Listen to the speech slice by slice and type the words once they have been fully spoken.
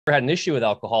had an issue with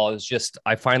alcohol. It was just,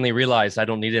 I finally realized I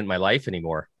don't need it in my life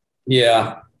anymore.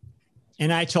 Yeah.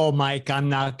 And I told Mike, I'm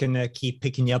not going to keep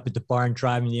picking you up at the bar and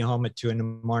driving you home at 2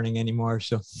 a.m. anymore.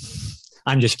 So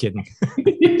I'm just kidding.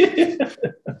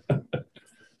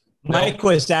 Mike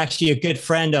was actually a good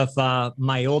friend of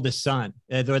my oldest son.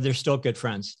 They're still good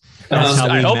friends. That's how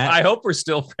we met. I hope we're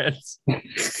still friends.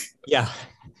 Yeah.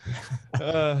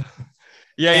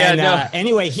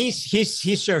 Anyway, he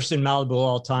surfs in Malibu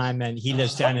all the time, and he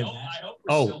lives down in.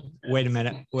 Wait a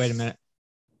minute.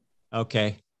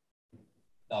 Okay.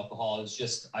 Alcohol is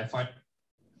just, I find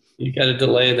you got a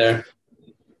delay there.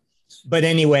 But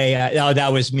anyway,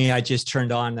 that was me. I just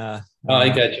turned on I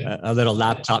got you. a little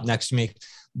laptop next to me.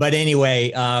 But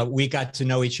anyway, we got to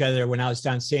know each other when I was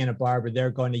down in Santa Barbara. They're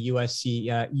going to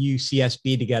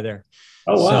UCSB together.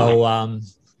 Oh, wow. So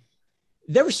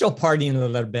they were still partying a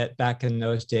little bit back in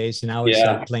those days. And I was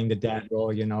playing the dad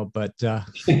role, but.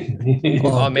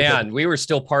 Oh, man, we were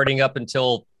still partying up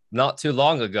until not too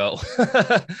long ago.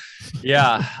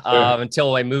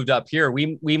 Until I moved up here.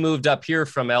 We moved up here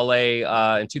from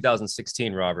LA in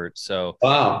 2016, Robert. So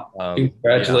wow.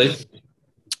 Congratulations.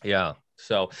 Yeah.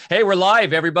 So, hey, we're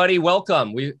live, everybody.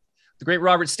 Welcome. The great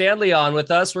Robert Stanley on with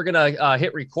us. We're going to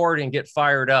hit record and get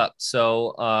fired up.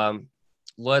 So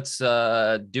let's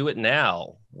do it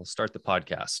now. We'll start the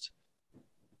podcast.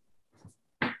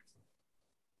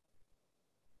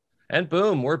 And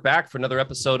boom, we're back for another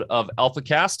episode of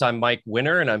AlphaCast. I'm Mike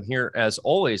Winner, and I'm here as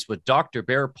always with Dr.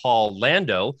 Bear Paul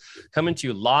Lando, coming to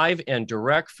you live and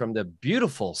direct from the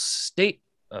beautiful state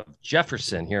of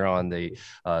Jefferson here on the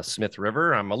Smith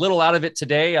River. I'm a little out of it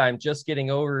today. I'm just getting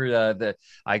over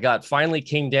I finally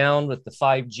came down with the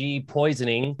 5G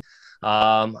poisoning.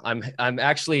 I'm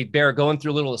actually, Bear, going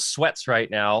through a little sweats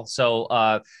right now.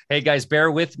 So, hey guys,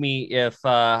 bear with me if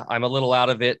I'm a little out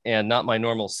of it and not my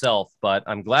normal self, but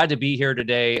I'm glad to be here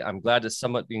today. I'm glad to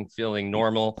somewhat be feeling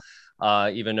normal,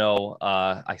 even though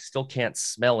I still can't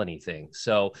smell anything.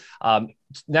 So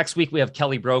next week we have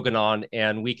Kelly Brogan on,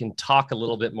 and we can talk a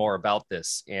little bit more about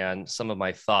this and some of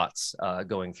my thoughts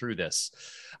going through this,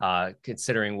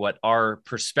 considering what our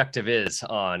perspective is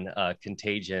on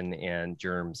contagion and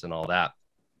germs and all that.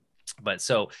 But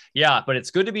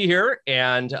it's good to be here,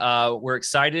 and we're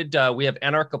excited. We have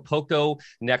Anarchapulco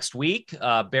next week.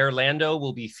 Bear Lando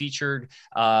will be featured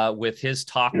with his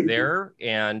talk there.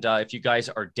 And if you guys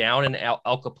are down in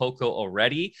Acapulco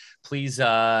already, please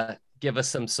give us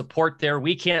some support there.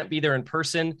 We can't be there in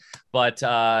person, but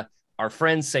our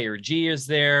friend Sayer G is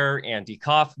there, Andy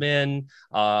Kaufman,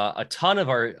 a ton of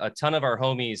our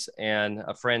homies and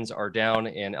friends are down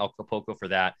in Acapulco for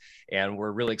that, and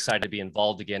we're really excited to be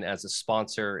involved again as a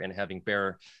sponsor and having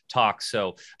Bear talk.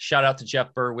 So shout out to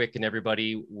Jeff Berwick and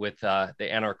everybody with the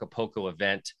Anarchapulco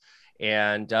event.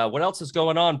 And what else is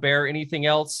going on, Bear? Anything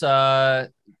else going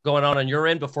on your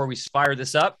end before we fire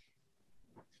this up?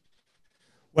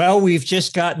 Well, we've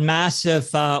just got massive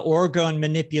orgone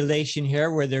manipulation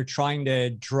here where they're trying to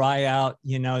dry out,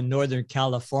 Northern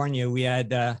California. We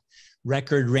had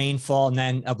record rainfall and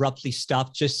then abruptly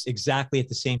stopped just exactly at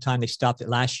the same time they stopped it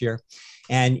last year.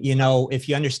 And, if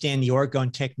you understand the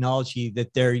orgone technology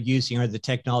that they're using, or the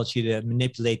technology to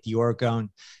manipulate the orgone,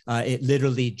 it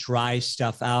literally dries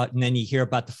stuff out. And then you hear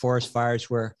about the forest fires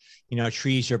where,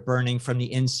 trees are burning from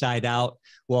the inside out.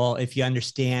 Well, if you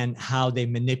understand how they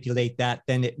manipulate that,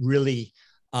 then it really,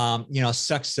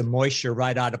 sucks the moisture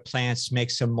right out of plants,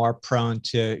 makes them more prone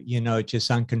to, just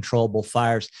uncontrollable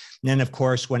fires. And then, of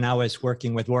course, when I was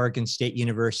working with Oregon State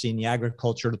University in the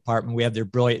agriculture department, we have their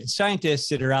brilliant scientists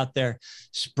that are out there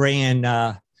spraying,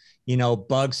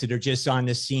 bugs that are just on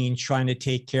the scene, trying to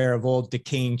take care of old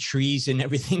decaying trees and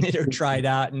everything that are tried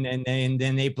out. And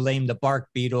then they blame the bark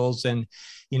beetles. And,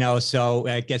 so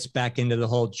it gets back into the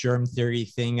whole germ theory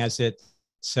thing as it's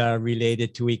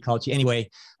related to ecology. Anyway,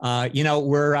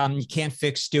 we're you can't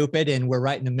fix stupid, and we're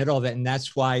right in the middle of it. And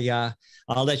that's why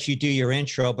I'll let you do your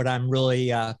intro, but I'm really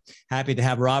happy to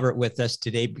have Robert with us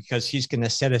today because he's going to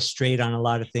set us straight on a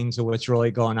lot of things of what's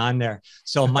really going on there.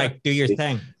 So Mike, do your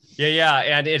thing. Yeah.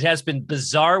 And it has been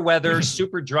bizarre weather,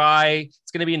 super dry.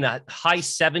 It's going to be in the high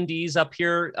 70s up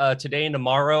here today and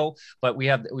tomorrow, but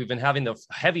we've been having the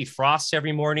heavy frosts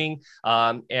every morning.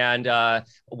 And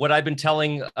what I've been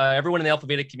telling everyone in the Alpha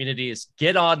Beta community is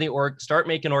get on the start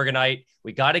making Orgonite.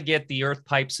 We got to get the earth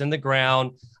pipes in the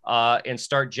ground. and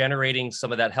start generating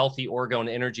some of that healthy orgone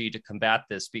energy to combat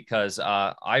this, because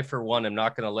I, for one, am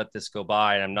not going to let this go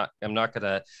by. And I'm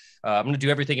going to do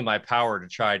everything in my power to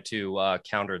try to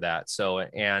counter that. So,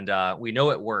 and we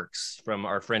know it works from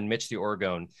our friend Mitch, the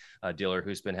orgone dealer,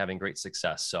 who's been having great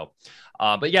success. So,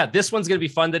 but yeah, this one's going to be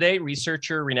fun today.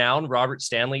 Researcher renowned Robert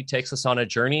Stanley takes us on a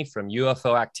journey from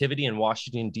UFO activity in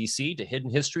Washington, D.C. to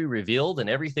hidden history revealed and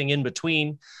everything in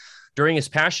between. During his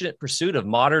passionate pursuit of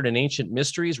modern and ancient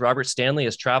mysteries, Robert Stanley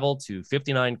has traveled to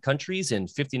 59 countries in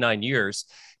 59 years.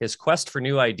 His quest for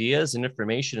new ideas and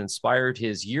information inspired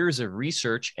his years of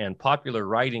research and popular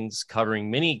writings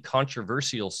covering many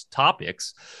controversial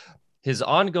topics. His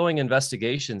ongoing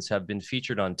investigations have been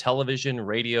featured on television,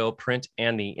 radio, print,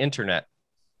 and the internet.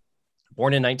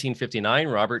 Born in 1959,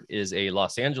 Robert is a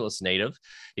Los Angeles native.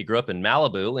 He grew up in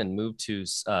Malibu and moved to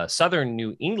southern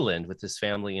New England with his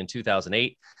family in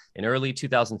 2008. In early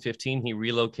 2015, he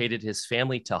relocated his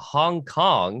family to Hong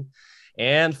Kong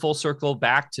and full circle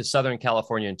back to Southern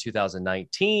California in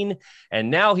 2019.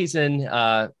 And now he's in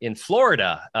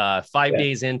Florida, 5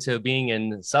 days into being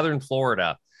in Southern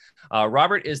Florida.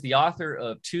 Robert is the author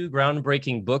of 2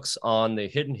 groundbreaking books on the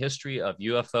hidden history of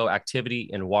UFO activity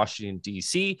in Washington,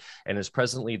 D.C., and is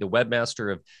presently the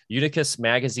webmaster of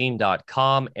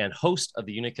unicusmagazine.com and host of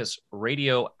the Unicus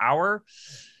Radio Hour.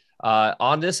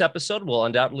 On this episode, we'll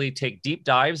undoubtedly take deep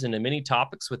dives into many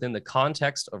topics within the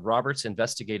context of Robert's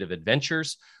investigative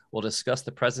adventures. We'll discuss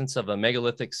the presence of a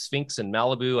megalithic sphinx in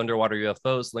Malibu, underwater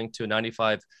UFOs linked to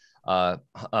a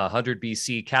 100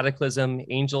 BC cataclysm,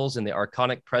 angels, and the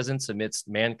archonic presence amidst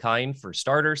mankind, for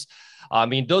starters. I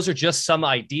mean, those are just some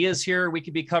ideas here we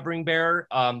could be covering, Bear,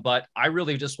 but I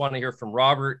really just want to hear from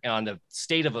Robert on the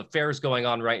state of affairs going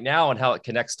on right now and how it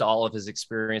connects to all of his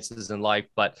experiences in life.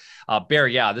 But Bear,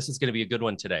 yeah, this is going to be a good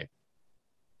one today.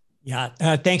 Yeah,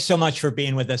 thanks so much for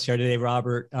being with us here today,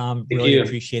 Robert. Really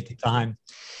appreciate the time.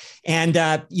 And,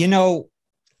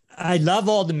 I love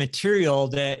all the material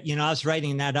that, I was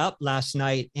writing that up last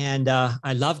night, and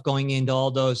I love going into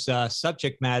all those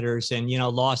subject matters and,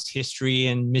 lost history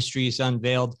and mysteries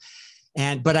unveiled.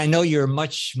 But I know you're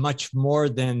much, much more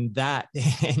than that.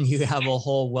 And you have a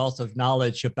whole wealth of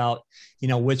knowledge about,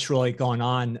 what's really going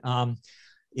on.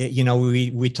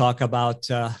 We talk about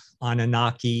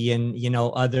Anunnaki and,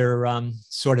 other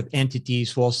sort of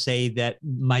entities, we'll say, that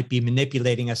might be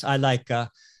manipulating us. I like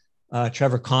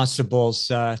Trevor Constable's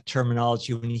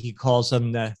terminology when he calls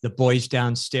them the boys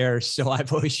downstairs. So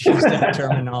I've always used that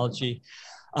terminology.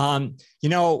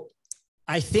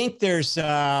 I think there's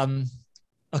a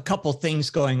couple things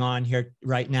going on here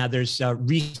right now. There's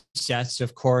resets,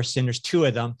 of course, and there's 2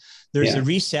 of them. There's a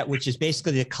reset, which is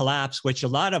basically the collapse, which a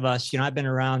lot of us, I've been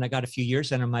around, I got a few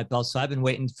years under my belt, so I've been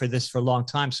waiting for this for a long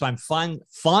time. So I'm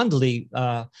fondly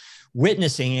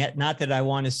witnessing it. Not that I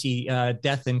want to see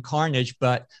death and carnage,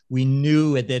 but we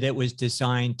knew that it was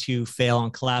designed to fail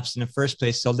and collapse in the first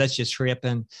place. So let's just hurry up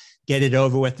and get it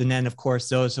over with. And then, of course,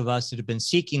 those of us that have been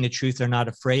seeking the truth are not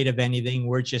afraid of anything.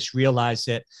 We're just realize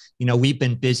that, we've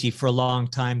been busy for a long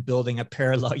time building a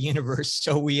parallel universe.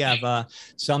 So we have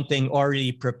something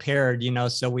already prepared,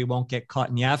 so we won't get caught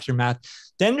in the aftermath.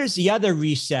 Then there's the other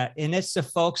reset, and it's the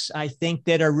folks, I think,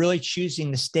 that are really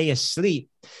choosing to stay asleep.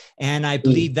 And I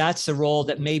believe that's the role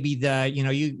that maybe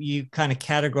you kind of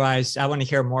categorize. I want to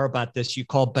hear more about this. You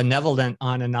call benevolent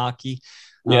Anunnaki.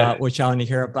 Which I want to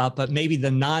hear about, but maybe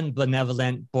the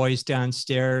non-benevolent boys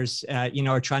downstairs,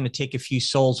 are trying to take a few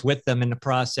souls with them in the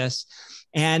process.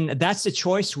 And that's the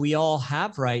choice we all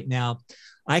have right now.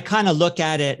 I kind of look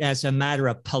at it as a matter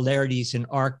of polarities and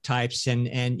archetypes,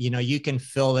 and you can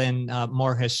fill in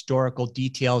more historical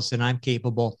details than I'm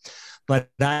capable. But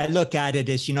I look at it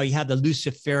as, you have the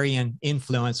Luciferian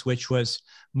influence, which was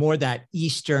more that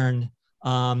Eastern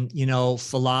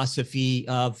philosophy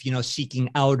of, seeking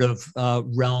out of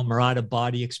realm or out of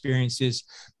body experiences.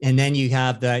 And then you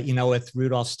have the, with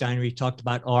Rudolf Steiner, he talked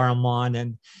about Ahriman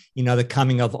and, the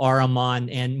coming of Ahriman,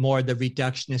 and more the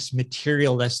reductionist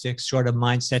materialistic sort of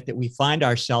mindset that we find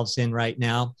ourselves in right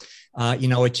now,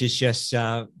 which is just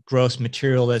gross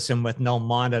materialism with no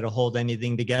mana to hold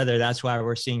anything together. That's why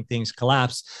we're seeing things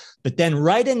collapse. But then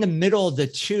right in the middle of the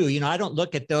 2, I don't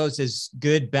look at those as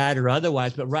good, bad, or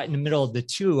otherwise, but right in the middle of the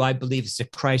 2, I believe it's the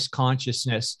Christ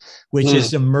consciousness, which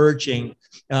is emerging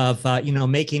of,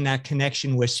 making that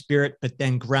connection with spirit, but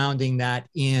then grounding that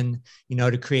in,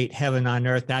 to create heaven on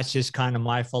earth. That's just kind of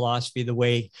my philosophy, the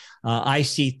way I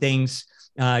see things.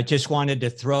 just wanted to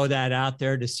throw that out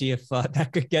there to see if that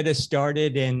could get us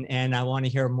started. And I want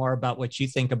to hear more about what you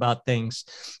think about things.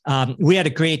 We had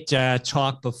a great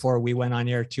talk before we went on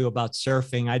air too about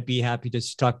surfing. I'd be happy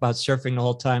to talk about surfing the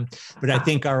whole time, but I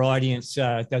think our audience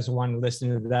doesn't want to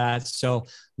listen to that. So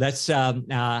let's,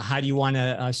 how do you want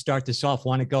to start this off?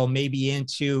 Want to go maybe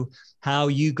into how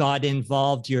you got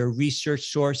involved, your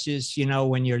research sources, you know,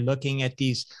 when you're looking at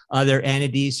these other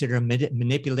entities that are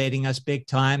manipulating us big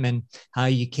time, and how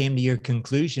you came to your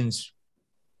conclusions.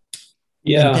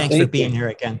 Yeah. And thanks for being here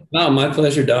again. No, my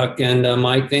pleasure, Doc. And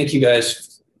Mike, thank you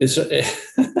guys. It's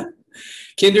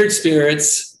kindred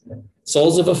spirits,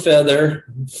 souls of a feather,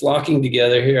 flocking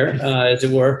together here, as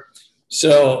it were.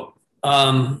 So,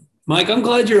 Mike, I'm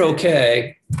glad you're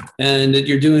okay and that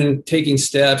you're taking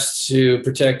steps to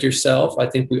protect yourself. I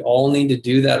think we all need to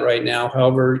do that right now.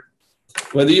 However,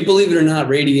 whether you believe it or not,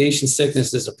 radiation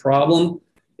sickness is a problem.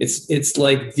 It's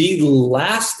like the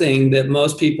last thing that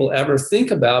most people ever think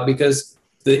about, because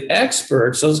the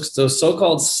experts, those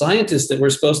so-called scientists that we're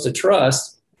supposed to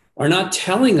trust, are not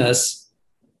telling us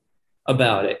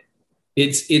about it.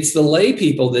 It's the lay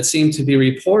people that seem to be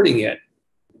reporting it.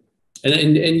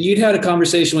 And you'd had a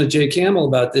conversation with Jay Campbell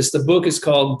about this. The book is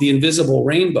called The Invisible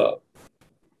Rainbow.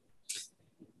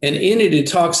 And in it, it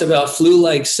talks about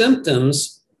flu-like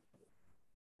symptoms,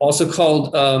 also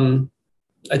called,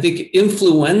 I think,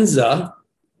 influenza,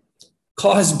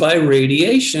 caused by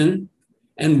radiation.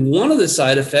 And one of the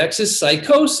side effects is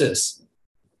psychosis.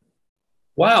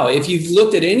 Wow, if you've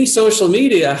looked at any social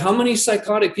media, how many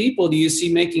psychotic people do you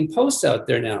see making posts out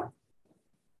there now?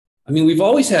 I mean, we've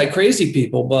always had crazy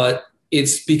people, but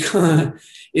it's become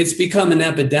an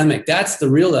epidemic. That's the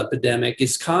real epidemic.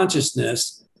 Is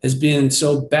consciousness has been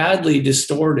so badly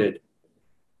distorted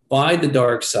by the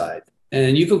dark side.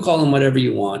 And you can call them whatever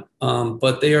you want,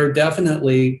 but they are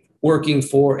definitely working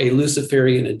for a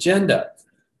Luciferian agenda.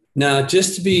 Now,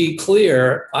 just to be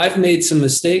clear, I've made some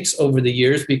mistakes over the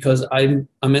years because I'm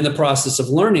in the process of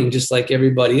learning just like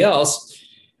everybody else.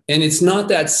 And it's not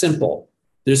that simple.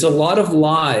 There's a lot of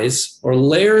lies, or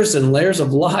layers and layers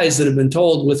of lies that have been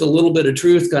told with a little bit of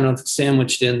truth kind of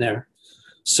sandwiched in there.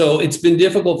 So it's been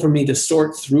difficult for me to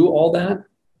sort through all that,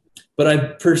 but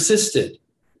I've persisted.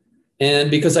 And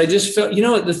because I just felt, you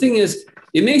know, the thing is,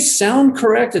 it may sound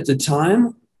correct at the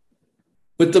time,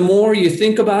 but the more you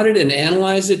think about it and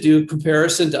analyze it, do a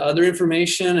comparison to other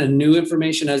information and new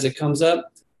information as it comes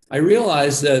up, I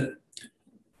realize that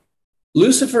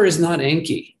Lucifer is not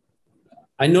Enki.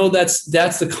 I know that's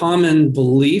the common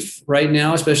belief right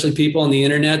now, especially people on the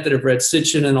internet that have read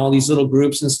Sitchin and all these little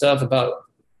groups and stuff about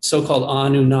so-called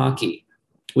Anunnaki,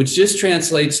 which just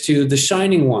translates to the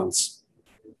shining ones.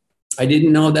 I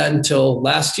didn't know that until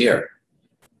last year.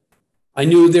 I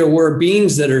knew there were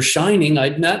beings that are shining.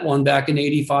 I'd met one back in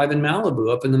 '85 in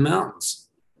Malibu up in the mountains.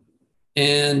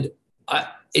 And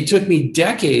it took me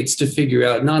decades to figure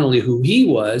out not only who he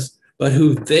was, but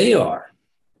who they are.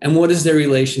 And what is their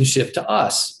relationship to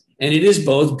us? And it is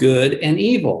both good and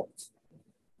evil,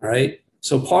 all right?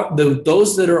 So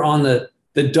those that are on the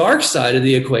dark side of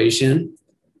the equation,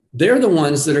 they're the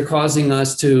ones that are causing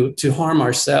us to harm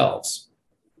ourselves.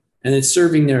 And it's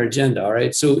serving their agenda, all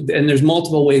right? So, and there's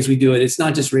multiple ways we do it. It's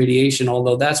not just radiation,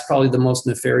 although that's probably the most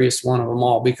nefarious one of them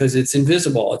all, because it's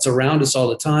invisible. It's around us all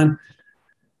the time.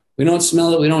 We don't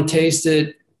smell it, we don't taste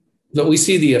it, but we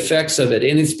see the effects of it.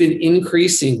 And it's been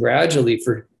increasing gradually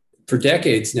for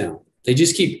decades now. They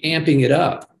just keep amping it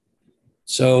up.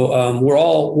 So we're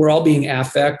all being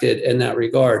affected in that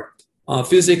regard.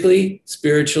 Physically,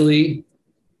 spiritually,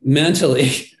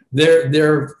 mentally,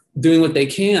 they're doing what they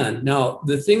can. Now,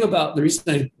 the thing about the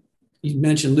reason you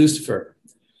mentioned Lucifer,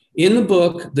 in the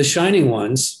book, The Shining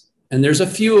Ones, and there's a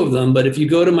few of them, but if you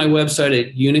go to my website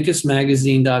at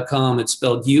unicusmagazine.com, it's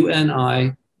spelled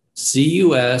UNICUS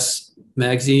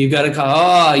magazine. You got to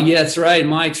yeah, that's right.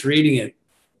 Mike's reading it.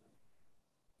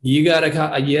 You got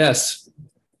to, yes.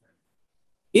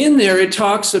 In there, it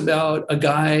talks about a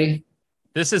guy.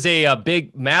 This is a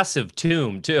big, massive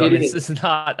tomb, too. I mean, this is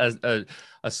not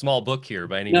a small book here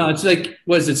by any means. No, it's like,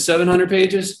 what is it, 700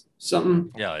 pages?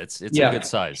 Something? Yeah, it's a good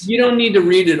size. You don't need to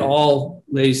read it all,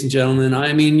 ladies and gentlemen.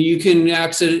 I mean, you can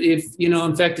access it if, you know,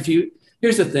 in fact,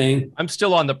 here's the thing. I'm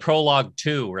still on the prologue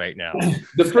 2 right now.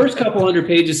 The first couple hundred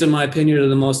pages, in my opinion, are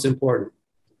the most important.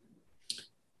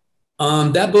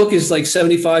 That book is like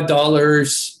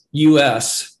 $75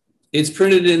 US. It's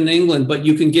printed in England, but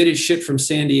you can get it shipped from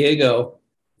San Diego.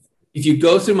 If you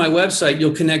go through my website,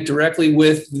 you'll connect directly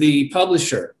with the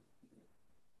publisher.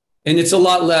 And it's a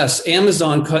lot less.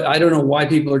 Amazon, I don't know why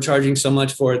people are charging so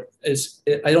much for it.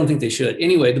 I don't think they should.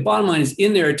 Anyway, the bottom line is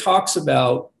in there, it talks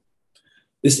about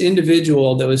this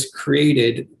individual that was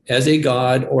created as a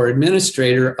god or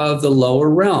administrator of the lower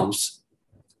realms.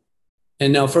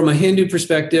 And now from a Hindu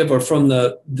perspective, or from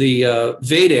the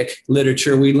Vedic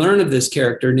literature, we learn of this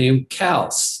character named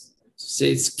Kals.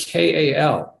 It's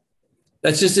Kal.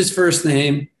 That's just his first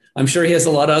name. I'm sure he has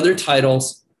a lot of other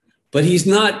titles, but he's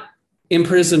not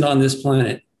imprisoned on this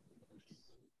planet.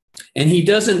 And he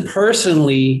doesn't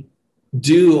personally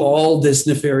do all this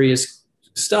nefarious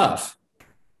stuff.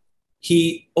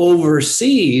 He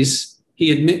oversees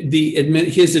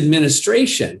his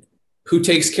administration, who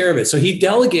takes care of it. So he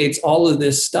delegates all of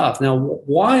this stuff. Now,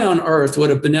 why on earth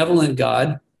would a benevolent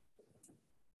God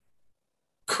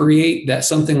create that,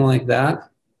 something like that?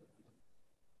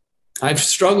 I've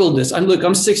struggled this.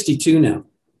 I'm 62 now,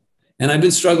 and I've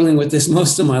been struggling with this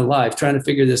most of my life, trying to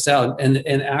figure this out. And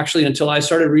actually, until I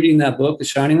started reading that book, The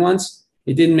Shining Ones,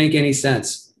 it didn't make any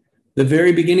sense. The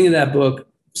very beginning of that book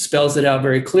spells it out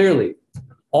very clearly.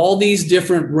 All these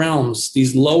different realms,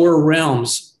 these lower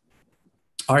realms,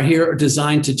 are here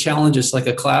designed to challenge us like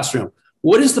a classroom.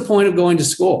 What is the point of going to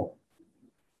school?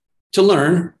 To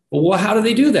learn. Well, how do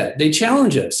they do that? They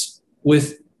challenge us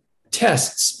with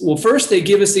tests. Well, first they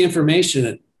give us the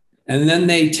information, and then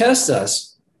they test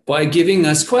us by giving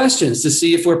us questions to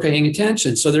see if we're paying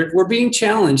attention. So we're being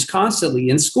challenged constantly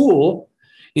in school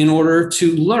in order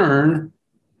to learn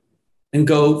and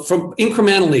go from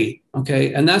incrementally.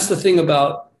 Okay. And that's the thing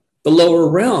about the lower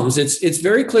realms. It's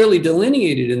very clearly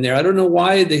delineated in there. I don't know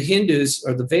why the Hindus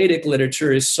or the Vedic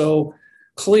literature is so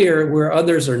clear where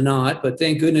others are not, but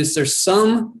thank goodness there's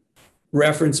some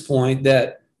reference point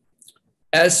that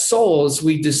as souls,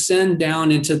 we descend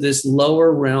down into this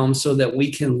lower realm so that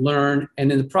we can learn.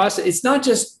 And in the process, it's not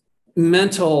just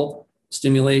mental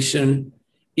stimulation.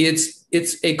 It's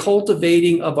a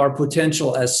cultivating of our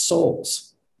potential as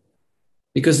souls,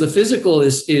 because the physical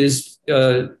is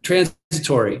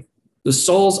transitory. The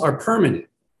souls are permanent.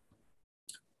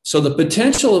 So the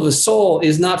potential of a soul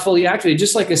is not fully activated,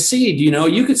 just like a seed.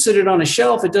 You could sit it on a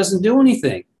shelf, it doesn't do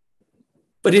anything,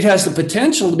 but it has the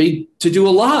potential to do a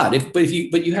lot. But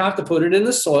you have to put it in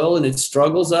the soil, and it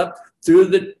struggles up through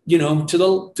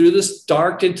through this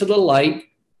dark into the light,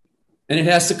 and it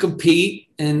has to compete.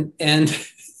 And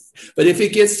but if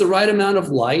it gets the right amount of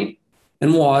light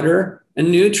and water and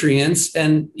nutrients,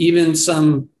 and even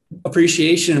some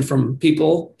appreciation from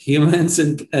people, humans,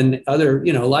 and other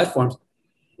life forms,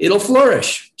 it'll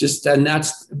flourish. And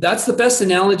that's the best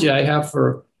analogy I have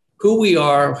for who we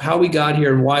are, how we got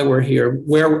here, and why we're here,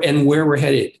 where we're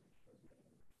headed.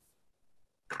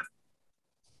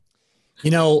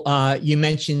 You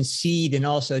mentioned seed and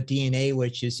also DNA,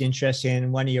 which is interesting.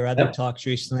 In one of your other talks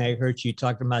recently, I heard you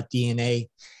talking about DNA.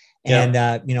 And,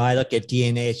 I look at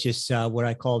DNA, it's just what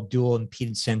I call dual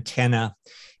impedance antenna.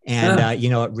 And,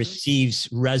 it receives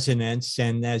resonance.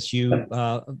 And as you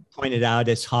pointed out,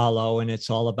 it's hollow, and it's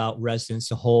all about resonance.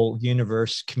 The whole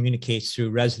universe communicates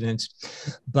through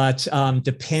resonance. But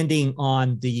depending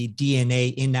on the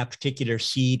DNA in that particular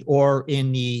seed, or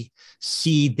in the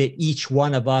seed that each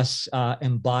one of us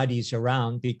embodies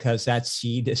around, because that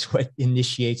seed is what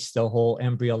initiates the whole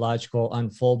embryological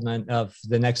unfoldment of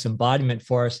the next embodiment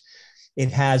for us. It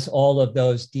has all of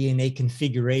those DNA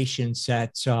configurations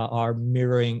that are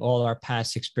mirroring all our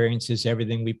past experiences,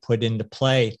 everything we put into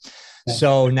play. Yeah.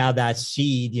 So now that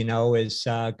seed, is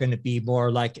going to be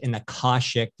more like an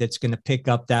akashic that's going to pick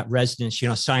up that resonance.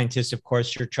 Scientists, of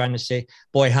course, you're trying to say,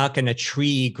 boy, how can a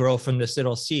tree grow from this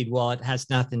little seed? Well, it has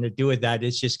nothing to do with that.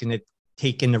 It's just going to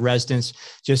take in the resonance,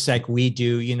 just like we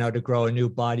do, to grow a new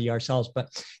body ourselves. But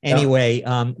anyway,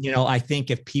 I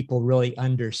think if people really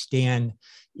understand,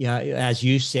 as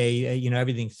you say,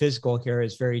 everything physical here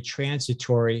is very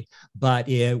transitory, but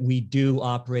we do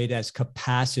operate as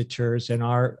capacitors. And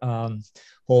our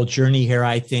whole journey here,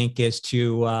 I think, is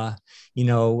to,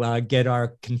 get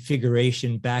our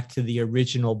configuration back to the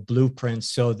original blueprint,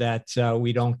 so that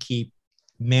we don't keep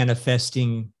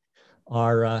manifesting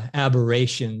our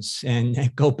aberrations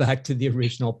and go back to the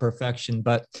original perfection.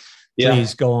 But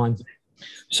please go on.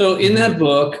 So in that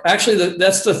book, actually,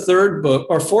 that's the third book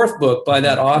or fourth book by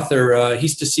that author.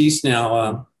 He's deceased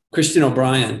now, Christian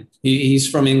O'Brien. He's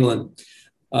from England.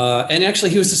 And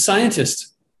actually, he was a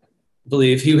scientist, I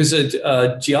believe. He was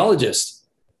a geologist,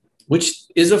 which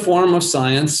is a form of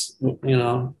science.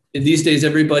 These days,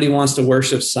 everybody wants to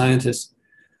worship scientists.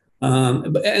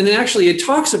 And actually, it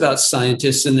talks about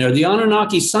scientists in there. The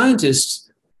Anunnaki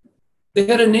scientists, they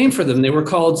had a name for them. They were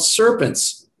called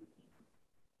serpents.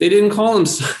 They didn't call them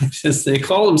scientists, they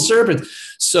call them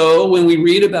serpents. So when we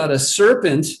read about a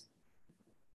serpent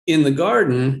in the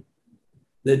garden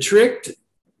that tricked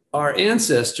our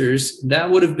ancestors,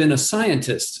 that would have been a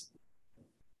scientist.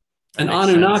 An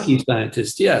Anunnaki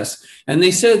scientist, yes. And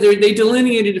they said they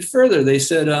delineated it further. They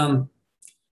said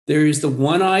there is the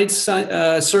one-eyed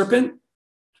serpent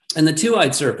and the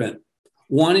two-eyed serpent.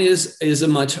 One is a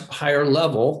much higher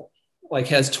level, like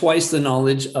has twice the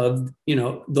knowledge of,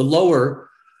 the lower.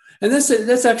 And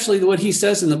that's actually what he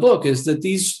says in the book, is that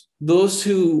those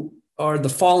who are the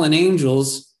fallen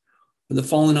angels, the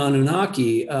fallen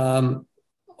Anunnaki, they're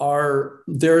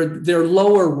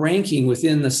lower ranking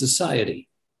within the society.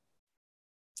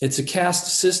 It's a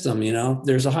caste system,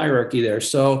 there's a hierarchy there.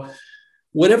 So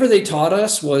whatever they taught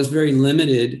us was very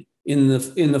limited in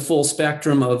the full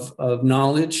spectrum of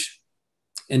knowledge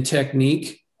and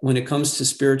technique when it comes to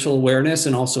spiritual awareness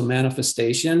and also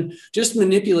manifestation. Just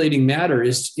manipulating matter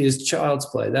is child's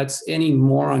play. That's, any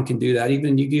moron can do that.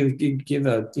 Even you give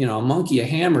a monkey a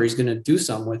hammer, he's going to do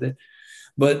something with it.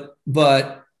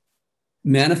 But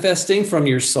manifesting from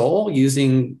your soul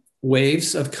using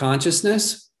waves of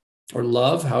consciousness or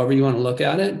love, however you want to look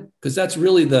at it, because that's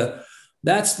really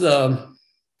that's the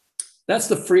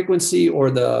frequency,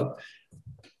 or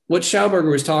what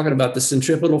Schauberger was talking about, the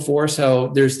centripetal force, how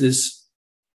there's this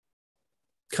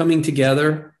coming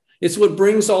together. It's what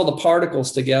brings all the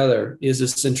particles together, is a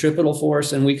centripetal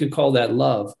force, and we could call that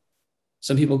love.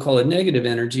 Some people call it negative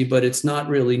energy, but it's not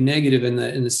really negative in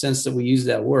the sense that we use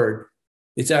that word.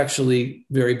 It's actually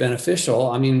very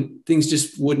beneficial. I mean, things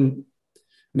just wouldn't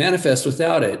manifest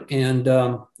without it. And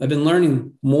I've been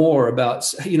learning more about,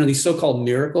 these so-called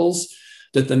miracles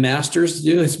that the masters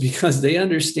do. It's because they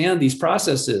understand these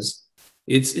processes.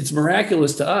 It's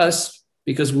miraculous to us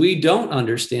because we don't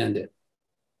understand it,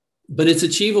 but it's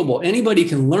achievable. Anybody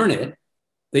can learn it.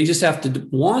 They just have to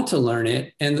want to learn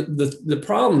it. And the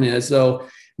problem is, though,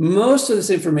 most of this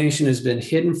information has been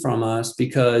hidden from us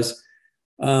because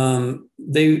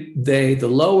the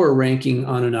lower ranking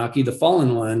Anunnaki, the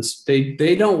fallen ones,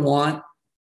 they don't want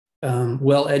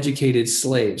well-educated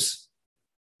slaves.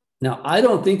 Now, I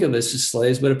don't think of us as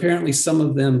slaves, but apparently some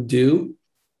of them do.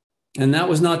 And that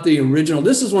was not the original.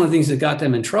 This is one of the things that got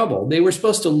them in trouble. They were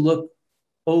supposed to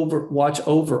watch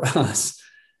over us.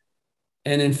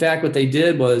 And in fact, what they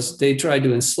did was they tried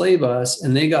to enslave us,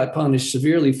 and they got punished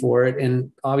severely for it.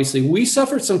 And obviously we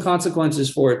suffered some consequences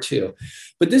for it too.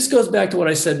 But this goes back to what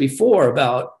I said before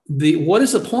about what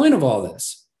is the point of all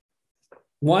this?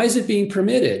 Why is it being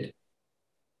permitted?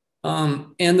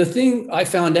 And the thing I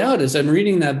found out is I'm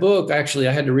reading that book. Actually,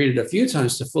 I had to read it a few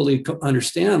times to fully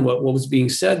understand what was being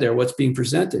said there, what's being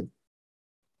presented,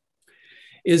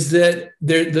 is that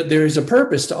there is a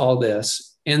purpose to all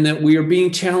this, and that we are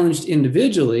being challenged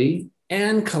individually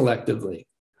and collectively.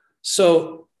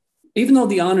 So even though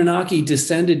the Anunnaki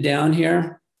descended down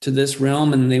here to this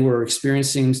realm and they were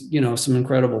experiencing, some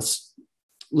incredible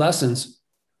lessons,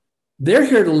 they're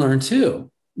here to learn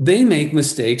too. They make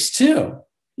mistakes too,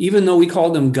 even though we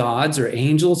call them gods or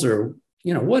angels or,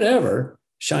 whatever,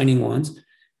 shining ones.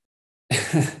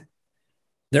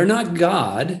 They're not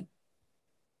God,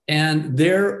 and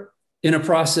they're in a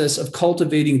process of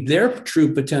cultivating their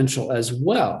true potential as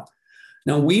well.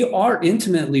 Now, we are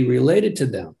intimately related to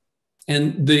them.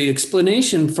 And the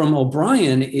explanation from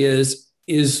O'Brien is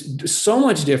so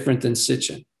much different than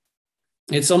Sitchin.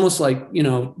 It's almost like,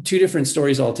 two different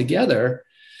stories altogether.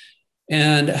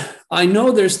 And I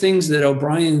know there's things that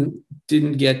O'Brien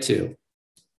didn't get to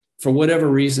for whatever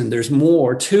reason. There's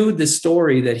more to the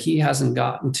story that he hasn't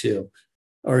gotten to,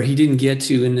 or he didn't get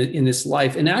to in this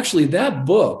life. And actually that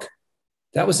book,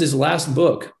 that was his last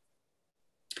book,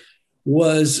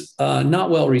 was not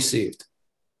well received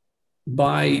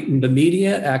by the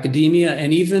media, academia,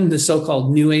 and even the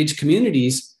so-called New Age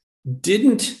communities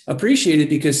didn't appreciate it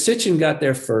because Sitchin got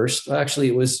there first. Actually,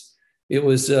 it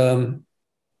was Von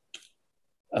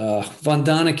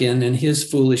Daniken and his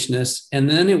foolishness, and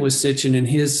then it was Sitchin and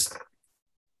his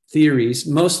theories,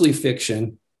 mostly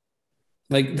fiction.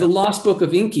 Like the Lost Book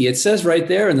of Enki, it says right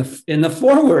there in the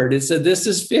foreword, it said, this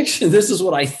is fiction. This is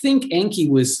what I think Enki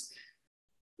was,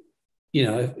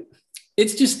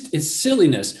 it's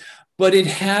silliness, but it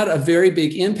had a very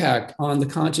big impact on the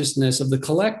consciousness of the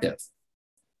collective.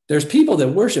 There's people that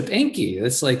worship Enki.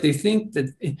 It's like they think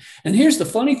that, and here's the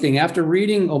funny thing, after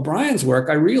reading O'Brien's work,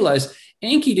 I realized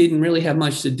Enki didn't really have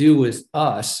much to do with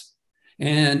us.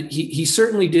 And he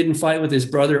certainly didn't fight with his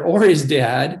brother or his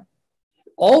dad.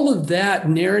 All of that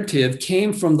narrative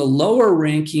came from the lower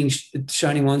ranking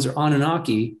shining ones, or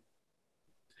Anunnaki,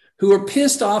 who are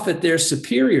pissed off at their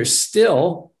superiors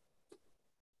still,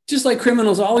 just like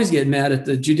criminals always get mad at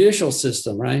the judicial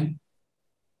system, right?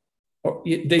 Or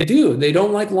they do. They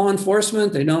don't like law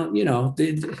enforcement. They don't,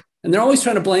 and they're always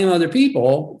trying to blame other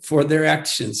people for their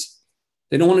actions.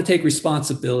 They don't want to take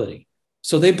responsibility.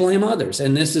 So they blame others.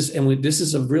 And this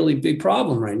is a really big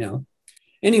problem right now.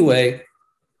 Anyway,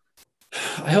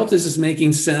 I hope this is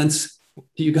making sense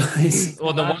to you guys.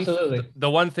 Well, Absolutely. the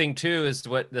one thing too is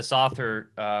what this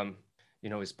author,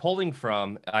 is pulling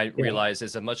from. I realize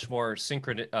is a much more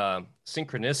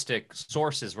synchronistic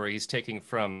sources where he's taking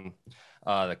from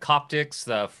the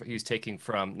Coptics. He's taking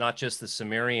from not just the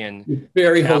Sumerian,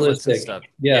 very tablets holistic and stuff.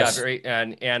 Yes. Yeah, very,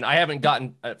 and I haven't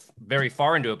gotten very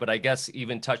far into it, but I guess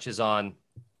even touches on.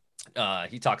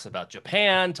 He talks about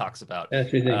Japan, talks about,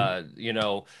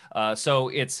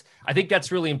 so I think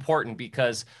that's really important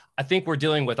because I think we're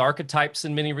dealing with archetypes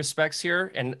in many respects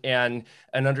here and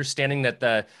understanding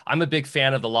that I'm a big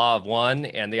fan of the law of one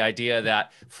and the idea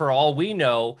that for all we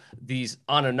know, these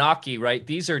Anunnaki, right?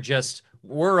 These are just,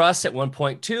 we're us at one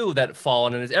point too that have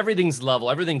fallen and everything's level,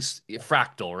 everything's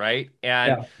fractal, right?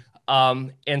 And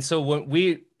so when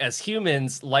we as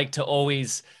humans like to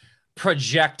always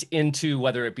project into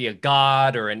whether it be a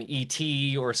god or an ET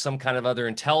or some kind of other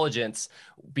intelligence,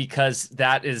 because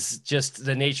that is just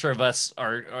the nature of us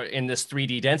are in this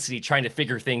 3D density trying to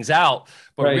figure things out.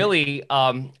 But really,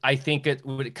 I think it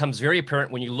becomes very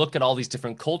apparent when you look at all these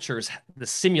different cultures, the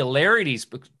similarities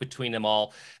between them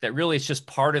all, that really it's just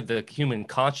part of the human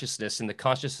consciousness and the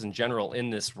consciousness in general in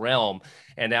this realm.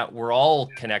 And that we're all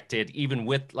connected, even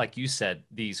with, like you said,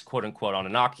 these quote unquote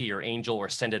Anunnaki or angel or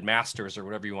ascended masters or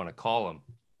whatever you want to call them.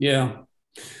 Yeah.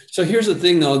 So here's the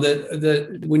thing, though,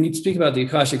 that when you speak about the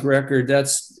Akashic record,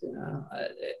 that's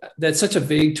such a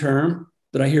vague term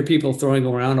that I hear people throwing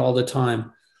around all the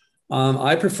time.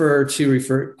 I refer to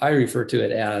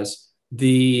it as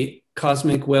the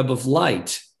cosmic web of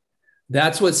light.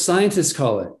 That's what scientists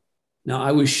call it. Now,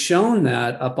 I was shown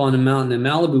that up on a mountain in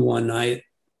Malibu one night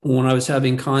when I was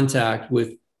having contact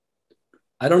with,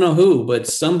 I don't know who, but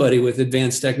somebody with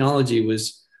advanced technology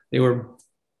they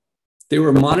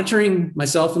were monitoring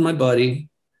myself and my buddy,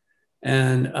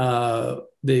 and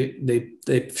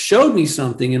they showed me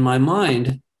something in my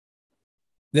mind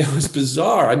that was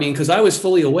bizarre. I mean, because I was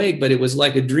fully awake, but it was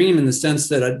like a dream in the sense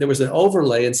that there was an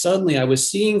overlay, and suddenly I was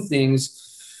seeing things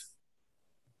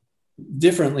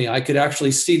differently. I could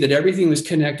actually see that everything was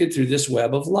connected through this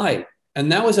web of light,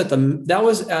 and that was at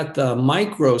the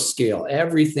micro scale.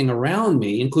 Everything around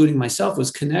me, including myself,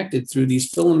 was connected through these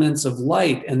filaments of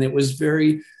light, and it was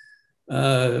very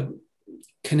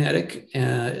kinetic,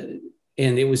 and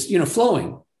it was,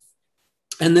 flowing.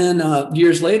 And then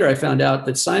years later, I found out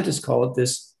that scientists call it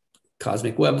this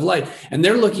cosmic web of light, and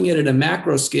they're looking at it at a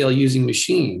macro scale using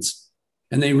machines.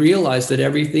 And they realize that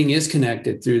everything is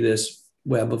connected through this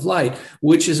web of light,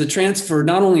 which is a transfer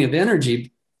not only of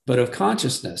energy, but of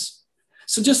consciousness.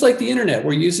 So just like the internet,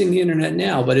 we're using the internet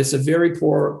now, but it's a very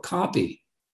poor copy.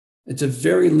 It's a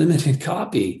very limited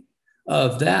copy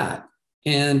of that.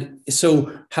 And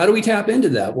so how do we tap into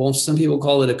that? Well, some people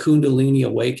call it a Kundalini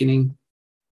awakening.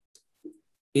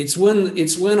 It's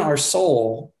when our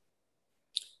soul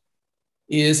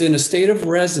is in a state of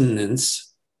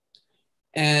resonance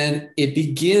and it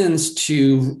begins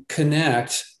to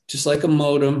connect, just like a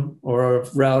modem or a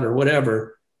router,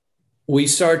 whatever. We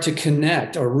start to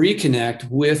connect or reconnect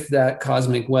with that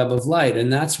cosmic web of light.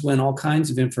 And that's when all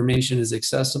kinds of information is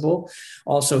accessible.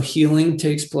 Also, healing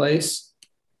takes place.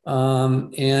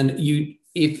 When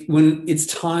it's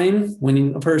time,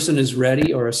 when a person is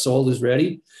ready or a soul is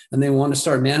ready and they want to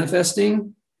start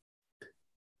manifesting,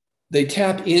 they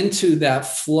tap into that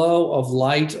flow of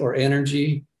light or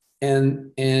energy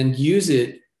and use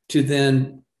it to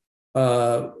then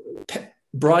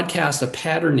broadcast a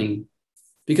patterning,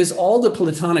 because all the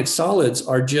platonic solids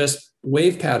are just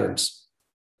wave patterns,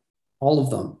 all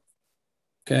of them.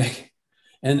 Okay.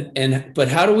 But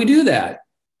how do we do that?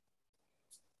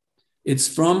 It's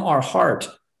from our heart.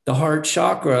 The heart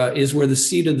chakra is where the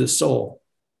seat of the soul.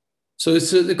 So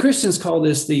the Christians call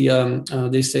this they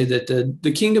say that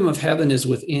the kingdom of heaven is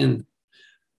within.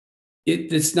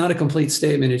 It's not a complete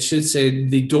statement. It should say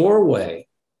the doorway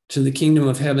to the kingdom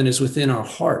of heaven is within our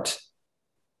heart,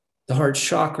 the heart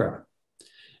chakra.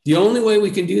 The only way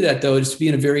we can do that, though, is to be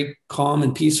in a very calm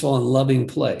and peaceful and loving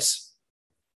place.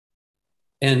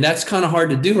 And that's kind of hard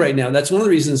to do right now. That's one of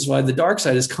the reasons why the dark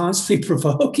side is constantly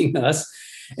provoking us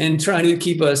and trying to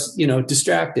keep us,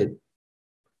 distracted.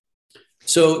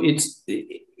 So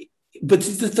but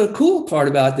the cool part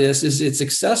about this is it's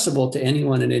accessible to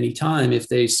anyone at any time if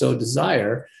they so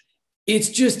desire. It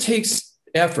just takes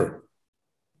effort.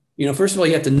 First of all,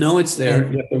 you have to know it's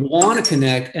there. You have to want to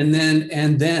connect, and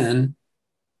then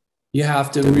you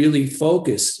have to really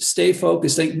stay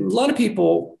focused. Like a lot of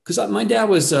people, because my dad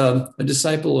was a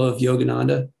disciple of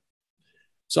Yogananda.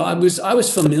 So I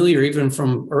was familiar even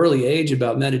from early age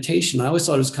about meditation. I always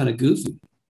thought it was kind of goofy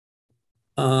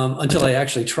until I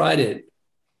actually tried it.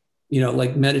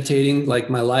 Like meditating, like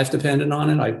my life depended on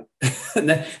it.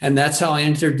 And that's how I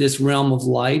entered this realm of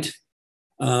light.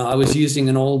 I was using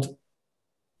an old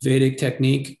Vedic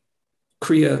technique,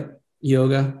 Kriya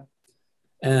Yoga,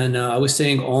 and I was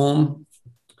saying Om,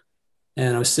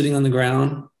 and I was sitting on the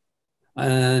ground,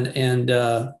 and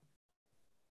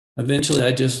eventually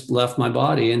I just left my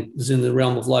body and was in the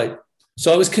realm of light.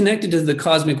 So I was connected to the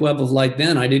cosmic web of light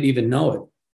then. I didn't even know it.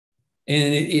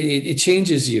 And it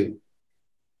changes you.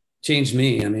 Changed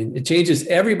me. I mean, it changes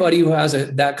everybody who has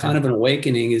that kind of an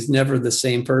awakening is never the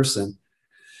same person.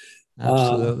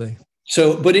 Absolutely.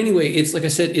 But anyway, it's like I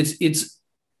said,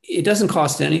 it doesn't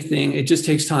cost anything. It just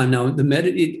takes time. Now,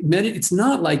 it's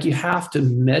not like you have to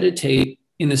meditate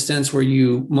in the sense where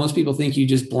most people think you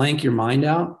just blank your mind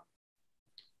out.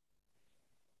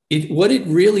 What it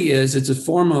really is, it's a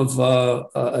form of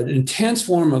an intense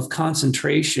form of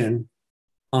concentration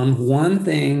on one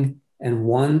thing and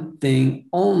one thing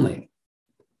only,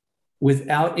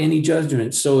 without any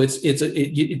judgment. So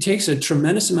it takes a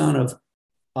tremendous amount of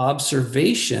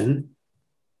observation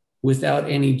without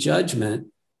any judgment,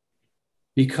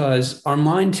 because our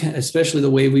mind, especially the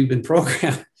way we've been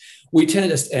programmed, we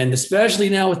tend to, and especially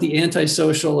now with the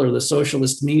antisocial or the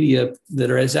socialist media that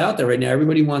is out there right now,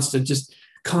 everybody wants to just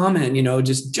comment,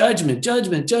 just judgment.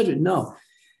 No,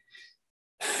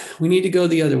 we need to go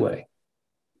the other way.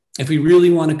 If we really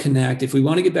want to connect, if we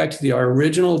want to get back to our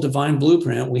original divine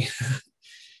blueprint,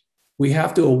 we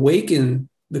have to awaken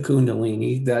the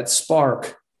Kundalini, that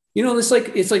spark.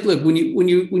 It's like, look, when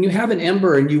you have an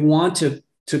ember and you want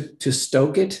to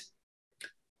stoke it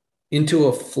into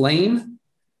a flame,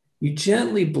 you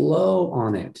gently blow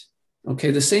on it.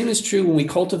 Okay, the same is true when we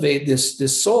cultivate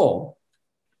this soul.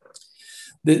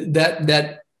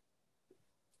 That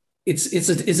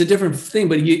it's a different thing,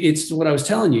 but it's what I was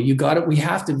telling you. We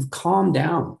have to calm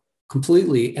down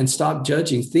completely and stop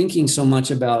judging, thinking so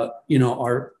much about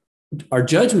our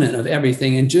judgment of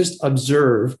everything, and just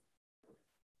observe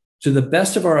to the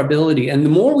best of our ability. And the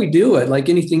more we do it, like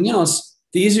anything else,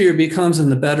 the easier it becomes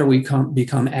and the better we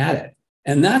become at it.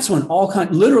 And that's when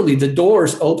literally the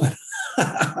doors open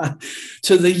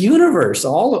to the universe,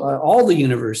 all the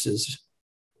universes.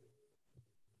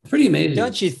 Pretty amazing.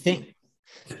 Don't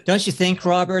you think,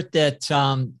 Robert, that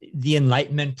the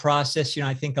enlightenment process,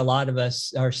 I think a lot of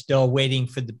us are still waiting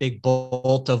for the big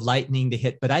bolt of lightning to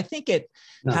hit, but I think it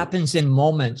happens in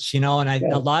moments, and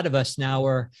a lot of us now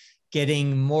are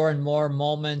getting more and more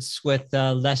moments with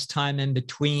less time in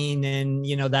between. And,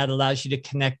 that allows you to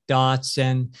connect dots.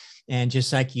 And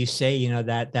just like you say,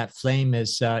 that flame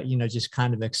is, just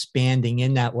kind of expanding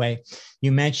in that way.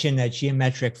 You mentioned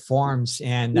geometric forms,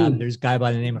 and there's a guy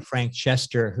by the name of Frank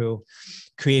Chester who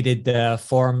created the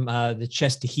form, the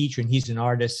chestahedron. He's an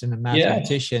artist and a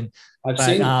mathematician.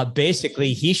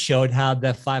 Basically, he showed how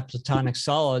the 5 platonic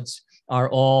solids are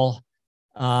all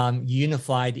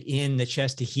unified in the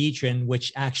chestahedron,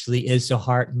 which actually is the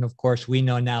heart. And of course, we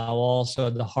know now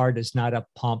also the heart is not a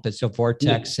pump, it's a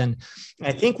vortex. And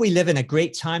I think we live in a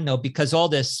great time, though, because all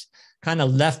this kind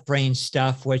of left brain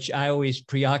stuff, which I always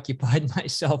preoccupied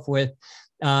myself with,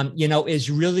 is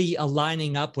really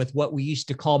aligning up with what we used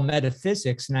to call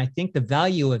metaphysics. And I think the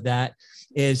value of that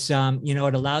is,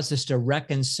 it allows us to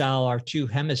reconcile our two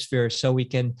hemispheres so we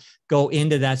can go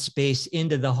into that space,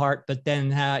 into the heart, but then,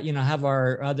 have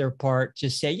our other part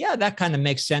just say, yeah, that kind of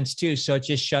makes sense too. So it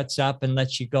just shuts up and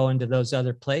lets you go into those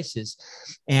other places.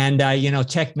 And,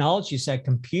 technologies like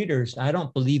computers, I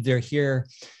don't believe they're here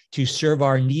to serve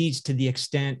our needs to the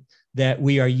extent that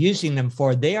we are using them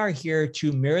for. They are here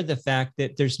to mirror the fact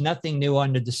that there's nothing new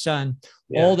under the sun.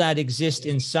 All that exists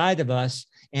inside of us.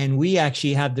 And we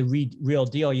actually have the real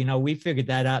deal. We figured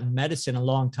that out in medicine a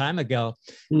long time ago.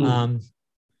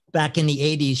 Back in the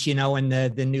 80s, when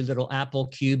the new little Apple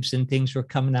cubes and things were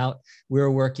coming out, we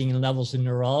were working in levels of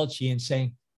neurology and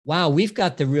saying, wow, we've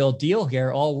got the real deal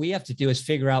here. All we have to do is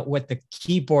figure out what the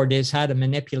keyboard is, how to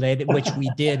manipulate it, which we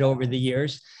did over the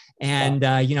years. And,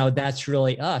 that's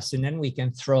really us. And then we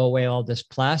can throw away all this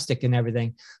plastic and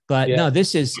everything. But no,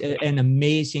 this is an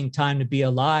amazing time to be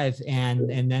alive.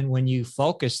 And then when you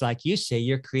focus, like you say,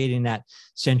 you're creating that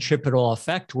centripetal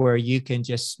effect where you can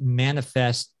just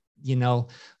manifest,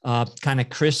 kind of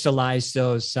crystallize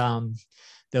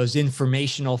those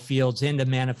informational fields into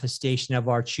manifestation of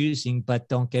our choosing, but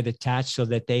don't get attached so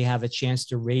that they have a chance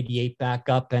to radiate back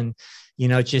up and,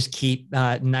 just keep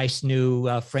nice new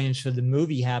frames for the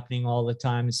movie happening all the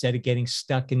time instead of getting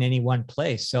stuck in any one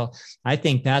place. So I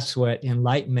think that's what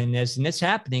enlightenment is, and it's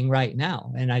happening right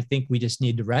now. And I think we just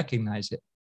need to recognize it.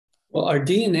 Well, our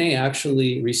DNA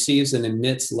actually receives and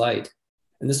emits light.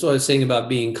 And this is what I was saying about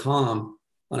being calm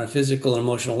on a physical and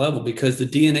emotional level, because the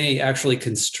DNA actually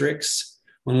constricts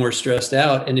when we're stressed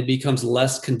out, and it becomes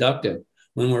less conductive.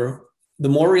 The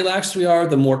more relaxed we are,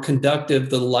 the more conductive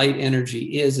the light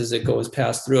energy is as it goes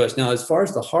past through us. Now, as far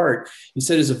as the heart, you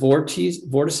said is a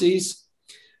vortices,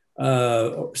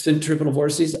 centripetal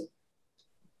vortices.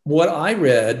 What I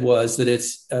read was that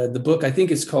it's the book, I think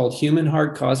it's called Human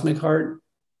Heart, Cosmic Heart.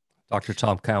 Dr.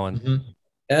 Tom Cowan. Mm-hmm.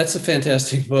 That's a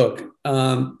fantastic book.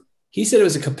 He said it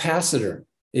was a capacitor.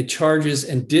 It charges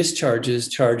and discharges,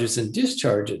 charges and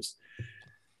discharges.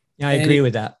 Yeah, I agree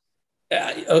with that.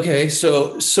 Okay,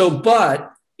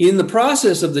 but in the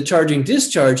process of the charging,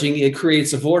 discharging, it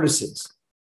creates a vortices.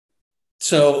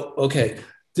 So, okay,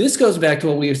 this goes back to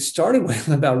what we started with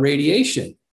about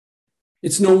radiation.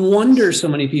 It's no wonder so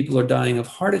many people are dying of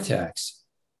heart attacks.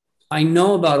 I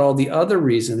know about all the other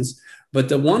reasons, but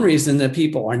the one reason that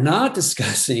people are not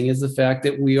discussing is the fact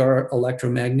that we are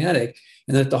electromagnetic,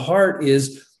 and that the Heart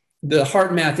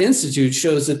Math Institute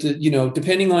shows that,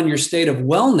 depending on your state of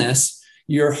wellness,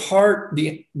 your heart,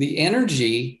 the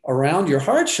energy around your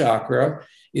heart chakra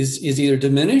is either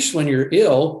diminished when you're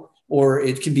ill, or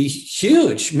it can be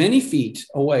huge, many feet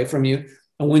away from you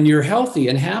when you're healthy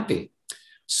and happy.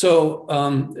 So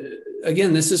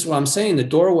again, this is what I'm saying, the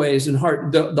doorways and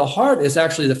heart, the heart is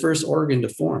actually the first organ to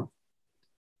form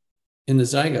in the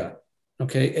zygote.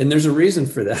 Okay. And there's a reason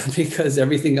for that, because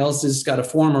everything else has got to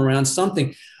form around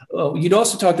something. You'd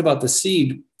also talked about the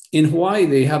seed. In Hawaii,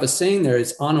 they have a saying there,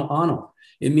 it's ano ano.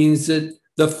 It means that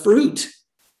the fruit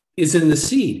is in the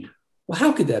seed. Well,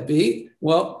 how could that be?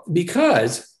 Well,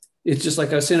 because it's just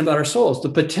like I was saying about our souls, the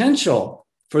potential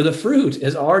for the fruit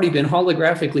has already been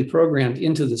holographically programmed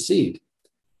into the seed.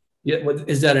 Yet,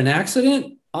 is that an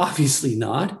accident? Obviously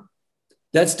not.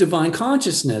 That's divine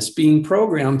consciousness being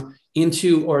programmed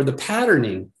into, or the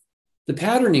patterning,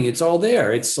 it's all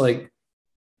there. It's like,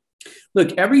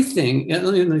 look, everything, let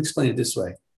me explain it this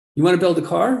way. You want to build a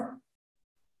car?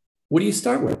 What do you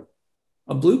start with?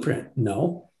 A blueprint?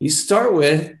 No, you start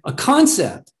with a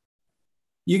concept.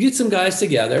 You get some guys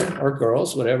together, or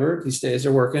girls, whatever, these days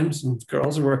are working, some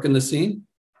girls are working the scene.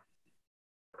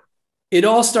 It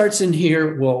all starts in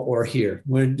here, or here,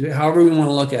 however we want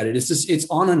to look at it. It's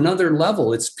on another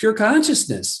level. It's pure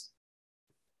consciousness.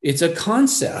 It's a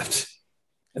concept.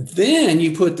 Then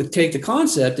you take the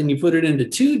concept and you put it into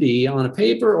 2D on a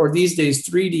paper, or these days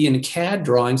 3D in CAD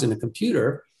drawings in a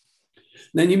computer.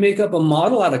 Then you make up a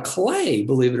model out of clay,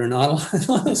 believe it or not. A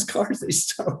lot of those cars, they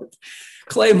start with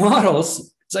clay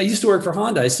models. So I used to work for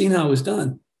Honda. I've seen how it was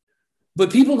done.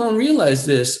 But people don't realize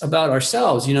this about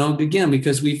ourselves, again,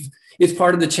 because it's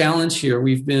part of the challenge here.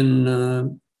 We've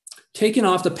been taken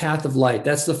off the path of light.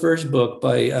 That's the first book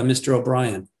by Mr.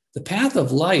 O'Brien. The path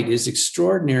of light is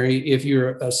extraordinary if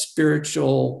you're a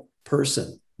spiritual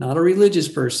person, not a religious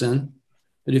person.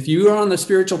 But if you are on the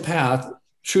spiritual path,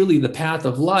 truly the path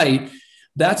of light,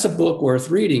 that's a book worth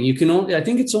reading. I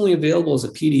think it's only available as a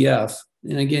PDF.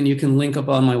 And again, you can link up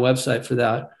on my website for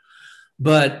that.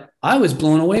 But I was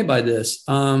blown away by this.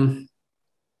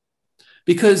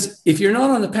 Because if you're not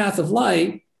on the path of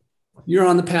light, you're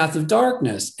on the path of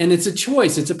darkness. And it's a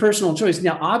choice. It's a personal choice.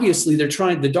 Now, obviously,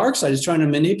 the dark side is trying to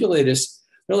manipulate us.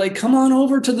 They're like, come on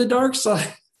over to the dark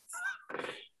side.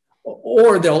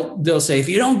 Or they'll say, if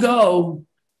you don't go,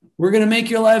 we're going to make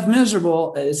your life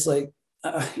miserable. It's like,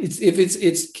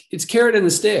 it's carrot and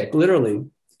the stick, literally.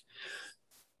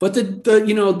 But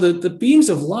the beings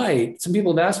of light, some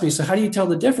people have asked me, so how do you tell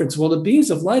the difference? Well, the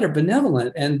beings of light are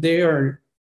benevolent, and they are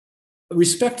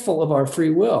respectful of our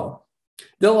free will.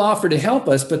 They'll offer to help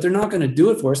us, but they're not going to do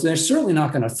it for us. And they're certainly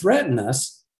not going to threaten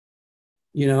us.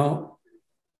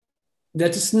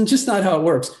 That's just not how it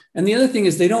works. And the other thing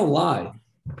is, they don't lie.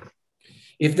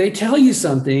 If they tell you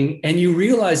something and you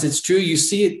realize it's true, you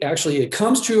see it actually, it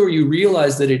comes true, or you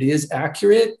realize that it is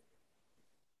accurate,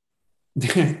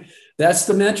 that's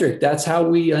the metric. That's how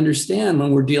we understand when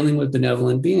we're dealing with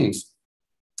benevolent beings.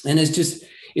 And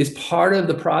it's part of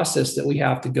the process that we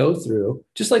have to go through.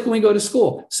 Just like when we go to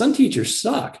school, some teachers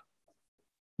suck.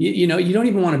 You don't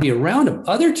even want to be around them.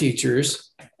 Other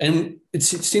teachers, and it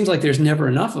seems like there's never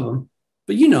enough of them,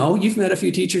 but you've met a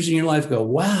few teachers in your life, go,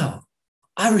 wow,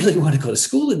 I really want to go to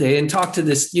school today and talk to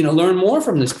this, learn more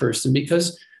from this person,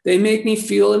 because they make me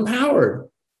feel empowered.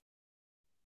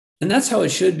 And that's how it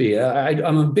should be.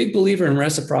 I'm a big believer in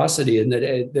reciprocity, and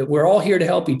that we're all here to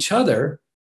help each other,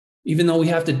 even though we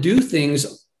have to do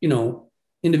things,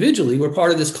 individually. We're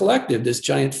part of this collective, this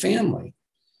giant family.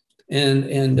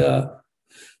 And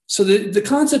So the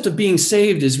concept of being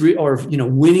saved is,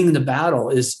 winning the battle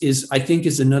is I think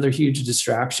is another huge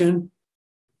distraction,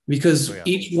 because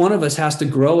each one of us has to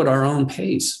grow at our own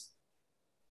pace.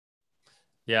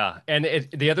 Yeah. And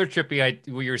the other trippy,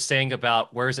 we were saying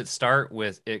about where does it start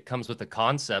with, it comes with the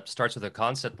concept, starts with a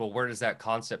concept. Well, where does that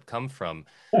concept come from?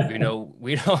 We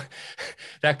know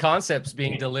that concept's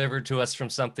being delivered to us from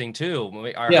something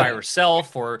too, our higher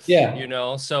self, or,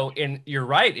 so you're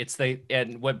right.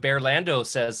 And what Bear Lando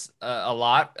says a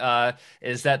lot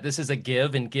is that this is a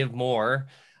give and give more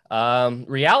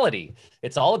reality.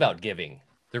 It's all about giving.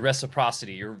 The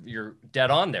reciprocity, you're dead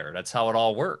on there. That's how it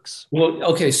all works. Well,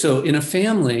 okay. So in a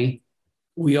family,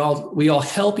 we all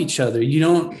help each other. We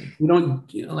don't,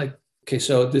 okay,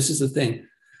 so this is the thing.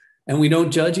 And we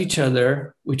don't judge each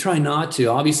other. We try not to.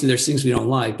 Obviously there's things we don't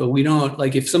like, but we don't,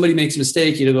 like, if somebody makes a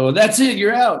mistake, you go, that's it,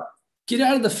 you're out. Get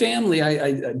out of the family.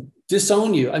 I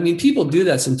disown you. I mean, people do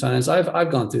that sometimes.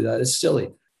 I've gone through that. It's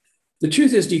silly. The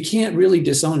truth is, you can't really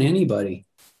disown anybody,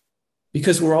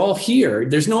 because we're all here.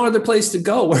 There's no other place to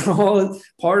go. We're all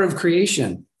part of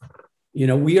creation.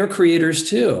 We are creators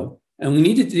too. And we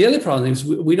need to, the other problem is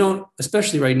we don't,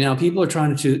 especially right now, people are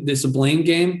trying to, this a blame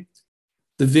game,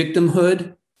 the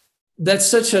victimhood. That's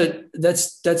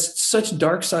such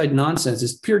dark side nonsense.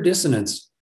 It's pure dissonance.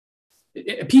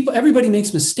 Everybody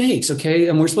makes mistakes. Okay.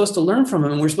 And we're supposed to learn from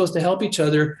them, and we're supposed to help each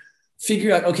other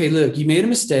figure out, okay, look, you made a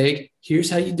mistake. Here's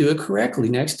how you do it correctly.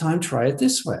 Next time, try it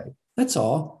this way. That's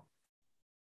all.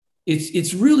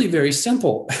 It's really very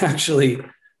simple, actually.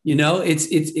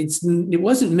 It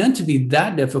wasn't meant to be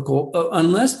that difficult,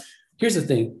 unless, here's the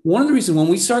thing. One of the reasons when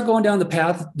we start going down the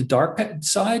path, the dark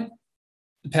side,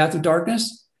 the path of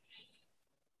darkness,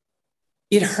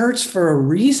 it hurts for a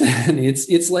reason.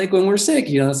 It's like when we're sick,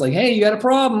 it's like, hey, you got a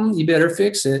problem, you better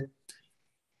fix it.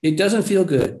 It doesn't feel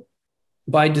good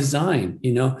by design,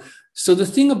 So the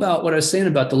thing about what I was saying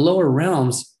about the lower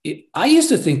realms, I used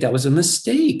to think that was a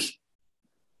mistake.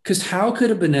 Because how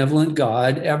could a benevolent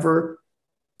God ever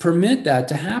permit that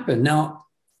to happen? Now,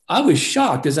 I was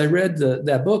shocked as I read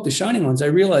that book, The Shining Ones. I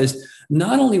realized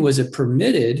not only was it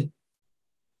permitted,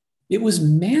 it was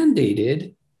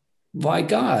mandated by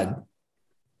God,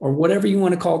 or whatever you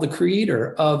want to call the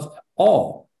creator of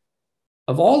all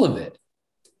of it.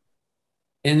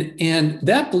 And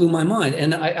that blew my mind.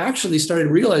 And I actually started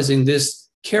realizing this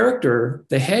character,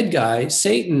 the head guy,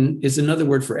 Satan, is another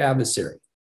word for adversary.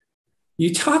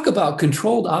 You talk about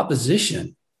controlled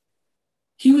opposition.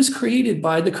 He was created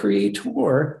by the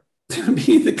creator to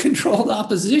be the controlled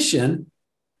opposition,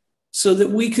 so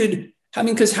that we could,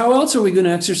 because how else are we going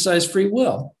to exercise free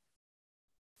will?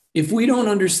 If we don't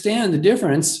understand the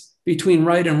difference between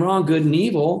right and wrong, good and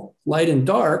evil, light and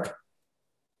dark,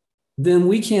 then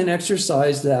we can't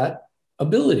exercise that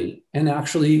ability and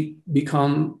actually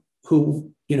become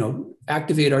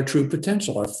activate our true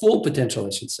potential, our full potential, I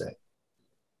should say.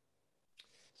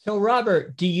 So,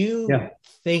 Robert, do you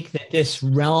think that this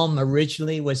realm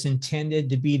originally was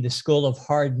intended to be the school of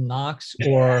hard knocks,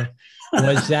 or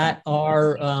was that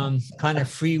our kind of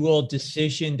free will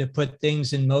decision to put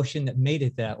things in motion that made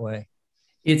it that way?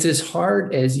 It's as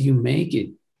hard as you make it,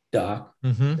 Doc,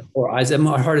 or as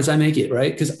hard as I make it,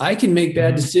 right? Because I can make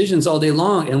bad decisions all day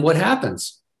long, and what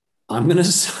happens? I'm going to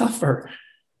suffer.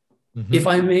 If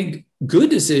I make good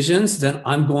decisions, then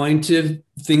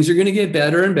things are going to get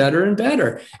better and better and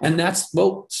better. And that's,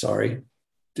 sorry.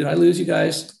 Did I lose you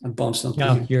guys? I bumped something.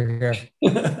 No, you're here.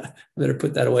 Better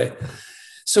put that away.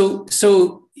 So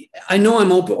I know I'm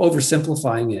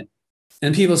oversimplifying it.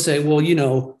 And people say,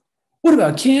 well, what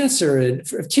about cancer and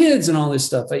for kids and all this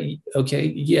stuff? I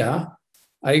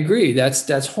agree.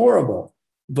 That's horrible.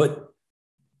 But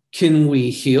can we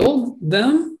heal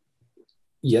them?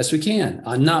 Yes, we can.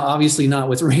 Obviously not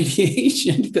with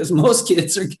radiation, because most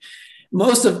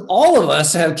of all of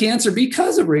us have cancer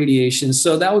because of radiation.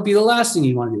 So that would be the last thing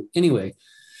you want to do. Anyway,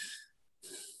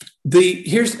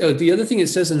 the other thing it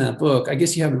says in that book, I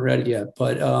guess you haven't read it yet,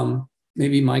 but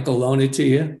maybe Mike will loan it to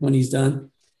you when he's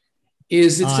done,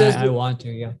 is it says, I want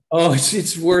to, yeah. Oh,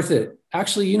 it's worth it.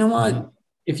 Actually, you know what?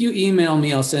 If you email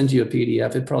me, I'll send you a PDF.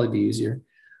 It'd probably be easier.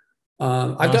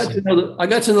 I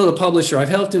got to know the publisher. I've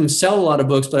helped him sell a lot of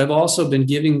books, but I've also been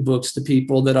giving books to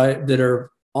people that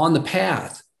are on the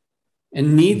path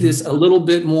and need this a little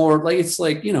bit more. Like it's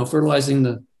like, fertilizing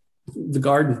the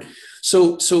garden.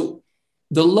 So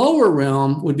the lower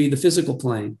realm would be the physical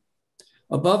plane.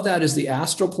 Above that is the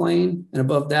astral plane, and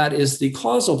above that is the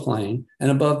causal plane, and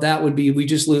above that would be, we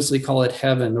just loosely call it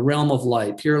heaven, the realm of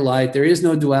light, pure light. There is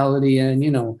no duality,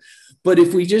 and but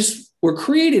if we just were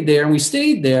created there and we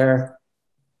stayed there,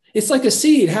 it's like a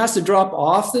seed. It has to drop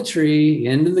off the tree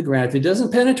into the ground. If it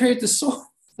doesn't penetrate the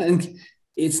soil, and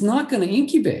it's not going to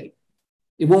incubate.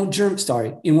 It won't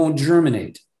it won't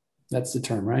germinate. That's the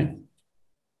term, right?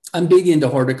 I'm big into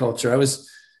horticulture.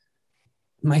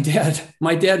 My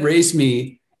dad raised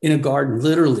me in a garden,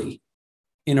 literally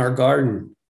in our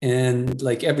garden. And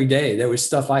like every day there was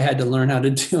stuff I had to learn how to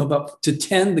do to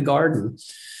tend the garden.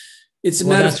 It's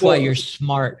that's why you're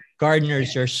smart.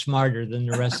 Gardeners are smarter than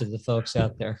the rest of the folks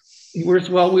out there.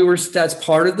 That's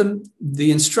part of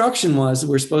the instruction was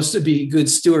we're supposed to be good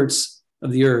stewards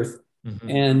of the earth. Mm-hmm.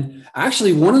 And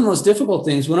actually one of the most difficult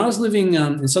things when I was living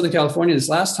in Southern California this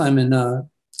last time in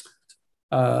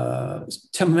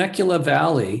Temecula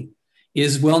Valley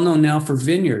is well known now for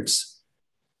vineyards.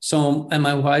 So, and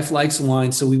my wife likes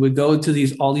wine. So we would go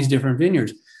to all these different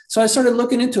vineyards. So I started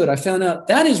looking into it. I found out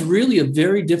that is really a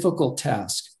very difficult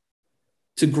task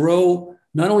to grow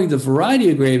not only the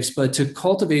variety of grapes, but to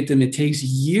cultivate them. It takes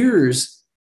years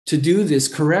to do this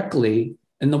correctly.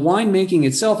 And the winemaking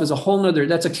itself is a whole nother,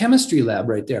 that's a chemistry lab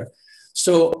right there.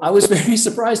 So I was very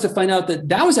surprised to find out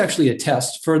that was actually a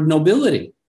test for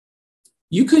nobility.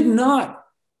 You could not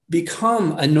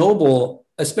become a noble,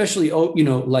 especially,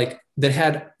 like that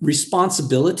had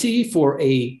responsibility for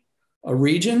a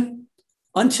region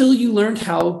until you learned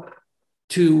how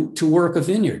to work a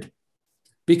vineyard,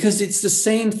 because it's the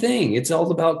same thing. It's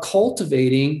all about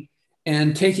cultivating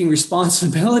and taking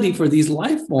responsibility for these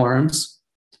life forms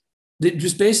that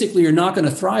just basically you're not going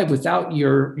to thrive without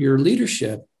your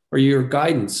leadership or your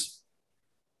guidance.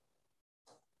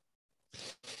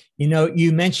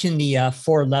 You mentioned the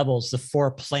 4 levels, the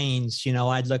 4 planes.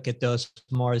 I'd look at those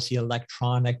more as the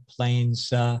electronic planes.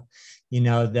 The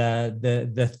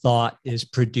thought is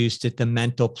produced at the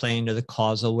mental plane or the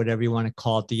causal, whatever you want to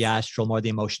call it, the astral, more the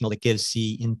emotional, that gives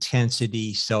the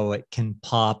intensity so it can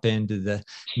pop into the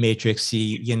matrix,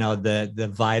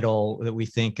 the vital that we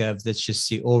think of, that's just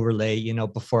the overlay,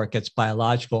 before it gets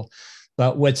biological.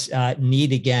 But what's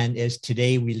neat again is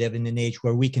today we live in an age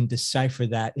where we can decipher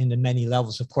that into many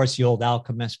levels. Of course, the old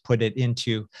alchemists put it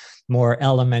into more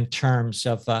element terms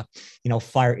of,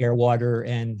 fire, air, water,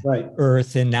 and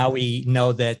earth. And now we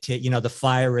know that, the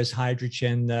fire is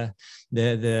hydrogen,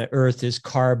 the earth is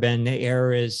carbon, the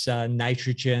air is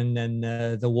nitrogen, and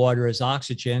the water is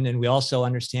oxygen. And we also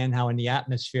understand how in the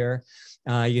atmosphere,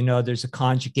 there's a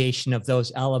conjugation of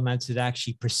those elements that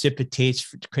actually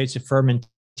precipitates, creates a fermentation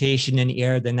in the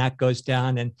air, then that goes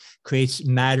down and creates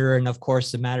matter. And of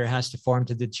course, the matter has to form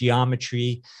to the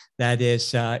geometry that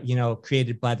is,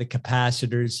 created by the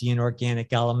capacitors, the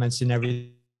inorganic elements, and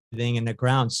everything in the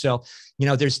ground. So,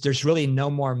 there's really no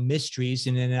more mysteries.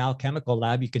 And in an alchemical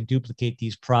lab, you can duplicate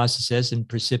these processes and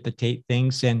precipitate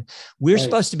things. And we're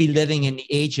supposed to be living in the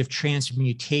age of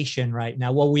transmutation right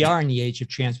now. Well, we are in the age of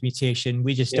transmutation.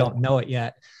 We just don't know it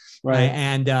yet. Right.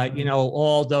 And,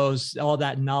 all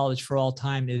that knowledge for all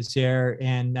time is there.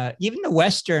 And even the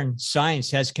Western science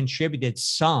has contributed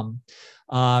some.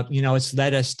 It's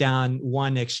led us down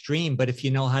one extreme, but if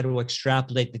you know how to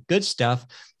extrapolate the good stuff,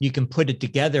 you can put it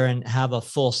together and have a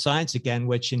full science again,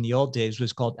 which in the old days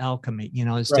was called alchemy,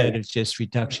 instead of just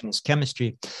reductionist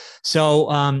chemistry.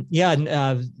 So,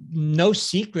 no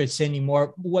secrets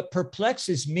anymore. What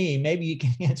perplexes me, maybe you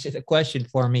can answer the question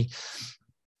for me,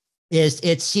 is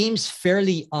it seems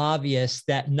fairly obvious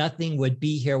that nothing would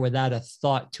be here without a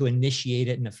thought to initiate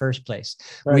it in the first place.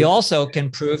 Right. We also can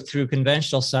prove through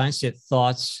conventional science that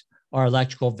thoughts are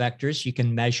electrical vectors. You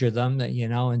can measure them,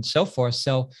 and so forth.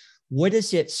 So what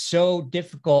is it so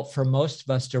difficult for most of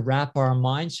us to wrap our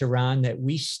minds around that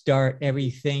we start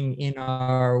everything in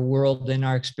our world, in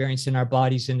our experience, in our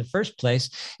bodies in the first place?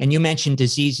 And you mentioned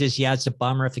diseases. Yeah, it's a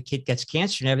bummer if a kid gets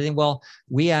cancer and everything. Well,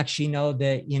 we actually know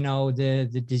that,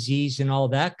 the disease and all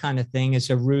that kind of thing is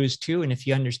a ruse too. And if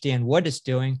you understand what it's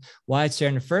doing, why it's there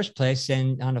in the first place,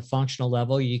 and on a functional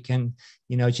level, you can,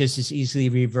 just as easily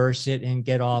reverse it and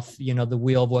get off, the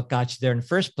wheel of what got you there in the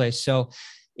first place. So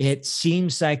it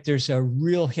seems like there's a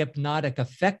real hypnotic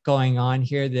effect going on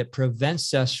here that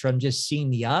prevents us from just seeing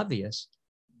the obvious.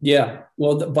 Yeah,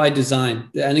 well, by design.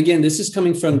 And again, this is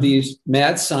coming from these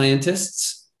mad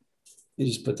scientists. Let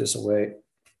me just put this away.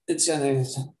 It's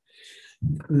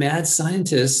mad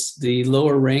scientists, the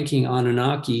lower ranking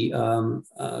Anunnaki,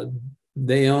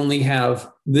 they only have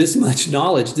this much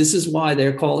knowledge. This is why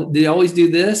they always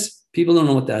do this. People don't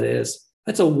know what that is.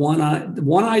 That's a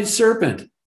one-eyed serpent.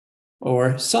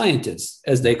 Or scientists,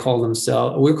 as they call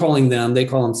themselves. They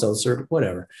call themselves,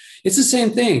 whatever. It's the same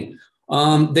thing.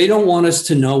 They don't want us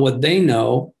to know what they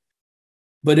know.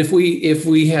 But if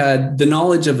we had the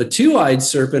knowledge of a 2-eyed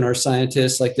serpent or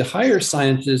scientist, like the higher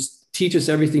scientists teach us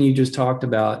everything you just talked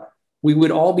about, we would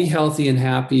all be healthy and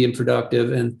happy and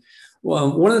productive. And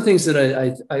one of the things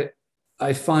that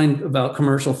I find about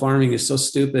commercial farming is so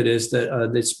stupid is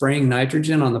that they're spraying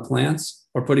nitrogen on the plants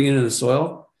or putting it in the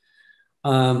soil.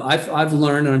 I've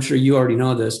learned, and I'm sure you already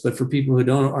know this, but for people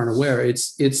who aren't aware,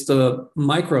 it's the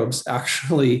microbes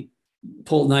actually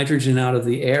pull nitrogen out of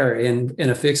the air and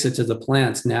affix it to the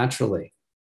plants naturally.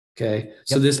 Okay. Yep.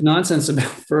 So this nonsense about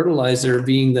fertilizer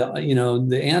being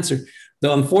the answer,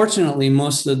 though unfortunately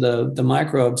most of the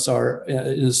microbes are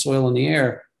in the soil and the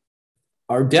air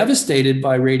are devastated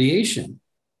by radiation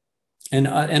and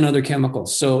other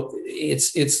chemicals. So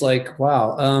it's like,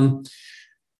 wow.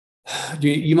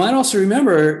 You might also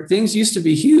remember things used to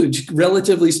be huge,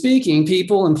 relatively speaking,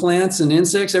 people and plants and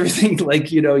insects, everything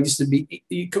used to be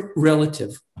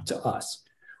relative to us.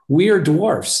 We are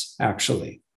dwarfs,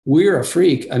 actually. We're a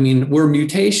freak. I mean, we're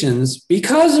mutations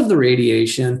because of the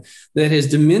radiation that has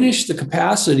diminished the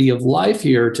capacity of life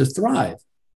here to thrive.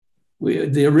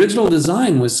 The original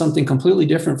design was something completely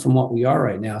different from what we are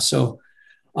right now. So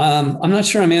I'm not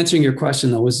sure I'm answering your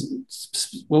question, though.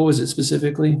 What was it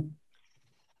specifically?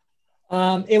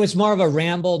 It was more of a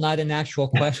ramble, not an actual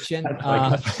question.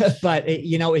 But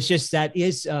it's just that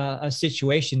is a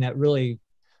situation that really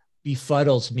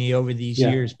befuddles me over these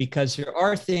years, because there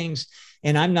are things,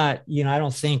 and I'm not, I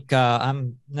don't think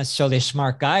I'm necessarily a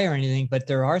smart guy or anything, but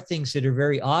there are things that are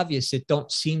very obvious that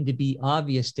don't seem to be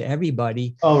obvious to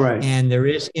everybody. Oh, right. And there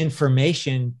is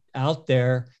information out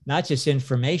there, not just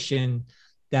information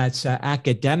that's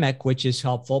academic, which is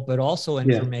helpful, but also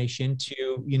information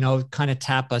to, kind of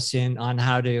tap us in on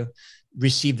how to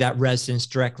receive that resonance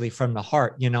directly from the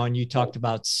heart, and you talked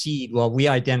about seed. Well, we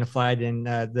identified in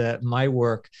my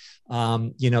work,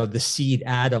 the seed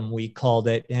atom, we called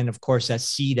it. And of course, that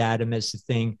seed atom is the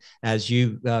thing, as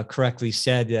you correctly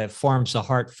said, forms the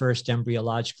heart first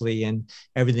embryologically, and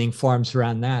everything forms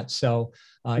around that. So,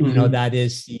 that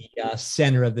is the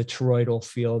center of the toroidal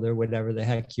field, or whatever the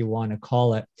heck you want to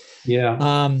call it.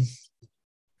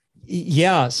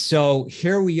 So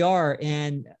here we are.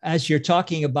 And as you're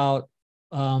talking about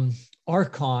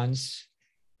archons,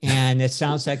 and it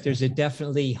sounds like there's a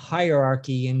definitely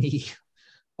hierarchy in the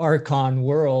archon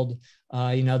world,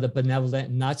 the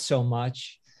benevolent, not so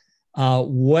much.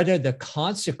 What are the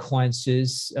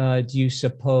consequences, do you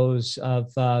suppose,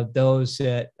 of those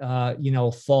that,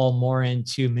 fall more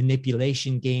into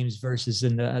manipulation games versus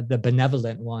the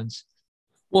benevolent ones?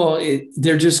 Well,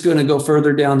 they're just going to go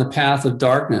further down the path of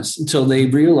darkness until they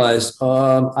realize,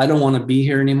 I don't want to be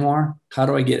here anymore. How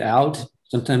do I get out?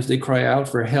 Sometimes they cry out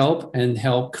for help, and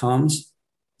help comes.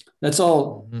 That's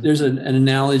all. Mm-hmm. There's an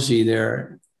analogy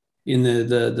there in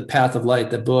the Path of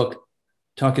Light, the book,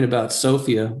 talking about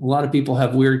Sophia. A lot of people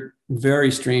have weird,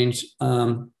 very strange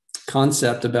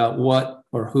concept about what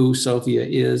or who Sophia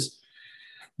is,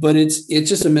 but it's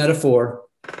just a metaphor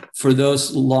for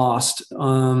those lost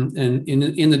and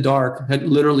in the dark, had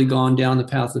literally gone down the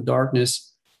path of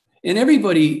darkness. And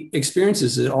everybody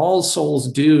experiences it. All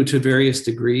souls do, to various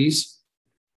degrees.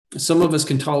 Some of us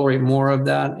can tolerate more of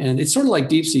that, and it's sort of like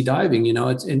deep sea diving.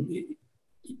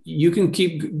 You can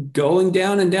keep going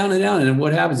down and down and down, and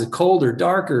what happens? It's colder,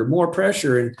 darker, more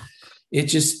pressure, and it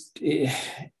just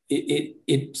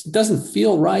it doesn't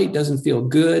feel right, doesn't feel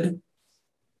good.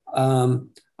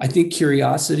 I think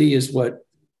curiosity is what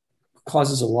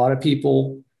causes a lot of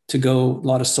people to go, a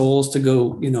lot of souls to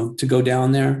go, to go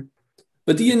down there.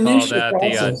 But the initial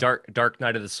process, the dark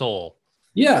night of the soul.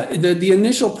 Yeah, the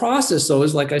initial process, though,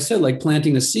 is like I said, like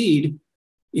planting a seed.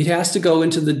 It has to go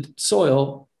into the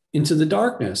soil, into the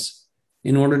darkness,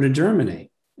 in order to germinate,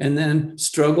 and then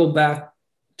struggle back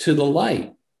to the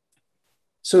light.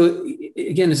 So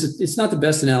again, it's not the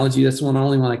best analogy. That's the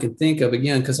only one I can think of,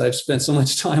 again, because I've spent so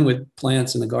much time with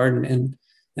plants in the garden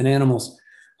and animals.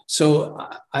 So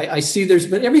I see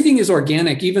but everything is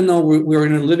organic, even though we're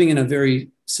living in a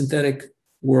very synthetic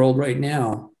world right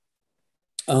now.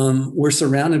 We're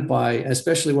surrounded by,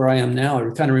 especially where I am now,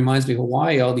 it kind of reminds me of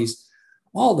Hawaii,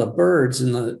 all the birds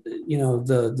and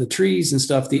the trees and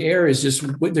stuff. The air is just,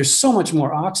 there's so much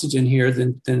more oxygen here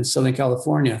than Southern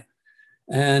California.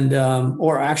 And,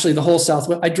 or actually the whole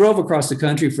Southwest. I drove across the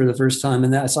country for the first time,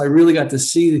 and so I really got to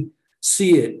see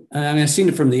it. I mean, I've seen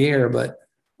it from the air, but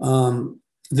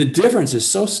the difference is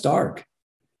so stark,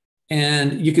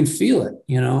 and you can feel it,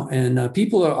 and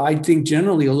people are, I think,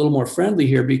 generally a little more friendly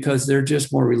here because they're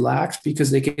just more relaxed,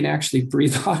 because they can actually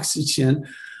breathe oxygen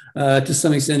to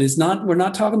some extent. We're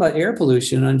not talking about air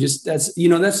pollution.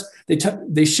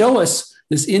 They show us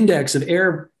this index of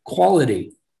air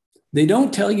quality. They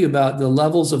don't tell you about the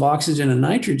levels of oxygen and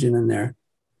nitrogen in there,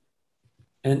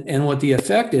 and what the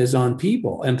effect is on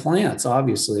people and plants,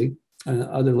 obviously, and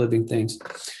other living things.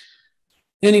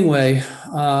 Anyway,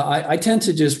 I tend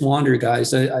to just wander,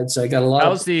 guys. I'd say I got a lot.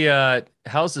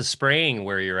 How's the spraying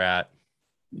where you're at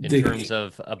in terms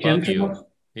of above you?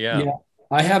 Yeah,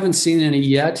 I haven't seen any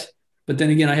yet, but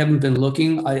then again, I haven't been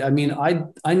looking. I mean,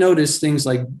 I noticed things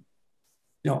like,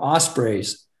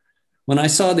 ospreys. When I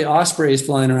saw the ospreys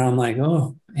flying around, I'm like,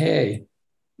 oh, hey,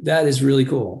 that is really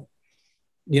cool.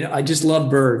 I just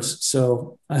love birds.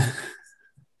 So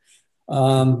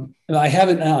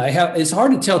it's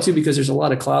hard to tell too, because there's a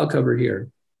lot of cloud cover here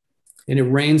and it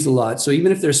rains a lot. So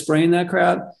even if they're spraying that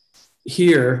crowd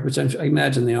here, which I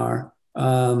imagine they are,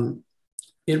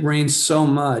 it rains so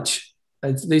much.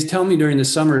 They tell me during the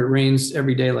summer, it rains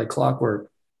every day like clockwork,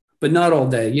 but not all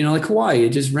day, like Hawaii,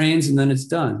 it just rains and then it's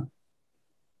done.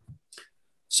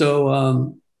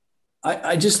 So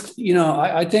I just,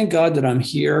 I thank God that I'm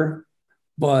here,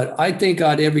 but I thank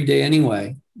God every day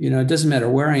anyway. It doesn't matter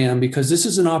where I am, because this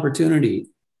is an opportunity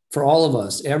for all of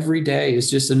us. Every day is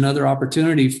just another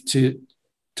opportunity to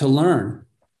learn,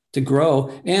 to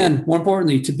grow, and more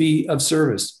importantly, to be of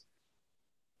service.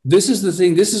 This is the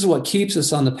thing. This is what keeps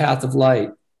us on the path of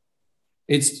light.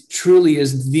 It truly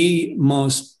is the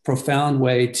most profound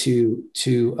way to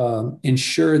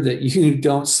ensure that you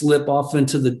don't slip off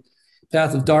into the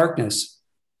path of darkness,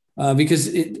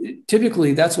 because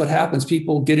typically that's what happens.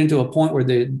 People get into a point where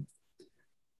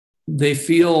they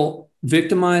feel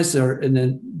victimized, and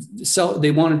then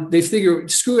they figure,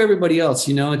 screw everybody else.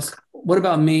 It's, what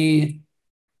about me?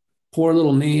 Poor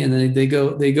little me. And then they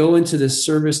go into this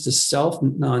service to self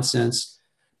nonsense.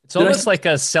 It's almost like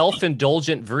a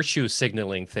self-indulgent virtue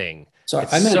signaling thing. Sorry,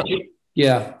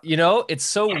 yeah. It's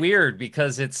so weird,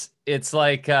 because it's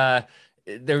like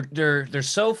they're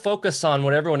so focused on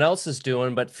what everyone else is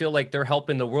doing, but feel like they're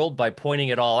helping the world by pointing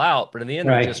it all out. But in the end,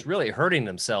 they're just really hurting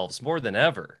themselves more than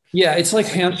ever. Yeah, it's like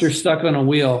hamsters stuck on a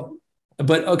wheel.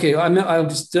 But okay, I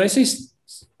meant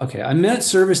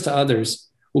service to others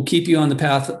will keep you on the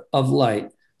path of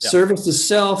light. Yeah. Service to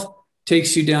self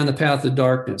takes you down the path of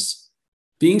darkness.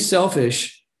 Being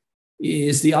selfish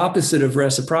is the opposite of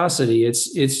reciprocity.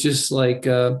 It's just like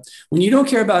when you don't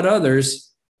care about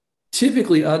others,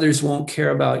 typically others won't care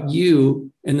about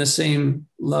you in the same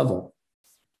level.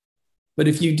 But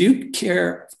if you do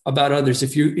care about others,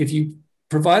 if you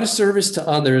provide a service to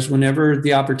others whenever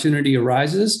the opportunity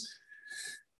arises,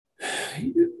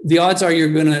 the odds are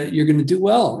you're gonna do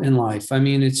well in life. I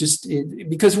mean, it's just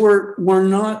because we're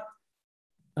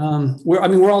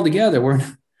all together.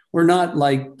 We're not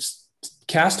like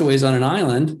castaways on an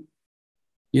island.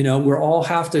 We're all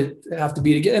have to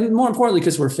be together, and more importantly,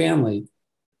 because we're family.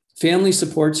 Family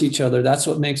supports each other. That's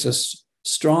what makes us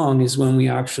strong, is when we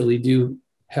actually do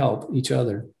help each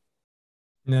other.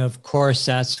 And of course,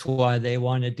 that's why they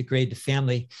want to degrade the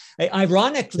family.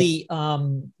 Ironically,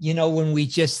 when we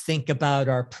just think about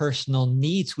our personal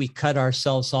needs, we cut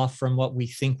ourselves off from what we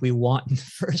think we want in the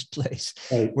first place.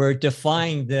 Right. We're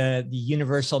defying the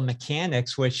universal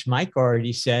mechanics, which Mike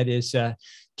already said is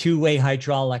two-way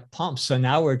hydraulic pumps. So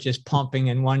now we're just pumping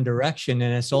in one direction,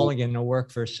 and it's only going to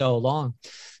work for so long.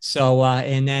 So,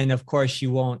 and then of course you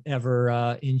won't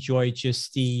ever enjoy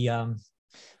just the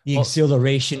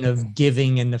exhilaration of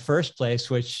giving in the first place,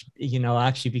 which,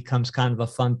 actually becomes kind of a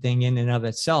fun thing in and of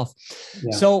itself.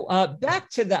 Yeah. So back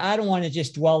to I don't want to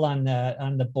just dwell on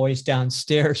the boys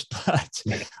downstairs, but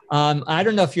I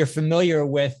don't know if you're familiar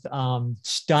with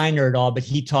Steiner at all, but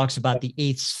he talks about the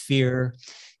eighth sphere.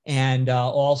 And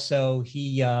also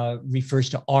he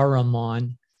refers to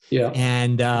Ahriman. Yeah.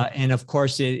 And of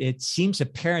course, it seems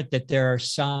apparent that there are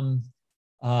some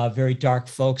very dark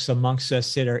folks amongst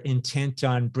us that are intent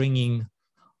on bringing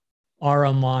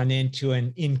Ahriman into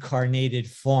an incarnated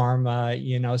form.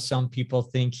 Some people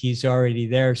think he's already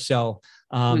there. So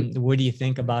what do you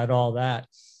think about all that?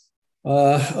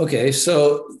 Okay,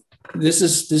 so this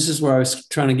is where I was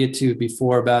trying to get to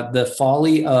before, about the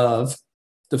folly of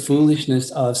the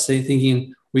foolishness of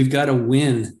thinking we've got to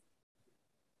win.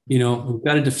 We've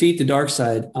got to defeat the dark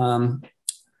side.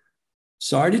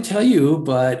 Sorry to tell you,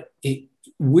 but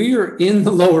we're in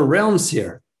the lower realms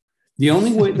here. The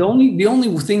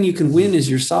only thing you can win is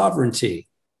your sovereignty.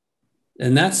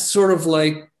 And that's sort of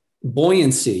like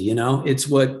buoyancy, it's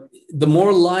what, the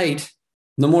more light,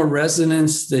 the more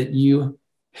resonance that you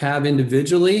have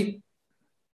individually,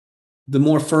 the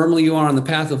more firmly you are on the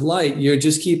path of light. You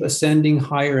just keep ascending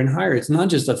higher and higher. It's not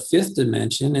just a fifth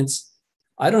dimension.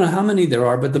 I don't know how many there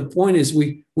are, but the point is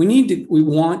we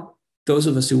want, those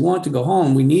of us who want to go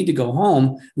home, we need to go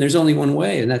home. There's only one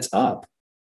way, and that's up.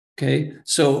 Okay.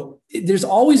 So there's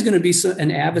always going to be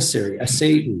an adversary, a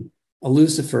Satan, a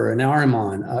Lucifer, an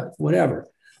Ahriman, whatever.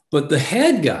 But the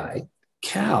head guy,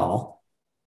 Cal,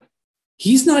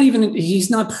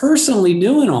 he's not personally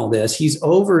doing all this. He's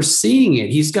overseeing it.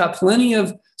 He's got plenty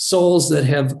of souls that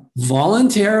have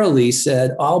voluntarily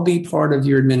said, I'll be part of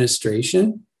your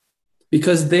administration,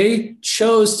 because they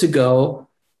chose to go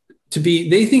to be,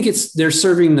 they think they're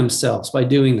serving themselves by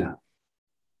doing that.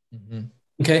 Mm-hmm.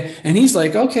 Okay. And he's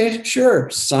like, okay, sure.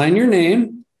 Sign your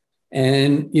name.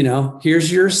 And,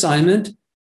 here's your assignment.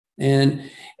 And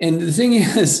the thing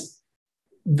is,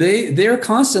 they're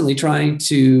constantly trying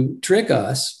to trick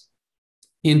us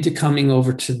into coming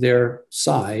over to their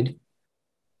side.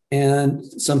 And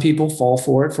some people fall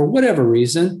for it for whatever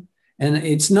reason. And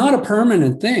it's not a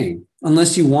permanent thing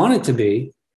unless you want it to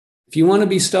be. If you want to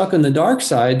be stuck on the dark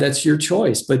side, that's your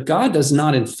choice. But God does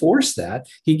not enforce that.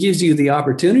 He gives you the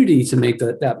opportunity to make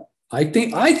that. I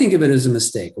think of it as a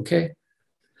mistake. Okay.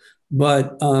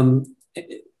 But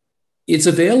it's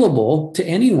available to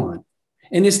anyone.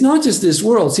 And it's not just this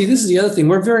world. See, this is the other thing.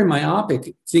 We're very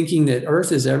myopic, thinking that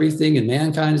Earth is everything and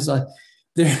mankind is like,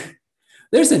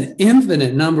 there's an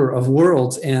infinite number of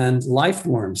worlds and life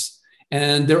forms,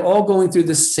 and they're all going through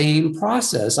the same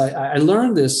process. I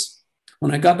learned this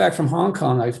when I got back from Hong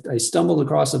Kong. I stumbled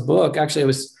across a book. Actually, I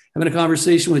was having a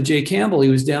conversation with Jay Campbell. He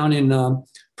was down in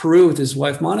Peru with his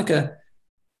wife, Monica.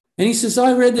 And he says,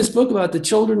 I read this book about the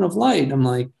children of light. I'm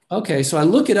like, okay. So I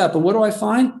look it up, and what do I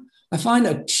find? I find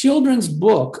a children's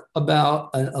book about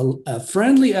a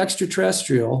friendly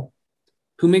extraterrestrial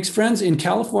who makes friends in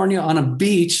California on a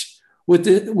beach with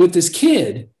this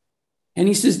kid. And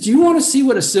he says, do you want to see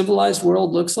what a civilized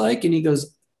world looks like? And he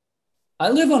goes, I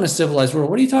live on a civilized world.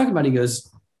 What are you talking about? He goes,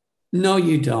 no,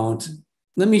 you don't.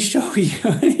 Let me show you.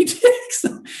 And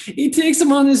he takes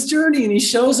him on this journey, and he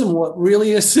shows him what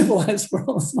really a civilized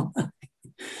world is like.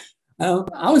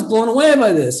 I was blown away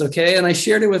by this, okay? And I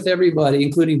shared it with everybody,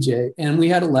 including Jay, and we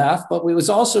had a laugh, but it was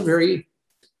also very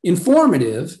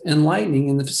informative, enlightening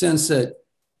in the sense that,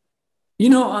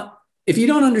 if you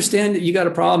don't understand that you got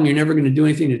a problem, you're never going to do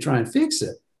anything to try and fix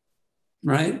it,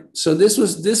 right? So this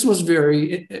was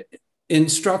very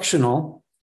instructional.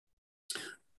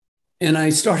 And I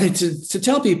started to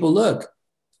tell people, look,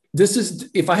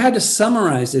 if I had to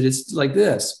summarize it, it's like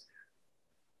this.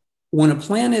 When a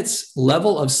planet's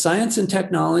level of science and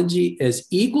technology is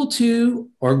equal to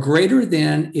or greater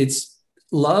than its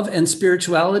love and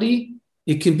spirituality,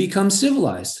 it can become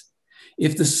civilized.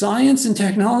 If the science and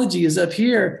technology is up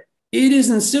here, it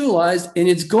isn't civilized, and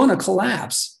it's going to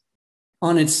collapse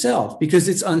on itself because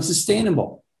it's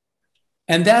unsustainable.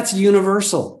 And that's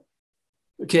universal.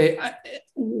 Okay.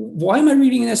 Why am I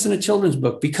reading this in a children's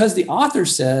book? Because the author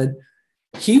said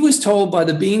he was told by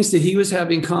the beings that he was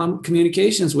having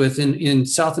communications with in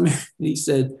South America. They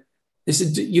said,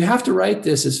 you have to write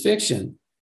this as fiction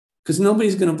because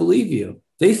nobody's going to believe you.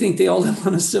 They think they all live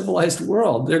on a civilized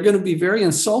world. They're going to be very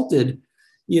insulted,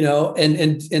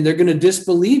 and they're going to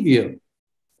disbelieve you.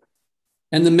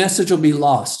 And the message will be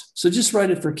lost. So just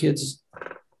write it for kids.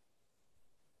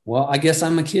 Well, I guess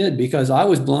I'm a kid because I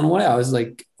was blown away. I was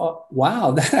like, oh,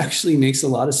 wow, that actually makes a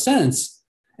lot of sense.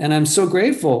 And I'm so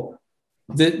grateful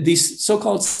that these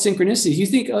so-called synchronicities, you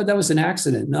think, oh, that was an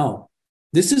accident. No,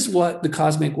 this is what the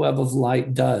cosmic web of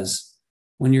light does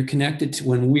when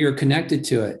we are connected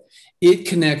to it. It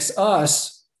connects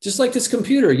us just like this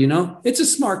computer, it's a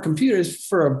smart computer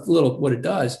for a little what it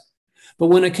does. But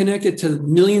when it connected to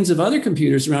millions of other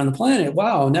computers around the planet,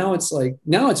 wow, now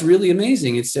it's really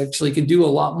amazing. It's actually can do a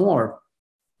lot more.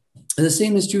 And the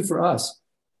same is true for us.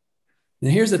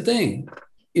 And here's the thing.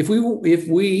 If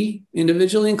we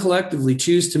individually and collectively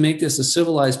choose to make this a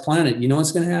civilized planet, you know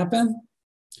what's going to happen?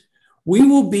 We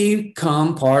will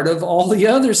become part of all the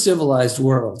other civilized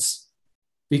worlds.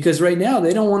 Because right now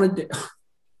they don't want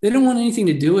anything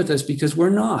to do with us because we're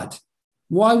not.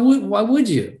 Why would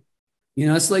you?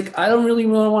 It's like, I don't really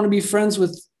want to be friends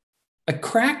with a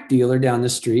crack dealer down the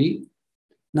street.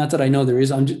 Not that I know there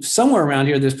is. Somewhere around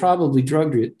here, there's probably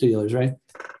drug dealers, right?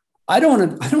 I don't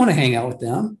want to hang out with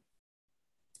them.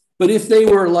 But if they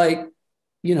were like,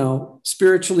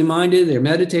 spiritually minded, they're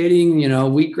meditating,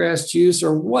 wheatgrass juice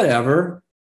or whatever,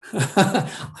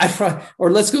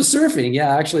 or let's go surfing.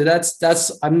 Yeah, actually,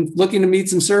 I'm looking to meet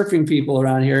some surfing people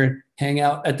around here, hang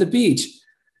out at the beach.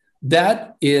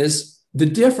 That is the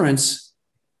difference,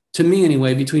 to me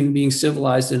anyway, between being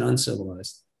civilized and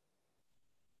uncivilized.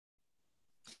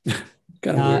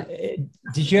 Did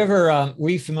you ever, were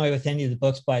you familiar with any of the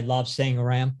books by Lobsang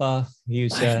Rampa?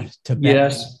 He's Tibetan.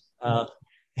 Yes.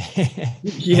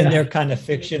 And they're kind of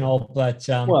fictional, but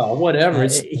well, whatever.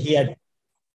 It's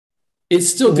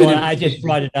still good. Well, I just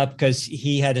brought it up because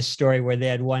he had a story where they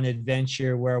had one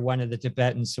adventure where one of the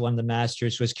Tibetans, one of the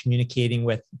masters, was communicating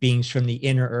with beings from the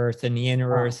inner earth, and the inner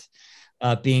earth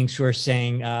beings who are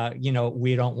saying,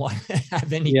 we don't want to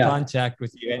have any contact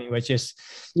with you anyway. Just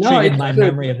triggered my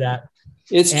memory of that.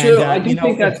 It's true. I do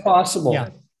think that's possible. Yeah.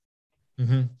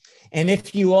 Mm-hmm. And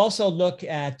if you also look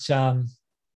at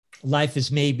life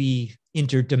as maybe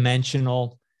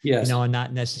interdimensional, and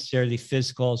not necessarily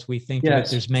physical as we think of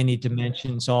it, there's many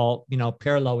dimensions all,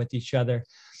 parallel with each other.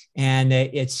 And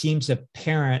it seems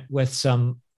apparent with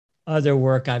some other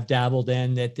work I've dabbled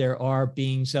in that there are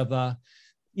beings of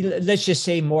let's just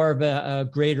say more of a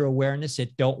greater awareness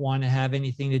that don't want to have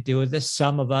anything to do with this.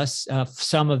 Some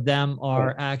of them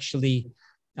are actually,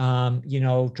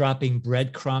 dropping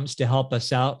breadcrumbs to help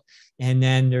us out. And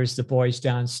then there's the boys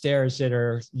downstairs that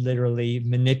are literally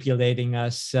manipulating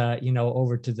us,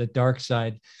 over to the dark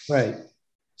side. Right.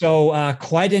 So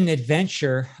quite an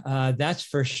adventure, that's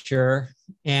for sure.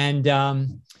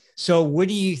 And so what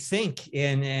do you think?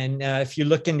 And if you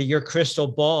look into your crystal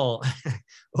ball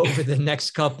over the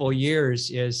next couple of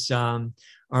years,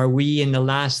 are we in the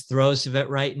last throes of it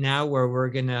right now where we're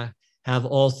going to have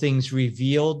all things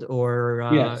revealed, or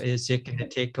is it going to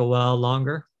take a while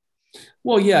longer?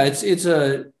 Well, yeah, it's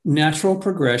a natural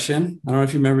progression. I don't know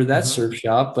if you remember that surf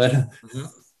shop, but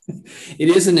it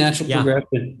is a natural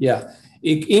progression. Yeah.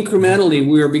 Incrementally,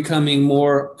 we are becoming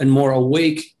more and more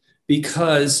awake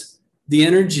because the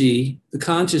energy, the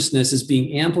consciousness is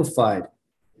being amplified.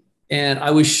 And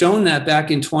I was shown that back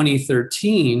in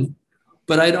 2013,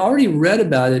 but I'd already read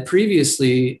about it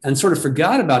previously and sort of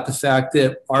forgot about the fact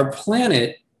that our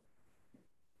planet,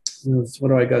 what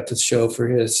do I got to show for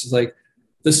his? It's like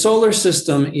the solar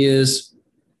system is,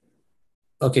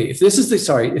 okay, if this is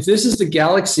the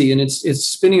galaxy and it's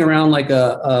spinning around like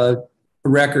a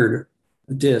record,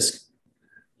 a disc,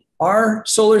 our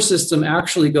solar system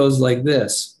actually goes like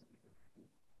this.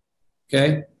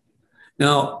 Okay.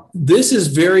 Now, this is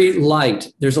very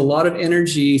light. There's a lot of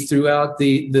energy throughout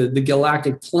the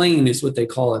galactic plane is what they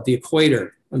call it, the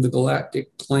equator of the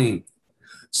galactic plane.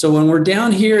 So when we're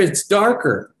down here, it's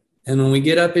darker. And when we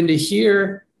get up into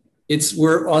here,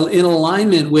 we're in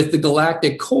alignment with the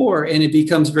galactic core and it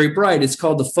becomes very bright. It's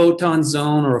called the photon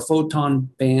zone or a photon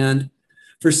band.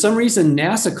 For some reason,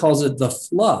 NASA calls it the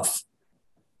fluff.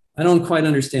 I don't quite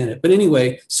understand it. But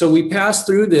anyway, so we pass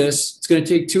through this. It's going to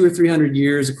take 200 or 300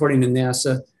 years, according to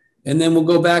NASA. And then we'll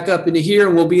go back up into here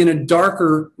and we'll be in a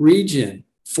darker region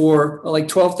for like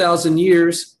 12,000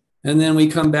 years. And then we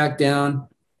come back down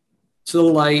to the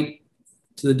light,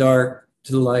 to the dark,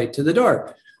 to the light, to the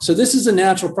dark. So this is a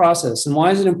natural process. And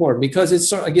why is it important? Because it's,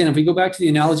 again, if we go back to the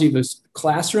analogy of a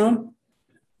classroom,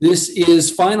 this is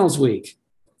finals week.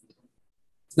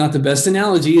 It's not the best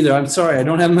analogy either. I'm sorry, I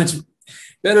don't have much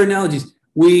better analogies.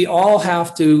 We all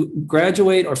have to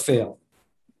graduate or fail.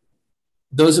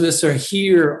 Those of us who are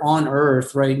here on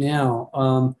Earth right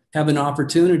now have an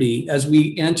opportunity as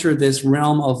we enter this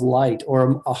realm of light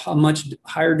or a much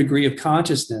higher degree of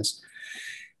consciousness.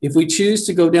 If we choose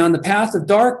to go down the path of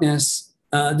darkness,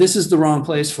 this is the wrong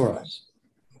place for us.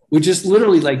 We just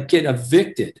literally like get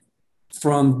evicted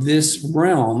from this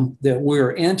realm that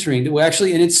we're entering.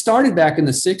 And it started back in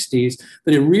the 60s,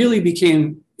 but it really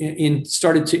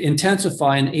started to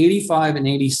intensify in 85 and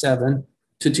 87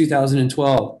 to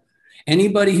 2012.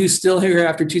 Anybody who's still here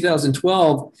after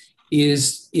 2012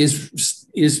 is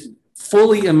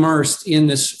fully immersed in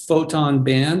this photon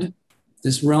band,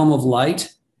 this realm of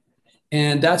light.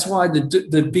 And that's why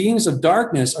the beings of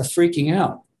darkness are freaking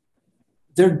out.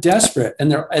 They're desperate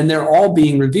and they're all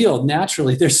being revealed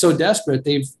naturally. They're so desperate,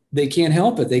 they can't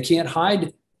help it. They can't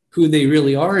hide who they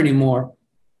really are anymore.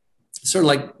 Sort of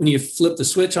like when you flip the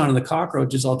switch on and the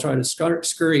cockroaches all try to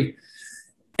scurry.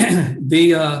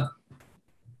 They know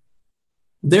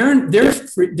they're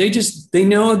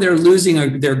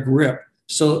losing their grip.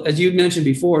 So as you mentioned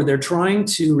before, they're trying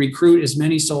to recruit as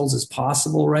many souls as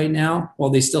possible right now while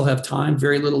they still have time,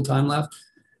 very little time left,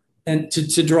 and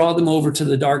to draw them over to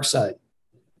the dark side.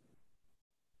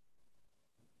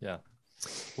 Yeah.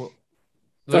 Well,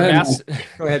 Go ahead,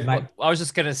 Go ahead, Mike. I was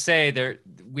just going to say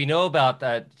we know about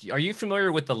that. Are you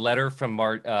familiar with the letter from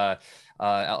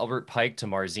Albert Pike to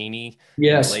Marzini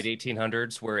in the late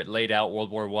 1800s, where it laid out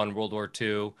World War I, World War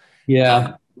II?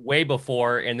 Yeah. Way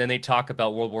before. And then they talk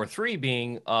about World War III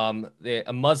being the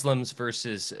Muslims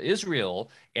versus Israel.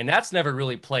 And that's never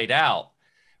really played out.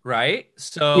 Right.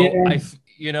 So,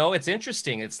 it's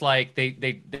interesting. It's like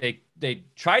they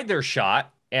tried their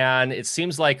shot. And it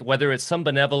seems like whether it's some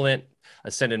benevolent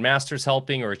ascended masters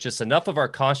helping, or it's just enough of our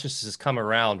consciousness come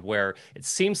around where it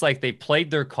seems like they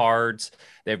played their cards.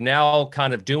 They've now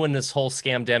kind of doing this whole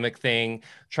scamdemic thing,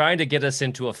 trying to get us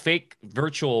into a fake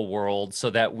virtual world so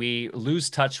that we lose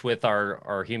touch with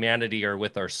our humanity or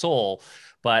with our soul.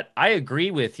 But I agree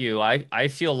with you. I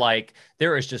feel like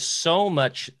there is just so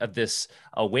much of this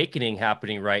awakening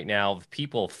happening right now of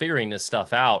people figuring this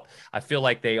stuff out. I feel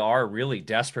like they are really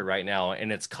desperate right now,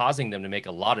 and it's causing them to make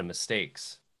a lot of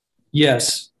mistakes.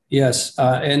 Yes.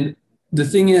 And the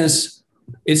thing is,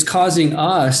 it's causing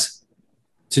us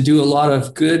to do a lot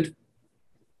of good,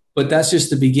 but that's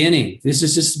just the beginning. This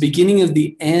is just the beginning of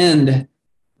the end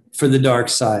for the dark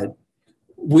side.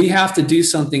 We have to do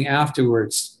something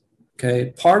afterwards.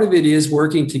 Okay. Part of it is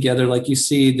working together, like you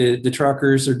see the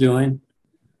truckers are doing,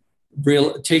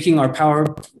 taking our power,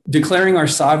 declaring our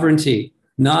sovereignty,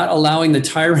 not allowing the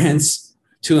tyrants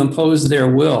to impose their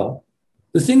will.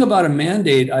 The thing about a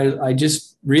mandate, I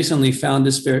just recently found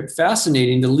this very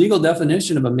fascinating. The legal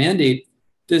definition of a mandate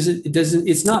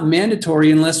it's not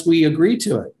mandatory unless we agree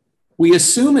to it. We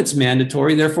assume it's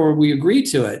mandatory, therefore we agree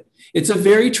to it. It's a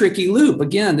very tricky loop.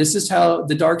 Again, this is how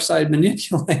the dark side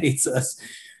manipulates us.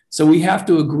 So we have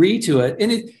to agree to it.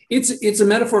 And it's a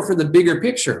metaphor for the bigger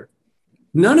picture.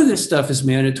 None of this stuff is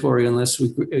mandatory unless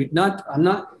I'm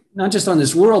not just on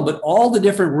this world, but all the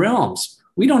different realms.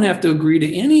 We don't have to agree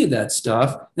to any of that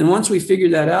stuff. And once we figure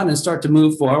that out and start to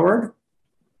move forward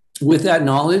with that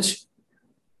knowledge,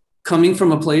 coming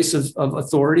from a place of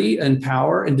authority and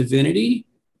power and divinity,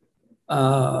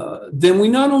 then we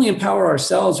not only empower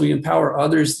ourselves, we empower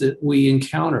others that we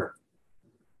encounter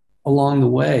along the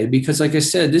way. Because like I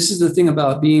said, this is the thing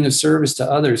about being of service to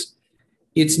others.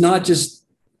 It's not just,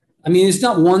 it's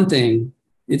not one thing,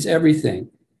 it's everything.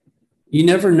 You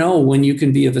never know when you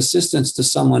can be of assistance to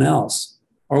someone else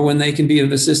or when they can be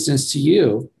of assistance to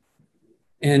you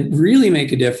and really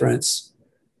make a difference.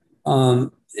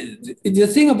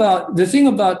 The thing about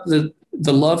the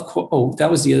love, that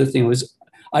was the other thing, was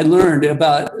I learned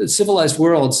about civilized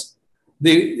worlds.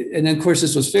 And of course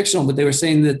this was fictional, but they were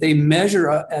saying that they measure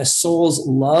a soul's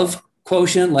love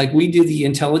quotient, like we do the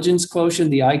intelligence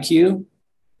quotient, the IQ.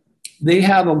 They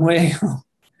have a way.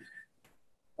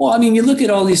 Well, you look at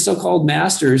all these so-called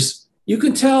masters, you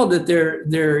can tell that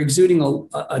they're exuding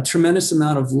a tremendous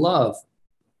amount of love.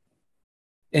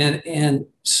 And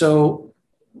so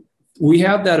we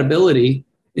have that ability.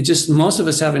 It just, most of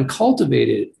us haven't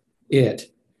cultivated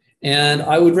it. And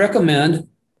I would recommend,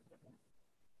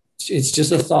 it's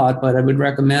just a thought, but I would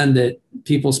recommend that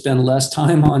people spend less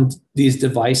time on these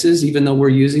devices, even though we're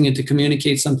using it to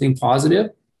communicate something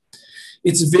positive.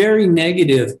 It's very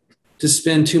negative to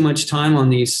spend too much time on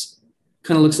these.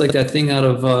 Kind of looks like that thing out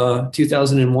of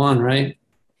 2001, right?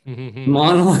 Mm-hmm.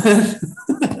 Monolith.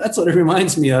 That's what it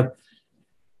reminds me of.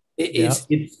 It's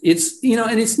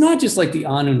and it's not just like the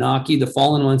Anunnaki, the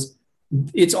fallen ones.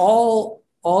 It's all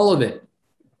of it.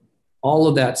 All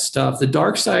of that stuff. The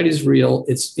dark side is real.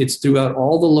 It's throughout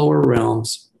all the lower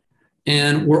realms.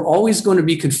 And we're always going to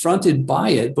be confronted by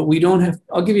it, but we don't have,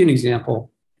 I'll give you an example.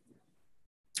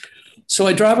 So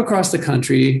I drive across the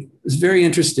country. It's very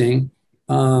interesting.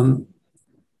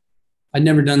 I'd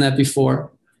never done that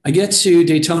before. I get to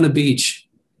Daytona Beach.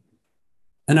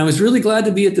 And I was really glad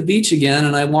to be at the beach again.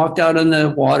 And I walked out on the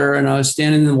water and I was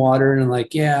standing in the water and I'm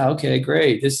like, yeah, okay,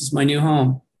 great. This is my new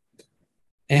home.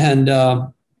 And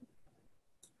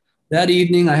that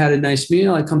evening I had a nice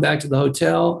meal. I come back to the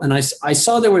hotel and I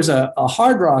saw there was a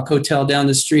Hard Rock hotel down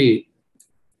the street.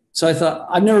 So I thought,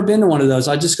 I've never been to one of those.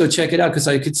 I'll just go check it out.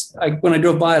 Because when I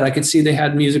drove by it, I could see they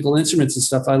had musical instruments and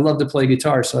stuff. I love to play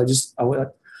guitar. So I went.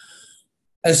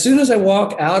 As soon as I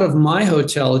walk out of my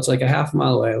hotel, it's like a half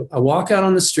mile away. I walk out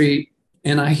on the street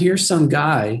and I hear some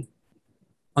guy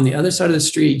on the other side of the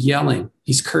street yelling.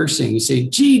 He's cursing. He's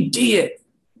saying, GD it.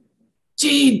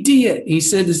 GD it. He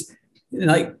said this,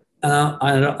 like,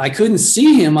 I couldn't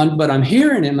see him, but I'm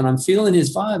hearing him and I'm feeling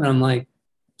his vibe. And I'm like,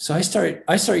 so I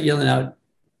start yelling out,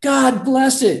 God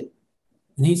bless it.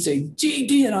 And he'd say,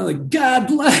 GD. And I'm like, God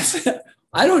bless it.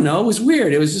 I don't know. It was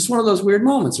weird. It was just one of those weird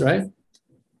moments, right?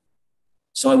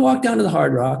 So I walk down to the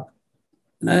Hard Rock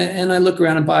and I look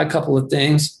around and buy a couple of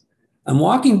things. I'm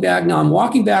walking back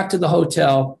to the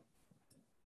hotel.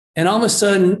 And all of a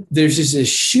sudden there's just this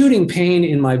shooting pain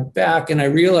in my back. And I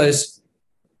realize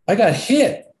I got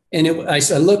hit. And I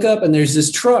look up and there's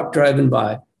this truck driving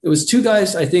by. It was two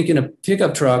guys, I think, in a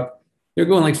pickup truck. They're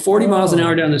going like 40 miles an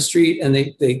hour down the street and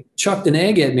they chucked an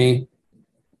egg at me.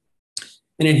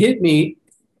 And it hit me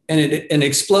and it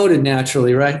exploded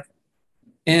naturally, right?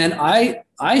 And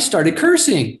I started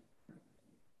cursing.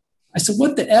 I said,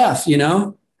 what the F,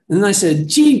 And And then I said,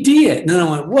 GD it. And then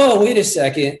I went, whoa, wait a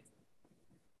second.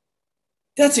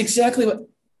 That's exactly what.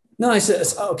 No, I said,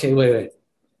 okay, wait.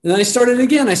 And then I started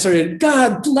again. I started,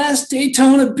 God bless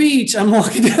Daytona Beach. I'm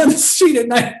walking down the street at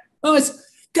night. Oh,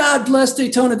 it's God bless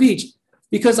Daytona Beach,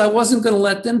 because I wasn't going to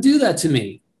let them do that to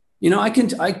me.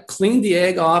 I cleaned the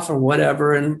egg off or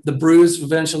whatever, and the bruise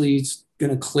eventually is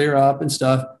going to clear up and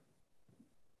stuff.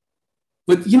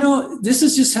 But, this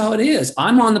is just how it is.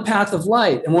 I'm on the path of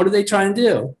light. And what are they trying to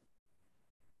do?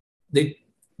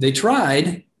 They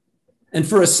tried. And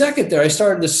for a second there, I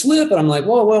started to slip, and I'm like,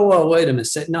 whoa, wait a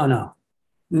minute.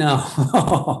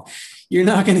 No, you're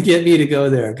not going to get me to go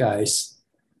there, guys.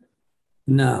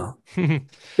 No.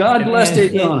 God bless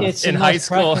Daytona. It's in high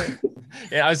school.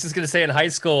 Yeah, I was just going to say, in high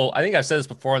school, I think I've said this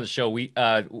before on the show, we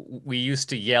used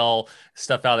to yell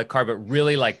stuff out of the car, but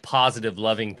really like positive,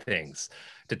 loving things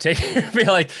to be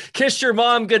like, kiss your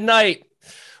mom goodnight.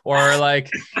 Or like,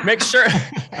 make sure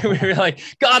we were like,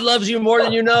 God loves you more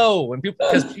than you know. When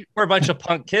because people were a bunch of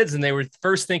punk kids, and they were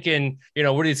first thinking, what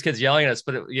are these kids yelling at us?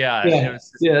 But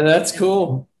that's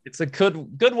cool. It's a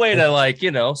good way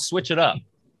to switch it up.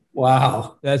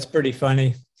 Wow, that's pretty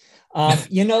funny.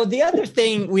 The other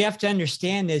thing we have to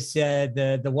understand is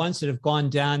the ones that have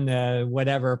gone down the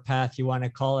whatever path you want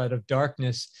to call it of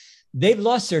darkness. They've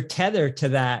lost their tether to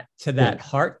that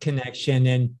heart connection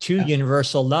and to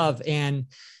universal love. And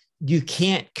you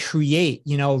can't create,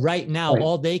 right now,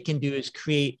 all they can do is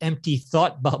create empty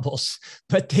thought bubbles,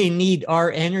 but they need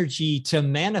our energy to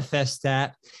manifest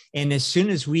that. And as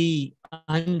soon as we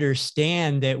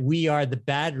understand that we are the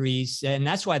batteries, and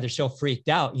that's why they're so freaked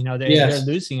out, they're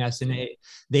losing us, and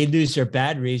they lose their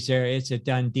batteries there. It's a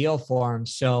done deal for them.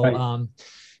 So,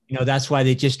 that's why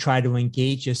they just try to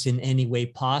engage us in any way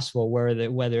possible,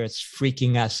 whether it's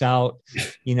freaking us out,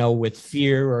 with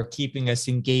fear, or keeping us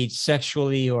engaged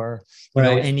sexually, or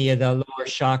any of the lower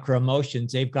chakra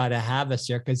emotions. They've got to have us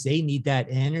there because they need that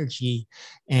energy.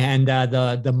 And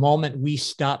the moment we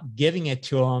stop giving it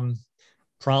to them,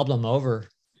 problem over.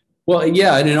 Well,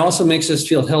 yeah, and it also makes us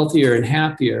feel healthier and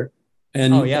happier,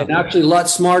 and actually a lot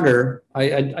smarter.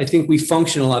 I think we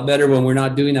function a lot better when we're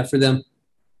not doing that for them.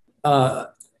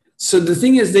 So the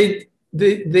thing is,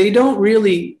 they don't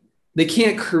really, they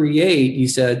can't create, you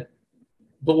said,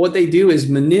 but what they do is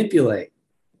manipulate.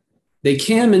 They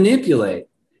can manipulate,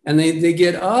 and they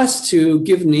get us to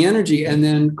give them the energy and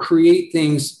then create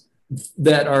things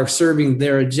that are serving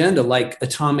their agenda, like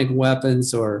atomic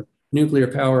weapons or nuclear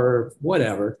power or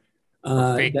whatever.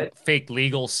 Fake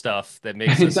legal stuff that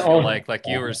makes us feel like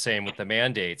you were saying with the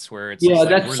mandates, where it's we're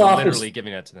literally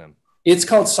giving it to them. It's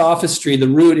called sophistry. The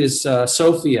root is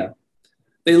Sophia.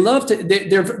 They love to.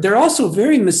 They're also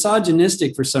very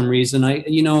misogynistic for some reason. I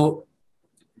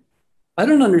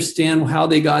don't understand how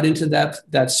they got into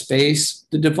that space.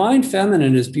 The divine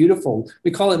feminine is beautiful.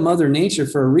 We call it Mother Nature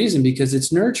for a reason, because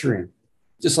it's nurturing,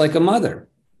 just like a mother.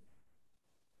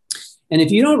 And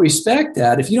if you don't respect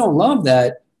that, if you don't love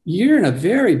that, you're in a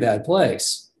very bad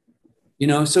place.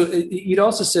 So you'd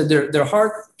also said their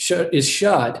heart is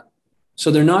shut. So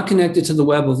they're not connected to the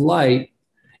web of light.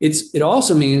 It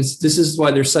also means, this is why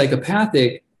they're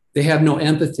psychopathic, they have no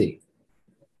empathy.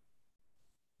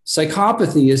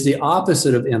 Psychopathy is the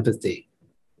opposite of empathy.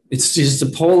 It's just the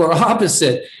polar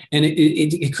opposite. And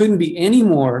it couldn't be any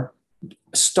more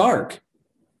stark.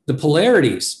 The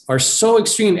polarities are so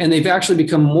extreme, and they've actually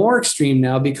become more extreme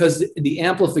now, because the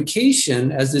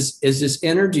amplification as this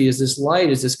energy, as this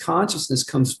light, as this consciousness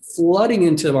comes flooding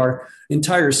into our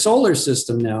entire solar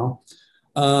system now.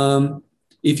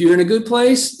 If you're in a good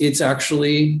place, it's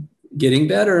actually getting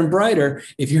better and brighter.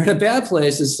 If you're in a bad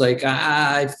place, it's like,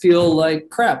 I feel like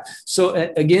crap. So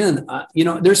again,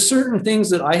 there's certain things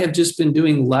that I have just been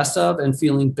doing less of and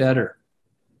feeling better.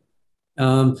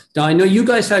 Now I know you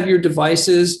guys have your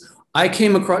devices. I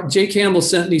came across, Jay Campbell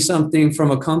sent me something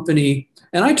from a company,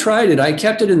 and I tried it. I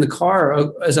kept it in the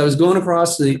car as I was going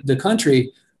across the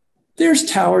country. There's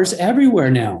towers everywhere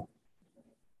now.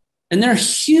 And they're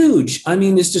huge. I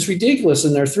mean, it's just ridiculous.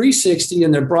 And they're 360,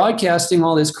 and they're broadcasting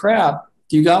all this crap.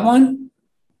 Do you got one?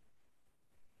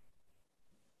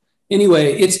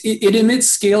 Anyway, it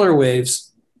emits scalar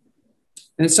waves.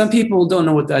 And some people don't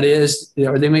know what that is,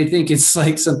 or they may think it's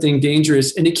like something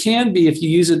dangerous. And it can be if you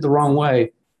use it the wrong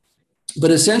way. But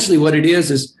essentially what it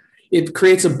is it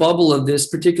creates a bubble of this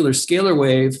particular scalar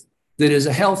wave that is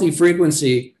a healthy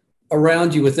frequency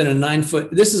around you within a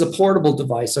 9-foot. This is a portable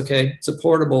device, okay? It's a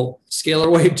portable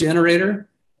scalar wave generator.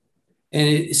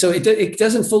 And so it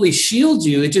doesn't fully shield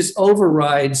you. It just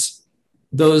overrides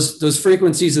those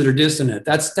frequencies that are dissonant.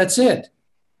 That's it.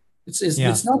 It's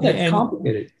not that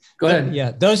complicated. Go ahead.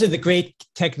 Yeah, those are the great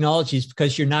technologies,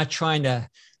 because you're not trying to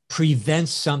prevent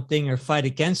something or fight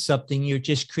against something. You're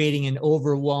just creating an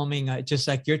overwhelming, just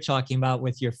like you're talking about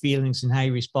with your feelings and how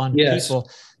you respond to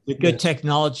people. The good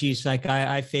technologies, like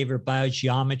I favor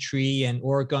biogeometry and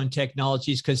orgone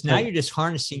technologies, because now you're just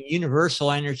harnessing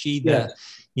universal energy,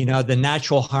 the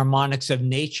natural harmonics of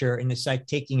nature. And it's like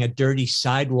taking a dirty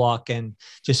sidewalk and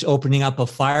just opening up a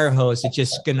fire hose. It's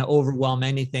just going to overwhelm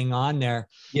anything on there.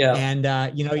 Yeah. And,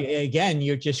 again,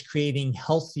 you're just creating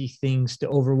healthy things to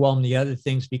overwhelm the other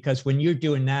things, because when you're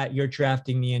doing that, you're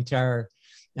drafting the entire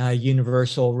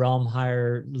universal realm,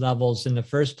 higher levels in the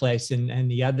first place, and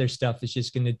the other stuff is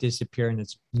just going to disappear in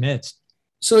its midst.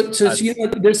 So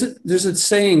there's a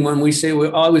saying when we say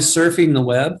we're always surfing the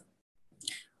web.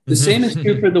 The same is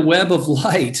true for the web of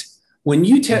light. When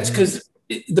you test, because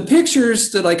the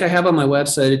pictures that I have on my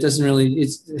website, it doesn't really,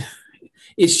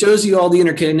 it shows you all the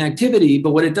interconnectivity,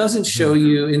 but what it doesn't show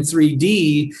you in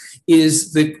 3D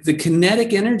is the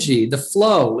kinetic energy, the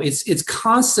flow. It's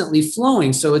constantly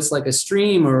flowing. So it's like a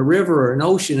stream or a river or an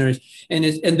ocean,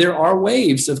 and there are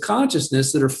waves of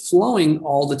consciousness that are flowing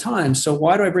all the time. So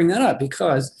why do I bring that up?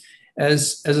 Because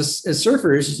as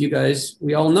surfers, you guys,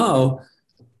 we all know,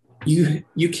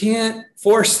 you can't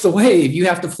force the wave. You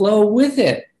have to flow with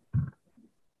it.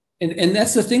 And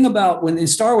that's the thing about when in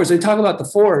Star Wars, they talk about the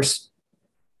Force.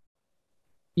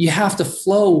 You have to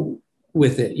flow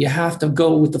with it. You have to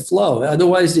go with the flow.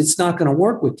 Otherwise, it's not going to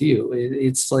work with you.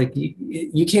 It's like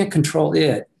you can't control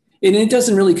it. And it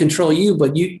doesn't really control you,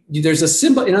 but there's a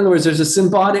in other words, there's a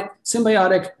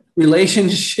symbiotic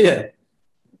relationship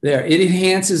there. It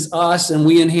enhances us and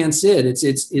we enhance it.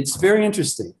 It's very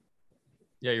interesting.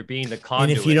 Yeah, you're being the conduit.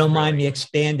 And if you don't mind me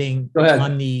expanding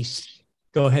on these,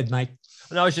 go ahead, Mike.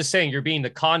 No, I was just saying you're being the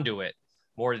conduit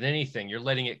more than anything. You're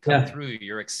letting it come through.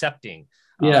 You're accepting.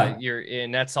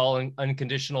 And that's all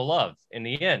unconditional love. In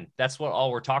the end, that's what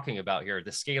all we're talking about here. The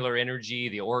scalar energy,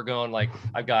 the orgone. Like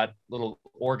I've got little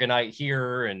orgonite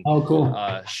here and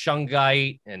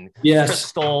shungite and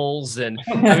crystals and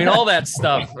I mean all that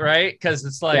stuff, right? Because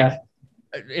it's like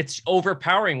it's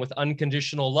overpowering with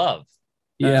unconditional love.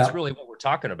 That's really what we're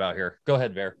talking about here. Go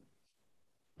ahead, Bear.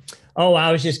 Oh,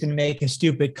 I was just going to make a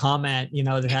stupid comment,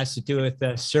 that has to do with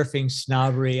the surfing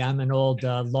snobbery. I'm an old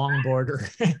longboarder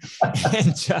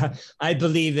and I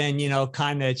believe in,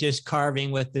 kind of just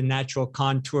carving with the natural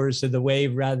contours of the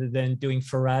wave rather than doing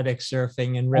sporadic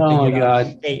surfing and ripping it up.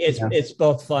 Hey, it's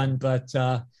both fun, but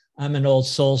I'm an old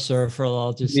soul surfer.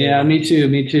 I'll just say that. Me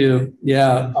too.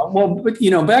 Yeah. Well, but,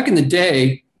 back in the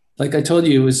day, like I told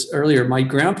you, it was earlier, my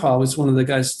grandpa was one of the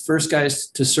first guys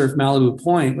to surf Malibu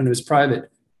Point when it was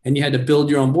private. And you had to build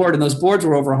your own board. And those boards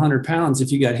were over 100 pounds.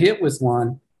 If you got hit with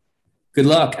one, good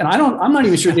luck. And I'm not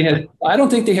even sure I don't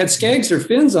think they had skags or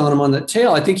fins on them on the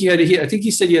tail. I think you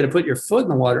said you had to put your foot in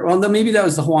the water. Well, maybe that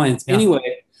was the Hawaiians. Yeah.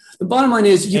 Anyway, the bottom line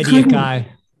is you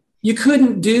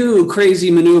couldn't do crazy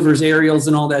maneuvers, aerials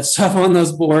and all that stuff on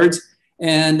those boards,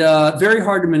 and very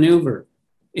hard to maneuver.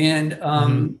 And,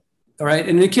 all right.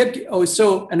 And it kept,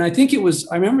 and I think it was,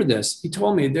 I remember this, he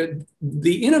told me that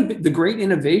the great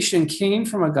innovation came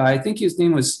from a guy, I think his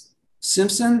name was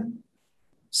Sims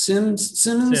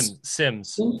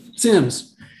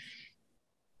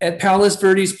at Palos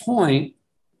Verdes Point.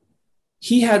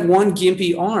 He had one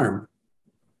gimpy arm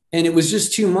and it was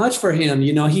just too much for him.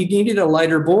 He needed a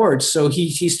lighter board. So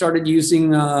he started using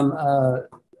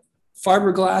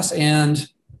fiberglass and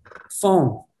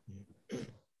foam.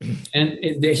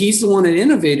 And he's the one that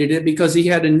innovated it because he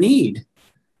had a need.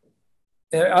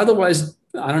 Otherwise,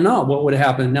 I don't know what would have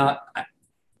happened. Now,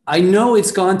 I know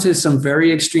it's gone to some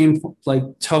very extreme, like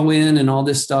toe in and all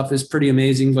this stuff is pretty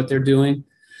amazing what they're doing.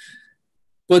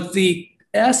 But the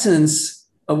essence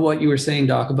of what you were saying,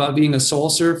 Doc, about being a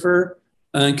soul surfer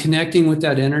and connecting with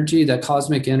that energy, that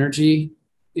cosmic energy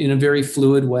in a very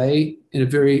fluid way, in a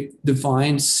very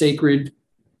divine, sacred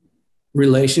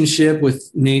relationship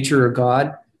with nature or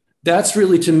God. That's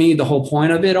really, to me, the whole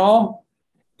point of it all.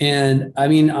 And I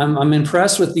mean, I'm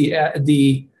impressed with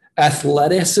the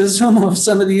athleticism of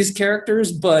some of these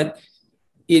characters, but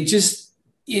it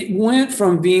went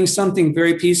from being something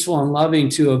very peaceful and loving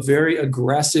to a very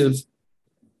aggressive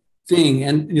thing.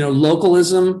 And,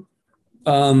 localism,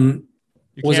 you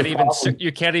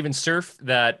can't even surf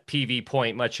that PV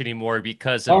point much anymore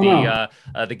because of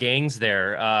the gangs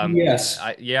there. We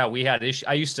had issues.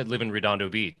 I used to live in Redondo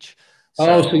Beach.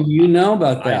 So you know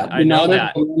about that. I know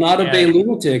that. Not a Bay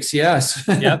lunatics. Yes.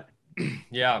 Yep.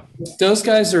 Yeah. Those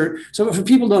guys are, so for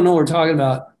people who don't know what we're talking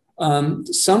about,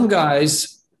 some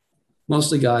guys,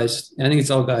 mostly guys, I think it's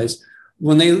all guys,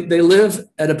 when they live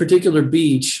at a particular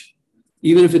beach,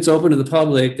 even if it's open to the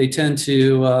public, they tend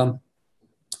to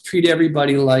treat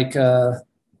everybody like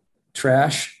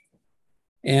trash.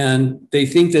 and they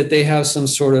think that they have some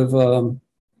sort of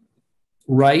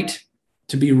right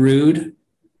to be rude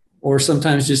or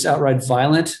sometimes just outright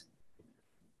violent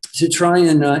to try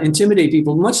and intimidate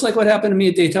people, much like what happened to me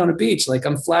at Daytona Beach. Like,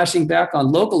 I'm flashing back on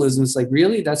localism. It's like,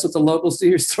 really? That's what the locals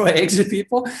do, is throw eggs at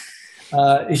people?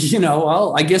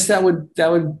 Well, I guess that would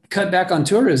cut back on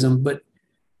tourism. But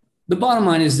the bottom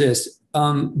line is this.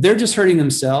 They're just hurting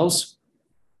themselves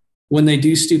when they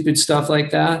do stupid stuff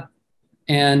like that.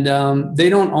 And they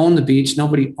don't own the beach.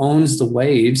 Nobody owns the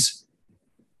waves.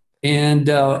 And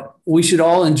we should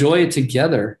all enjoy it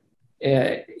together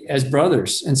as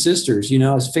brothers and sisters,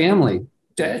 as family.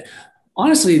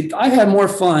 Honestly, I've had more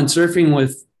fun surfing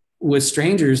with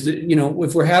strangers that,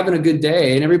 if we're having a good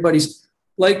day and everybody's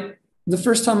like, the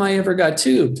first time I ever got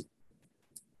tubed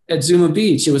at Zuma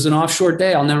Beach, it was an offshore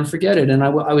day. I'll never forget it. And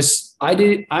when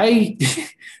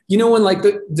like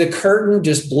the curtain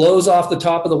just blows off the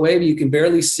top of the wave, you can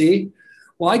barely see.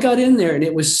 Well, I got in there and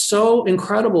it was so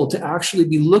incredible to actually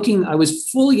be looking. I was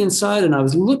fully inside and I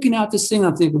was looking out this thing.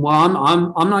 I'm thinking, well,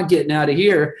 I'm not getting out of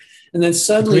here. And then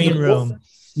suddenly green room.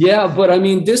 Yeah. But I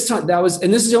mean, this time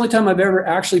and this is the only time I've ever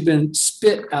actually been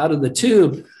spit out of the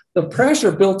tube. The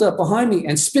pressure built up behind me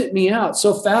and spit me out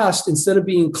so fast. Instead of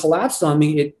being collapsed on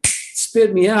me, it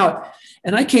spit me out.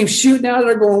 And I came shooting out of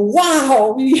there going,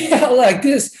 wow, yeah, like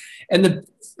this. And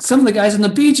some of the guys on the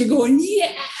beach are going,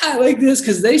 yeah, like this,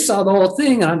 because they saw the whole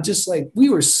thing. And I'm just like, we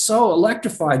were so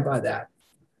electrified by that.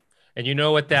 And you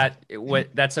know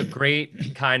that's a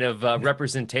great kind of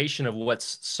representation of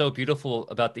what's so beautiful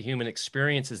about the human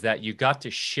experience, is that you got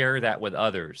to share that with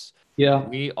others. Yeah,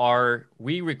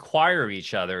 we require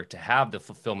each other to have the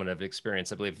fulfillment of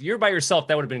experience. I believe if you're by yourself,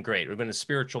 that would have been great. It would have been a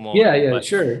spiritual moment. Yeah,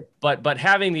 sure. But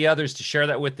having the others to share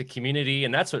that with the community,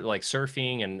 and that's what, like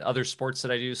surfing and other sports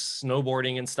that I do,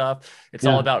 snowboarding and stuff. It's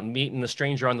all about meeting the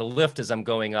stranger on the lift as I'm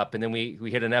going up, and then we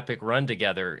hit an epic run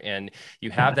together, and you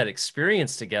have that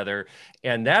experience together,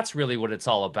 and that's really what it's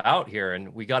all about here.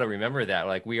 And we got to remember that,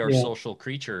 like, we are social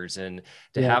creatures, and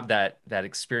to have that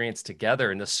experience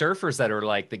together. And the surfers that are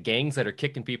like the gangs that are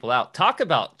kicking people out, talk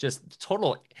about just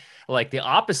total, like the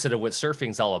opposite of what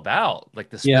surfing's all about, like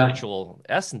the spiritual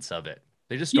essence of it.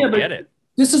 They just don't get it.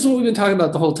 This is what we've been talking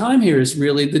about the whole time here, is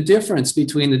really the difference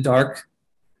between the dark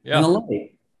and the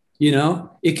light.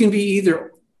 It can be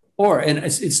either or. And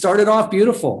it started off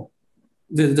beautiful,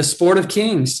 the sport of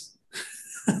kings.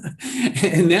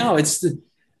 And now it's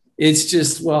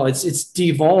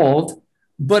devolved,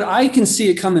 but I can see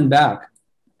it coming back.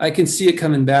 I can see it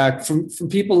coming back from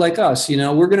people like us.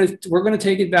 We're gonna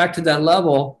take it back to that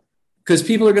level, because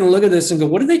people are gonna look at this and go,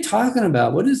 "What are they talking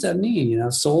about? What does that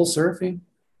mean?" Soul surfing.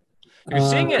 You're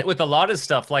seeing it with a lot of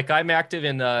stuff. Like, I'm active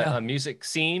in a music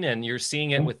scene, and you're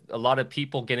seeing it with a lot of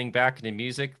people getting back into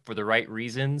music for the right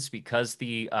reasons, because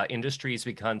the industry has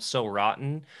become so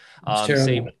rotten. I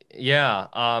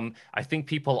think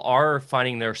people are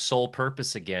finding their soul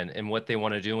purpose again and what they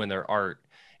want to do in their art.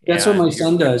 That's what my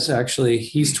son does, actually.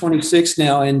 He's 26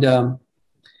 now, and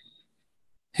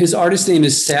his artist name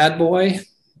is Sad Boy,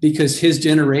 because his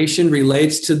generation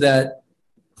relates to that,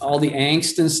 all the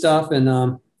angst and stuff.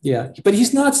 And but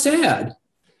he's not sad.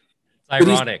 It's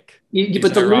ironic.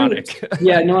 But the ironic.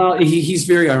 He's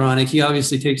very ironic. He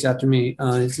obviously takes after me.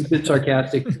 It's a bit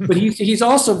sarcastic, but he's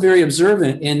also very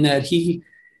observant in that he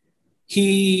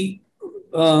in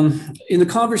the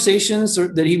conversations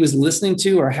that he was listening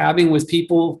to or having with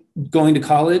people going to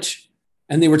college,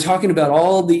 and they were talking about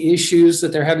all the issues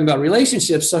that they're having about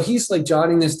relationships. So he's like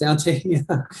jotting this down, taking,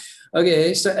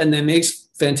 okay. So, and then makes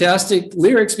fantastic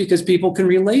lyrics because people can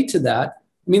relate to that.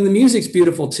 I mean, the music's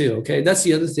beautiful too. Okay. That's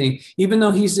the other thing. Even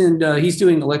though he's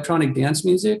doing electronic dance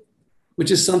music,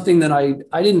 which is something that I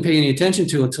didn't pay any attention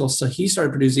to until he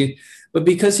started producing, but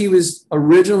because he was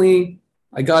originally,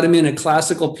 I got him in a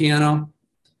classical piano,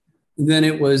 then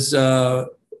it was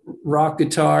rock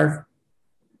guitar,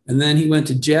 and then he went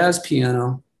to jazz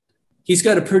piano. He's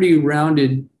got a pretty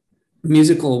rounded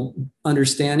musical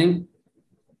understanding.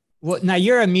 Well, now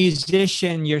you're a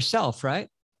musician yourself, right?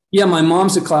 Yeah, my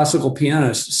mom's a classical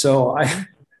pianist, so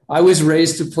I was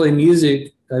raised to play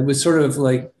music. It was sort of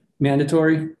like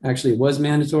mandatory. Actually, it was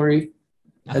mandatory.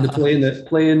 I had to play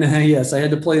yes, I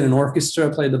had to play in an orchestra,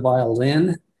 play the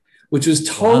violin, which was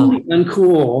totally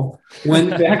uncool when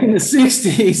back in the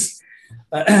 60s.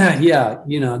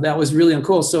 That was really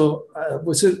uncool. So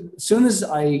as soon as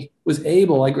I was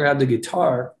able, I grabbed the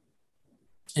guitar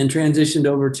and transitioned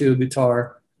over to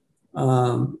guitar.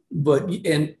 I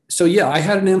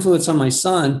had an influence on my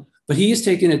son, but he's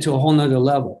taken it to a whole nother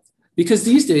level, because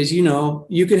these days,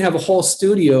 you can have a whole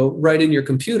studio right in your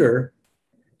computer,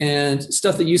 And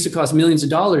stuff that used to cost millions of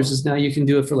dollars is now you can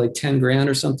do it for like 10 grand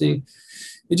or something.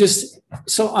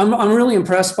 So I'm really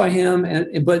impressed by him.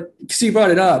 But because he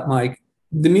brought it up, Mike,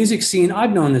 the music scene,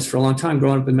 I've known this for a long time,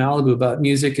 growing up in Malibu about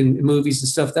music and movies and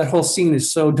stuff. That whole scene is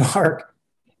so dark,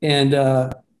 and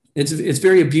it's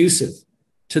very abusive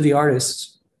to the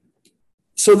artists.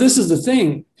 So this is the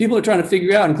thing people are trying to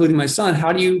figure out, including my son.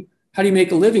 How do you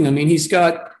make a living? I mean,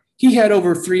 he had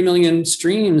over 3 million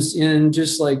streams in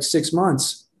just like 6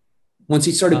 months once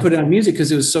he started putting out music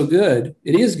because it was so good.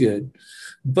 It is good,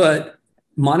 but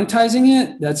monetizing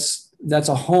it, that's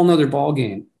a whole nother ball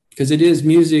game, because it is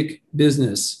music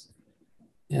business.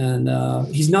 And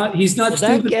he's not well,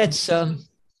 stupid.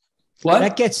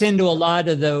 That gets into a lot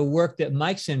of the work that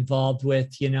Mike's involved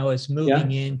with, is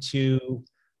moving into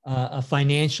a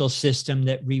financial system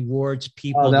that rewards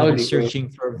people that are searching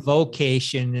for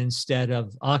vocation instead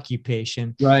of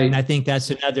occupation. Right. And I think that's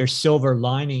another silver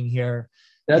lining here.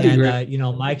 That'd be great.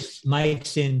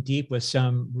 Mike's in deep with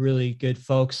some really good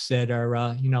folks that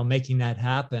are, making that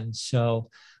happen. So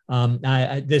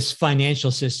this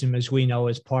financial system, as we know,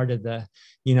 is part of the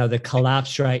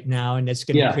collapse right now, and it's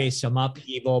going to create some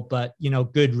upheaval, but,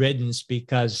 good riddance,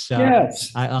 because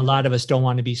a lot of us don't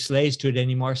want to be slaves to it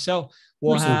anymore. So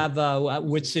we'll have,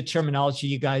 what's the terminology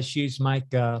you guys use,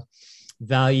 Mike?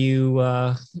 Value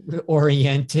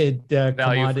oriented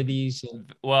commodities.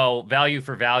 Value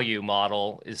for value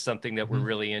model is something that we're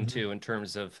really into in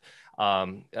terms of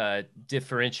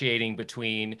differentiating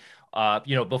between,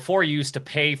 before you used to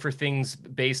pay for things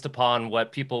based upon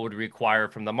what people would require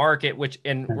from the market,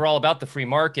 and we're all about the free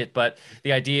market, but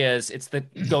the idea is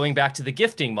going back to the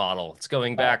gifting model. It's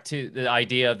going back to the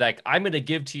idea of like, I'm going to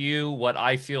give to you what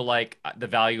I feel like the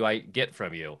value I get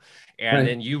from you. And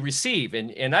then you receive.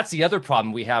 And that's the other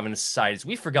problem we have in society, is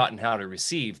we've forgotten how to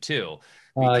receive too.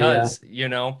 Because,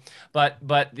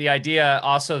 but the idea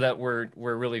also that we're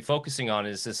really focusing on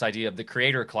is this idea of the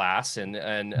creator class and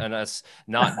us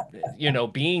not,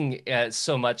 being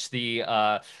so much the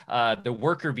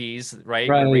worker bees, right?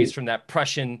 We're raised from that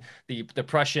Prussian, the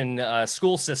Prussian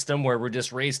school system, where we're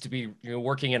just raised to be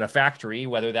working in a factory,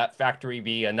 whether that factory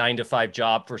be a 9-to-5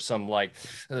 job for some like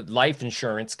life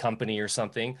insurance company or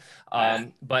something.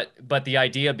 But the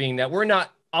idea being that we're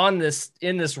not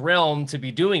in this realm to be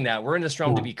doing that. We're in this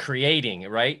realm to be creating,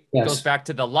 right? Yes. It goes back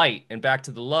to the light and back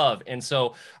to the love. And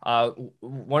so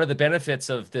one of the benefits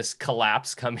of this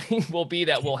collapse coming will be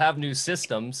that we'll have new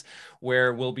systems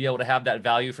where we'll be able to have that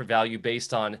value for value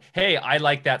based on, hey, I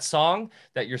like that song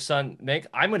that your son make.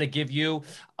 I'm going to give you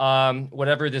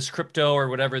whatever this crypto or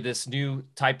whatever this new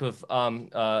type of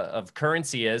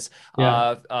currency is.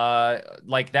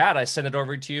 Like that, I send it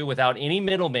over to you without any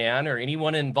middleman or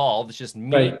anyone involved. It's just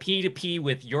me, P2P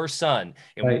with your son.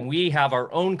 And when we have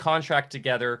our own contract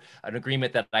together, an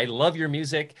agreement that I love your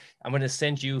music, I'm going to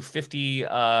send you 50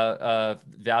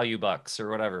 value bucks or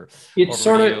whatever. It's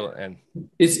sort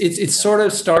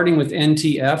of starting with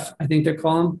NTF, I think they're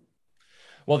calling.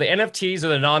 Well, the NFTs are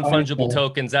the non-fungible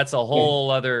tokens. That's a whole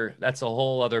other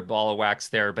ball of wax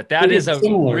there. But that is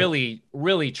really,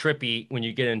 really trippy when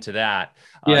you get into that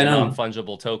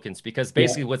non-fungible tokens, because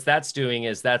basically what that's doing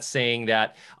is that's saying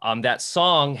that that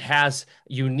song has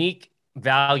unique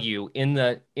value in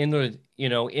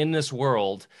this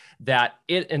world, that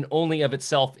it and only of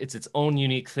itself, it's its own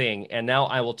unique thing. And now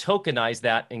I will tokenize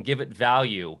that and give it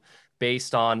value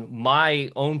based on my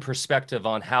own perspective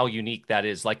on how unique that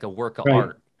is, like a work of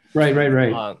art. Right.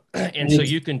 And so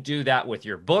you can do that with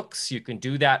your books. You can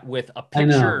do that with a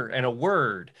picture and a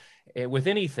word, with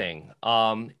anything.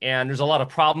 And there's a lot of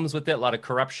problems with it, a lot of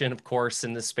corruption, of course,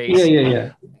 in this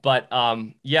space. But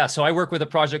so I work with a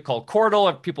project called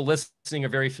Cordal. People listening are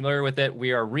very familiar with it.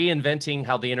 We are reinventing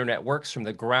how the internet works from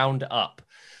the ground up.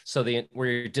 So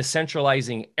we're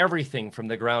decentralizing everything from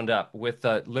the ground up with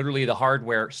literally the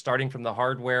hardware, starting from the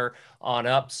hardware on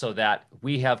up, so that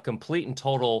we have complete and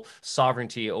total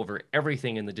sovereignty over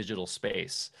everything in the digital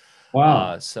space.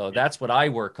 Wow. So that's what I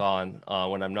work on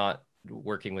when I'm not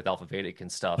working with Alpha Vedic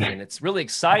and stuff. And it's really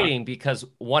exciting because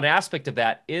one aspect of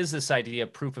that is this idea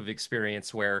of proof of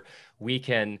experience, where we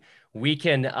can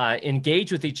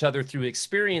engage with each other through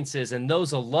experiences, and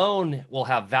those alone will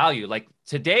have value. Like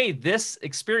today, this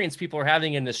experience people are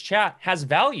having in this chat has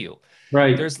value.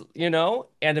 Right. There's,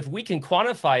 and if we can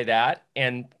quantify that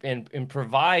and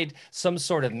provide some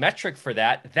sort of metric for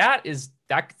that, that's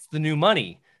the new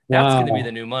money. That's going to be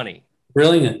the new money.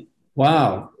 Brilliant.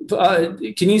 Wow.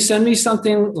 Can you send me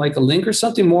something, like a link or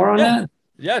something more on that?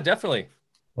 Yeah, definitely.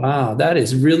 Wow, that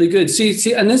is really good.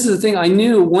 See, and this is the thing. I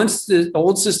knew once the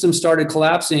old system started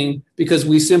collapsing, because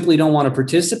we simply don't want to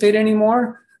participate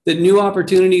anymore, that new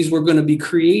opportunities were going to be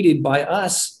created by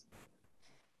us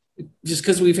just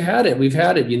because we've had it. We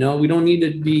don't need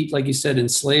to be, like you said,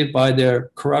 enslaved by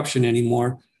their corruption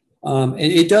anymore. And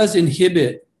it does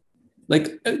inhibit,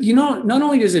 not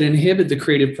only does it inhibit the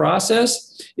creative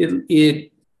process,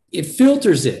 it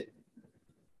filters it.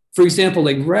 For example,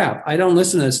 like rap, I don't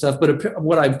listen to that stuff, but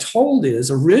what I've told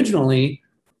is originally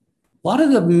a lot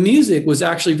of the music was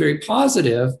actually very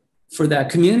positive for that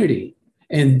community.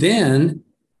 And then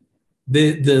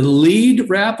the lead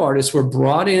rap artists were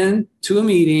brought in to a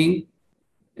meeting,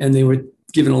 and they were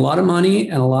given a lot of money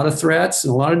and a lot of threats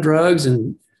and a lot of drugs,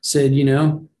 and said,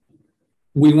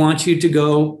 we want you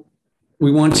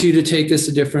to take this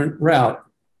a different route.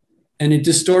 And it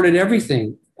distorted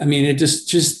everything. I mean, it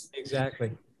just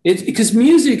exactly. Because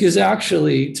music is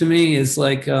actually, to me, is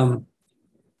like,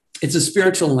 it's a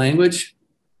spiritual language.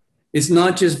 It's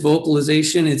not just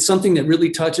vocalization. It's something that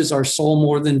really touches our soul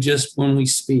more than just when we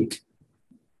speak.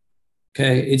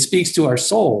 Okay. It speaks to our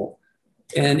soul.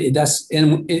 And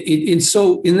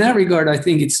so in that regard,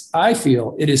 I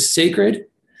feel it is sacred.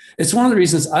 It's one of the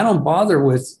reasons I don't bother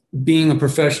with being a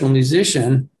professional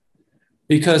musician,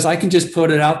 because I can just put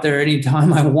it out there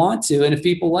anytime I want to. And if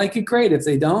people like it, great. If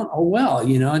they don't, oh, well,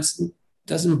 it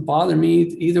doesn't bother me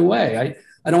either way.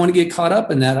 I don't want to get caught up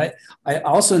in that. I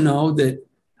also know that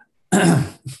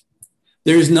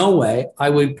there's no way I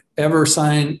would ever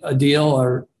sign a deal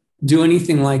or do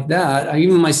anything like that.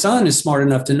 Even my son is smart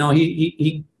enough to know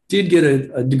he did get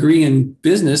a degree in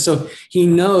business. So he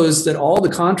knows that all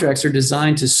the contracts are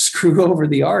designed to screw over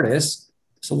the artist.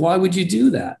 So why would you do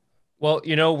that? Well,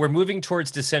 we're moving towards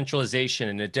decentralization,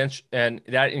 and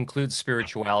that includes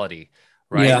spirituality,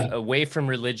 right? Yeah. Away from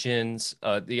religions,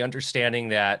 the understanding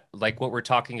that, like what we're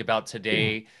talking about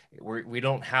today, we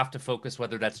don't have to focus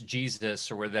whether that's Jesus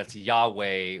or whether that's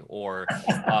Yahweh or,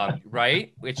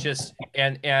 right? It's just,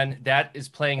 and that is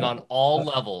playing on all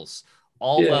levels.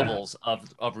 Levels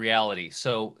of reality.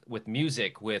 So with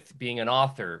music, with being an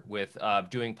author, with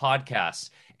doing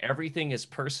podcasts, everything is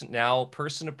person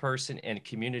to person and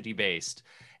community based.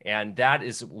 And that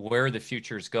is where the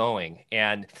future is going.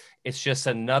 And it's just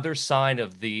another sign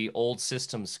of the old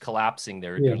systems collapsing.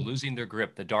 They're losing their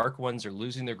grip. The dark ones are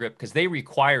losing their grip because they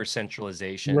require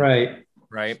centralization. Right.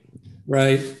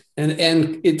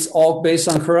 And it's all based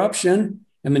on corruption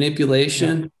and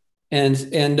manipulation. Yeah.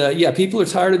 And people are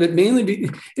tired of it. Mainly,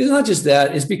 it's not just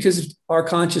that. It's because our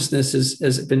consciousness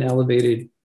has been elevated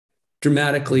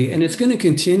dramatically, and it's going to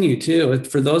continue too.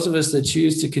 For those of us that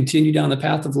choose to continue down the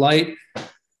path of light,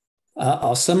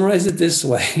 I'll summarize it this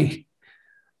way: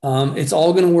 it's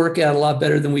all going to work out a lot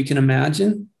better than we can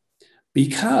imagine,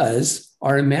 because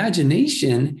our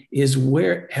imagination is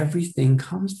where everything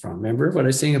comes from. Remember what I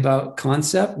was saying about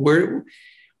concept?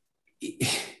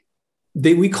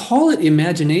 We call it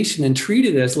imagination and treat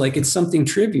it as like it's something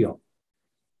trivial.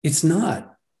 It's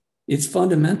not. It's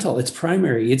fundamental. It's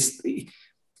primary.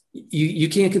 You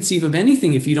can't conceive of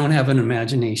anything if you don't have an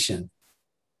imagination.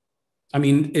 I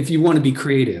mean, if you want to be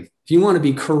creative, if you want to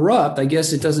be corrupt, I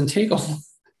guess it doesn't take a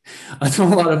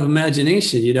lot of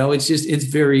imagination. It's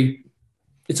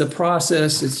a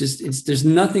process. There's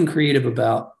nothing creative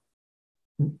about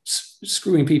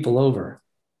screwing people over.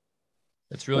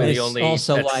 It's really the only.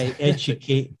 Also why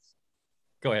educate.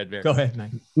 Go ahead, Bear. Go ahead,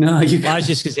 Mike. No, I was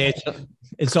just going to say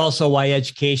it's also why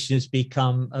education has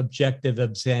become objective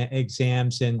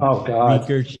exams and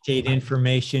regurgitate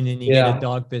information, and you get a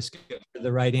dog biscuit for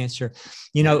the right answer.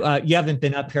 You haven't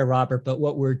been up here, Robert, but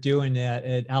what we're doing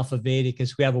at Alpha Vedic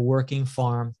is we have a working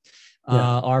farm.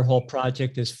 Our whole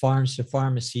project is farms to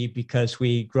pharmacy, because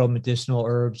we grow medicinal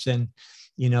herbs and,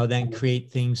 then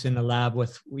create things in the lab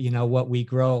with, what we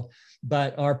grow.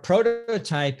 But our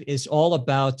prototype is all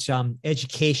about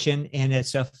education, and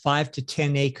it's a 5 to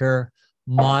 10 acre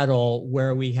model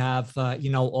where we have,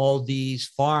 all these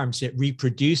farms that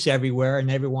reproduce everywhere, and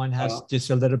everyone has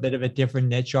just a little bit of a different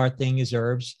niche. Our thing is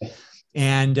herbs.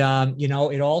 And,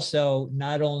 it also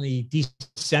not only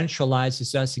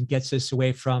decentralizes us and gets us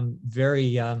away from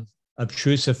very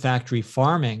obtrusive factory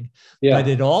farming, but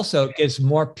it also gives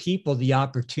more people the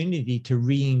opportunity to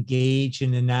re-engage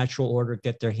in the natural order,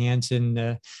 get their hands in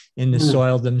the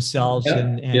soil themselves.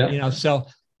 So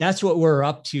that's what we're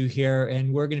up to here.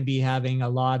 And we're going to be having a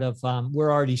lot of,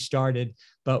 we're already started,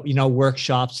 but,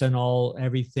 workshops and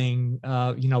everything,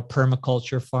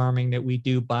 permaculture farming that we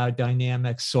do,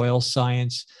 biodynamics, soil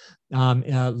science,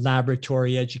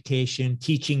 laboratory education,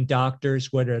 teaching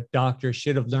doctors what a doctor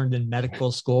should have learned in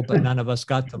medical school, but none of us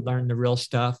got to learn the real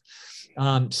stuff.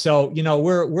 So,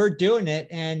 we're doing it,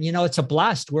 and, it's a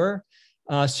blast. We're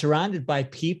surrounded by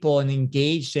people and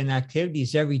engaged in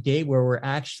activities every day where we're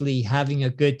actually having a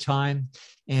good time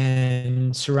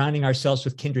and surrounding ourselves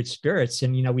with kindred spirits.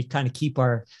 And, we kind of keep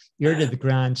our ear to the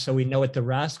ground so we know what the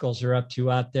rascals are up to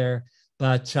out there.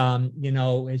 But,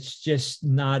 it's just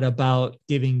not about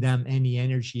giving them any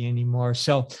energy anymore.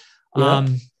 So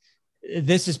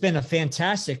this has been a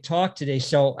fantastic talk today.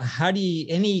 So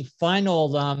any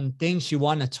final things you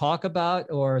want to talk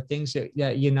about, or things that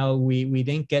we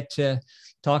didn't get to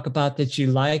talk about that you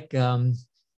like? We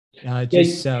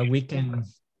can,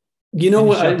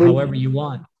 however you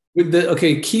want. With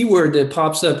the keyword that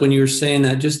pops up when you were saying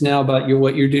that just now about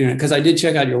what you're doing, because I did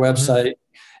check out your website,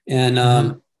 and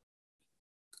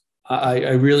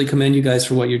I really commend you guys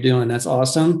for what you're doing. That's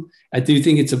awesome. I do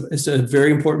think it's a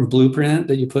very important blueprint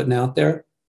that you're putting out there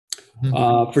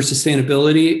for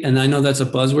sustainability. And I know that's a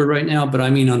buzzword right now, but I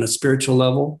mean on a spiritual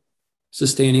level,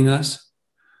 sustaining us.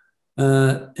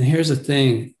 And here's the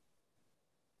thing.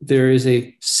 There is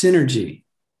a synergy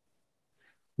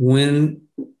when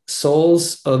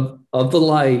souls of the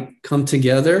light come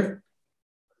together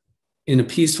in a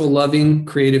peaceful, loving,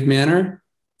 creative manner.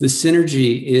 The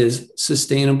synergy is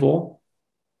sustainable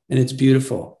and it's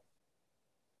beautiful.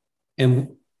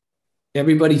 And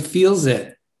everybody feels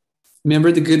it.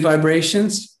 Remember the good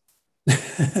vibrations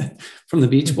from the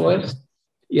Beach Boys?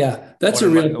 Yeah, that's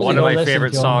one of my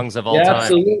favorite songs of all time.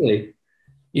 Absolutely.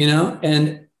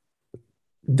 And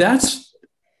that's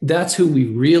who we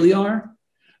really are.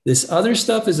 This other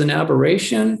stuff is an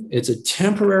aberration. It's a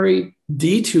temporary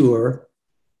detour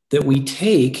that we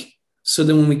take. So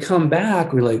then when we come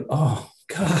back, we're like, oh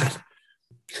God,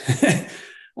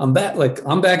 I'm back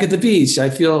at the beach. I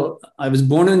feel I was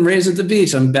born and raised at the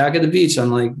beach. I'm back at the beach.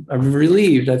 I'm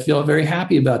relieved. I feel very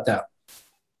happy about that.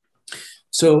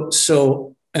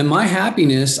 And my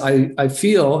happiness, I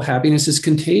feel happiness is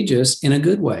contagious in a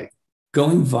good way.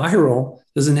 Going viral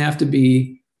doesn't have to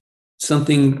be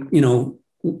something,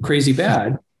 crazy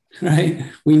bad, right?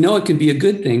 We know it can be a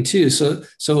good thing too.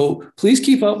 So please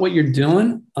keep up what you're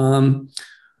doing.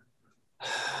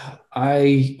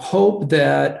 I hope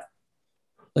that,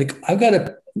 I've got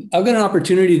an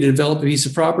opportunity to develop a piece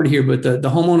of property here, but the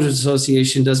homeowners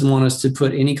association doesn't want us to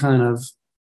put any kind of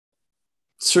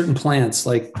certain plants,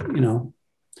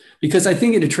 because I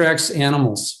think it attracts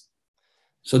animals.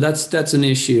 So that's an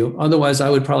issue. Otherwise, I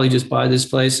would probably just buy this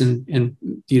place and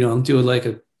do it like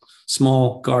a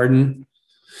small garden.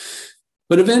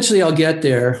 But eventually I'll get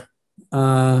there,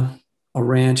 a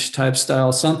ranch type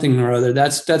style, something or other.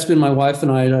 That's been my wife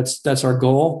and I, that's our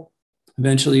goal.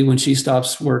 Eventually when she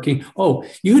stops working. Oh,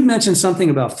 you had mentioned something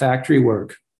about factory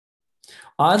work.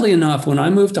 Oddly enough, when I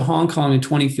moved to Hong Kong in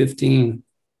 2015,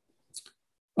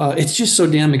 it's just so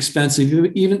damn expensive.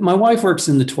 Even my wife works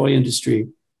in the toy industry,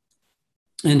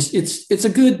 and it's a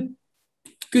good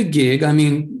gig. I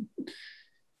mean,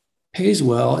 pays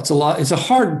well. It's a lot. It's a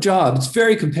hard job. It's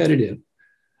very competitive.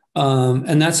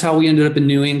 And that's how we ended up in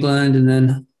New England and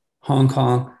then Hong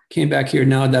Kong, came back here.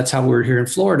 Now that's how we're here in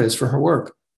Florida, is for her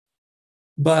work.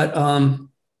 But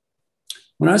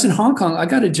when I was in Hong Kong, I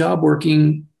got a job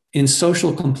working in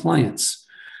social compliance,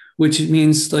 which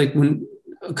means when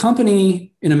a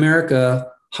company in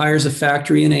America hires a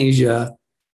factory in Asia,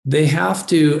 they have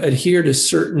to adhere to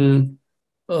certain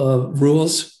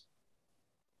rules,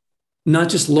 not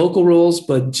just local rules,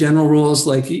 but general rules.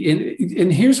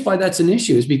 And here's why that's an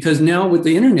issue, is because now with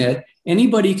the internet,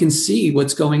 anybody can see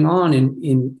what's going on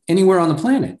in anywhere on the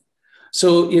planet.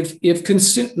 So if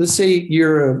let's say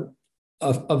you're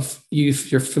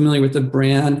you're familiar with the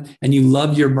brand and you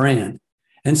love your brand,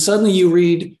 and suddenly you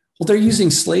read, well, they're using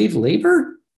slave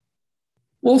labor.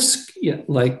 Well, yeah,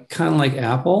 kind of like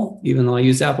Apple, even though I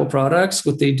use Apple products,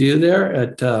 what they do there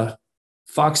at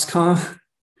Foxconn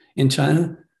in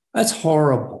China, that's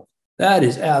horrible. That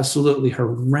is absolutely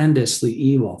horrendously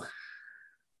evil.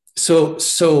 So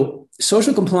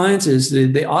social compliance is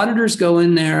the auditors go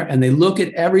in there and they look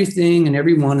at everything and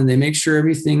everyone, and they make sure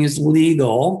everything is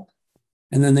legal.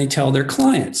 And then they tell their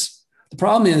clients. The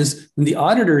problem is when the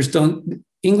auditors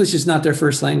English is not their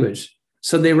first language.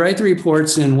 So they write the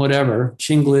reports in whatever,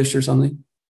 Chinglish or something.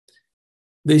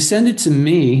 They send it to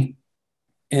me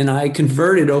and I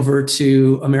convert it over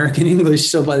to American English.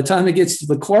 So by the time it gets to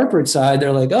the corporate side,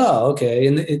 they're like, oh, okay.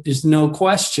 And there's no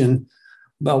question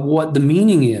about what the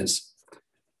meaning is.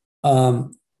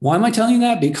 Why am I telling you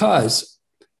that? Because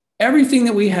everything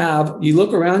that we have, you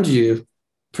look around you,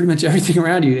 pretty much everything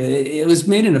around you, it was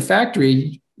made in a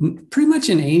factory pretty much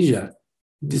in Asia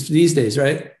these days,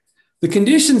 right? The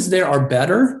conditions there are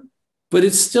better, but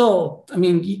it's still, I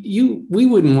mean, we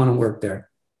wouldn't want to work there.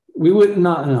 We would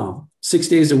not know. 6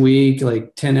 days a week,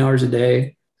 10 hours a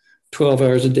day. 12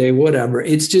 hours a day, whatever.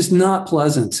 It's just not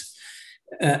pleasant.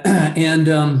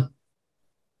 And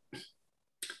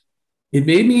it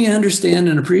made me understand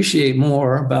and appreciate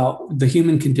more about the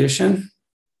human condition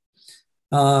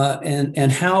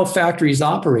and how factories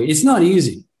operate. It's not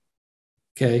easy,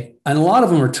 okay? And a lot of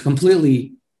them are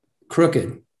completely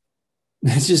crooked.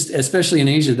 It's just, especially in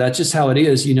Asia, that's just how it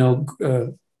is. You know,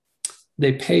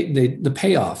 they pay the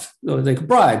payoff, like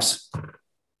bribes.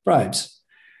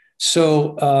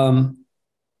 So,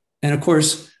 and of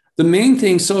course, the main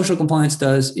thing social compliance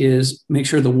does is make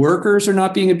sure the workers are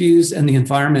not being abused and the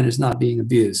environment is not being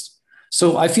abused.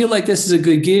 So I feel like this is a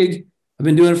good gig. I've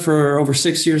been doing it for over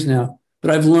 6 years now, but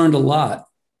I've learned a lot.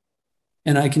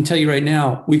 And I can tell you right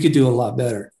now, we could do a lot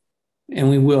better. And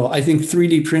we will. I think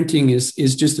 3D printing is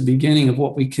just the beginning of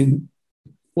what we can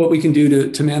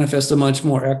do to manifest a much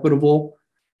more equitable,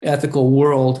 ethical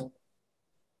world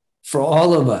for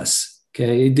all of us.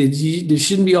 Okay. There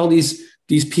shouldn't be all these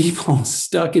people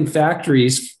stuck in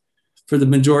factories for the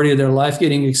majority of their life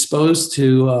getting exposed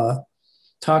to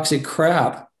toxic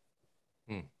crap.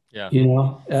 Yeah, you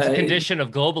know, it's a condition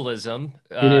of globalism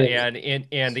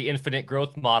and the infinite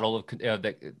growth model of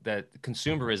that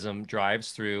consumerism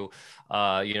drives through,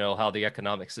 you know, how the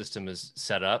economic system is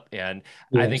set up. And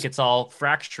I think it's all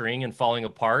fracturing and falling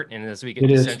apart. And as we get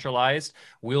decentralized,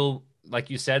 we'll, like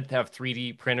you said, have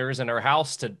 3D printers in our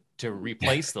house to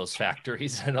replace those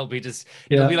factories, and it'll be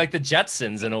like the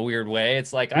Jetsons in a weird way.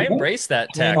 It's like I embrace that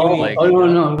tech.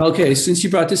 No. Okay, since you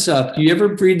brought this up, do you ever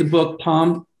read the book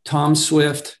Tom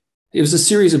Swift? It was a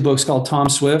series of books called Tom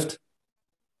Swift.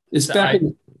 It's Doc.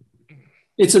 Do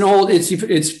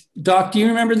you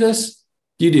remember this?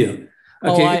 You do.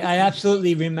 Okay. Oh, I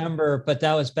absolutely remember, but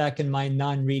that was back in my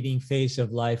non-reading phase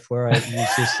of life where I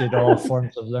resisted all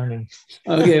forms of learning.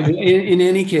 Okay, but in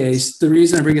any case, the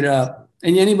reason I bring it up,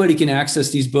 and anybody can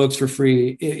access these books for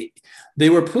free, they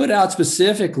were put out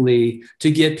specifically to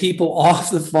get people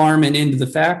off the farm and into the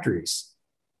factories,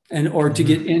 or to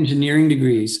get engineering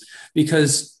degrees,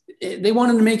 because they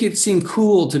wanted to make it seem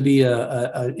cool to be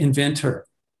an inventor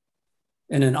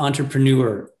and an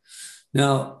entrepreneur.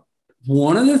 Now,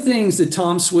 one of the things that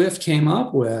Tom Swift came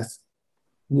up with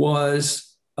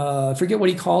was, I forget what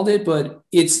he called it, but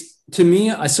it's, to me,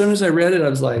 as soon as I read it, I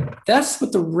was like, that's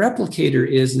what the replicator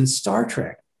is in Star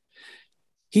Trek.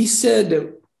 He said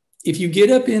that if you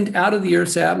get up out of the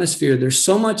Earth's atmosphere, there's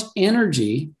so much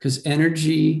energy, because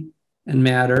energy and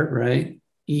matter, right?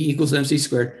 E equals mc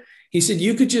squared. He said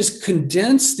you could just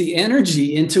condense the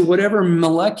energy into whatever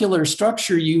molecular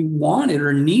structure you wanted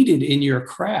or needed in your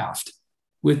craft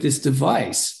with this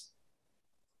device.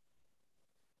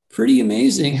 Pretty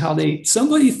amazing how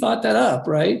somebody thought that up,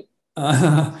 right?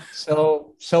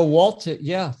 So Walter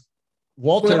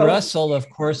Russell, of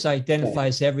course,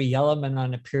 identifies every element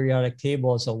on a periodic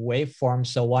table as a waveform.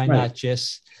 So why not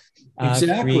just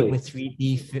create with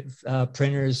 3D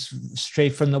printers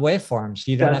straight from the waveforms?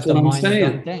 You don't have to mine the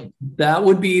damn thing. That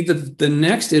would be the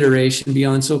next iteration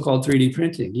beyond so-called 3D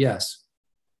printing. Yes,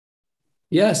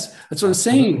 that's what I'm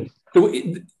saying.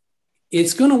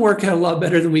 It's going to work out a lot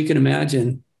better than we can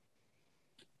imagine.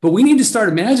 But we need to start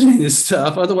imagining this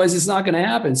stuff. Otherwise, it's not going to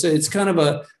happen. So it's kind of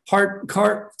a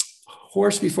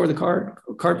horse before the cart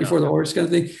before the horse kind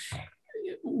of thing.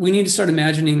 We need to start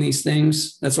imagining these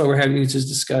things. That's why we're having these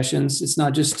discussions. It's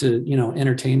not just to,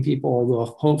 entertain people,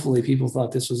 although hopefully people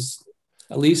thought this was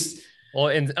at least. Well,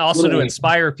 and also to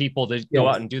inspire people to go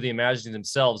out and do the imagining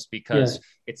themselves, because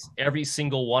it's every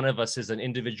single one of us is an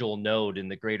individual node in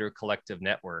the greater collective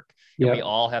network. And we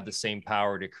all have the same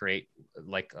power to create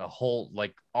like a whole,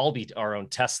 like all be our own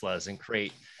Teslas and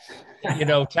create,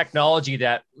 technology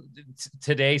that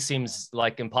today seems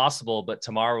like impossible, but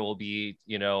tomorrow will be,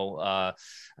 in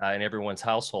everyone's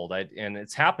household. And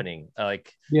it's happening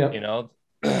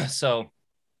so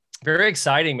very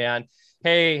exciting, man.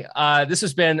 Hey, this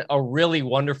has been a really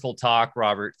wonderful talk,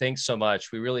 Robert. Thanks so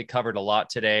much. We really covered a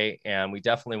lot today, and we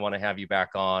definitely want to have you back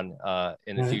on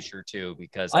in the future too,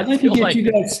 because I'd like to get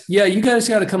you guys. Yeah, you guys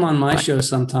got to come on my show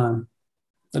sometime.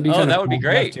 That'd be that would be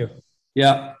great.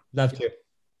 Love to.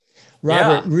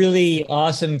 Robert, really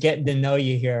awesome getting to know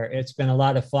you here. It's been a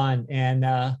lot of fun,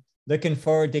 and looking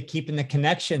forward to keeping the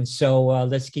connection. So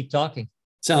let's keep talking.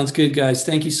 Sounds good, guys.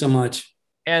 Thank you so much.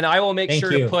 And I will make sure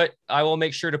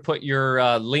to put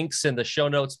your links in the show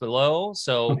notes below.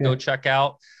 So go check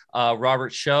out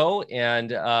Robert's show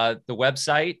and the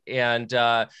website. And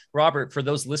Robert, for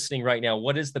those listening right now,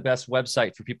 what is the best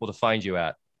website for people to find you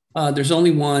at? There's only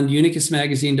one,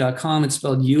 unicusmagazine.com. It's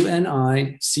spelled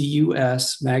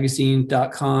UNICUS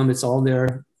magazine.com. It's all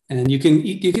there. And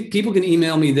people can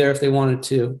email me there if they wanted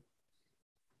to.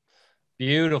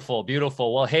 Beautiful,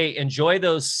 beautiful. Well, hey, enjoy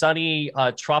those sunny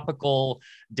tropical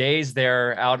days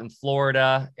there out in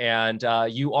Florida. And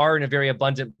you are in a very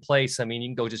abundant place. I mean, you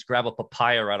can go just grab a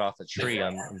papaya right off the tree.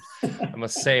 I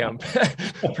must say, I'm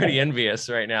pretty envious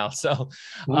right now. So,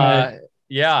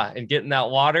 yeah, and getting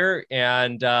that water.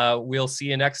 And we'll see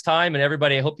you next time. And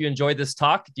everybody, I hope you enjoyed this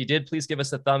talk. If you did, please give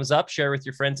us a thumbs up, share with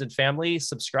your friends and family,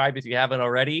 subscribe if you haven't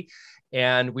already.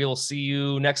 And we will see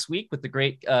you next week with the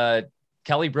great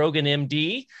Kelly Brogan,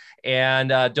 MD.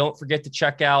 And don't forget to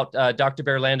check out Dr.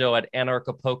 Bear Lando at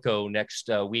Anarchapulco next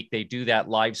week. They do that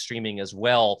live streaming as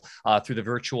well through the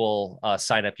virtual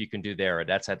sign up you can do there.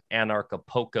 That's at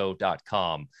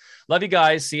anarchapulco.com. Love you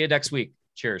guys. See you next week.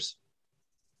 Cheers.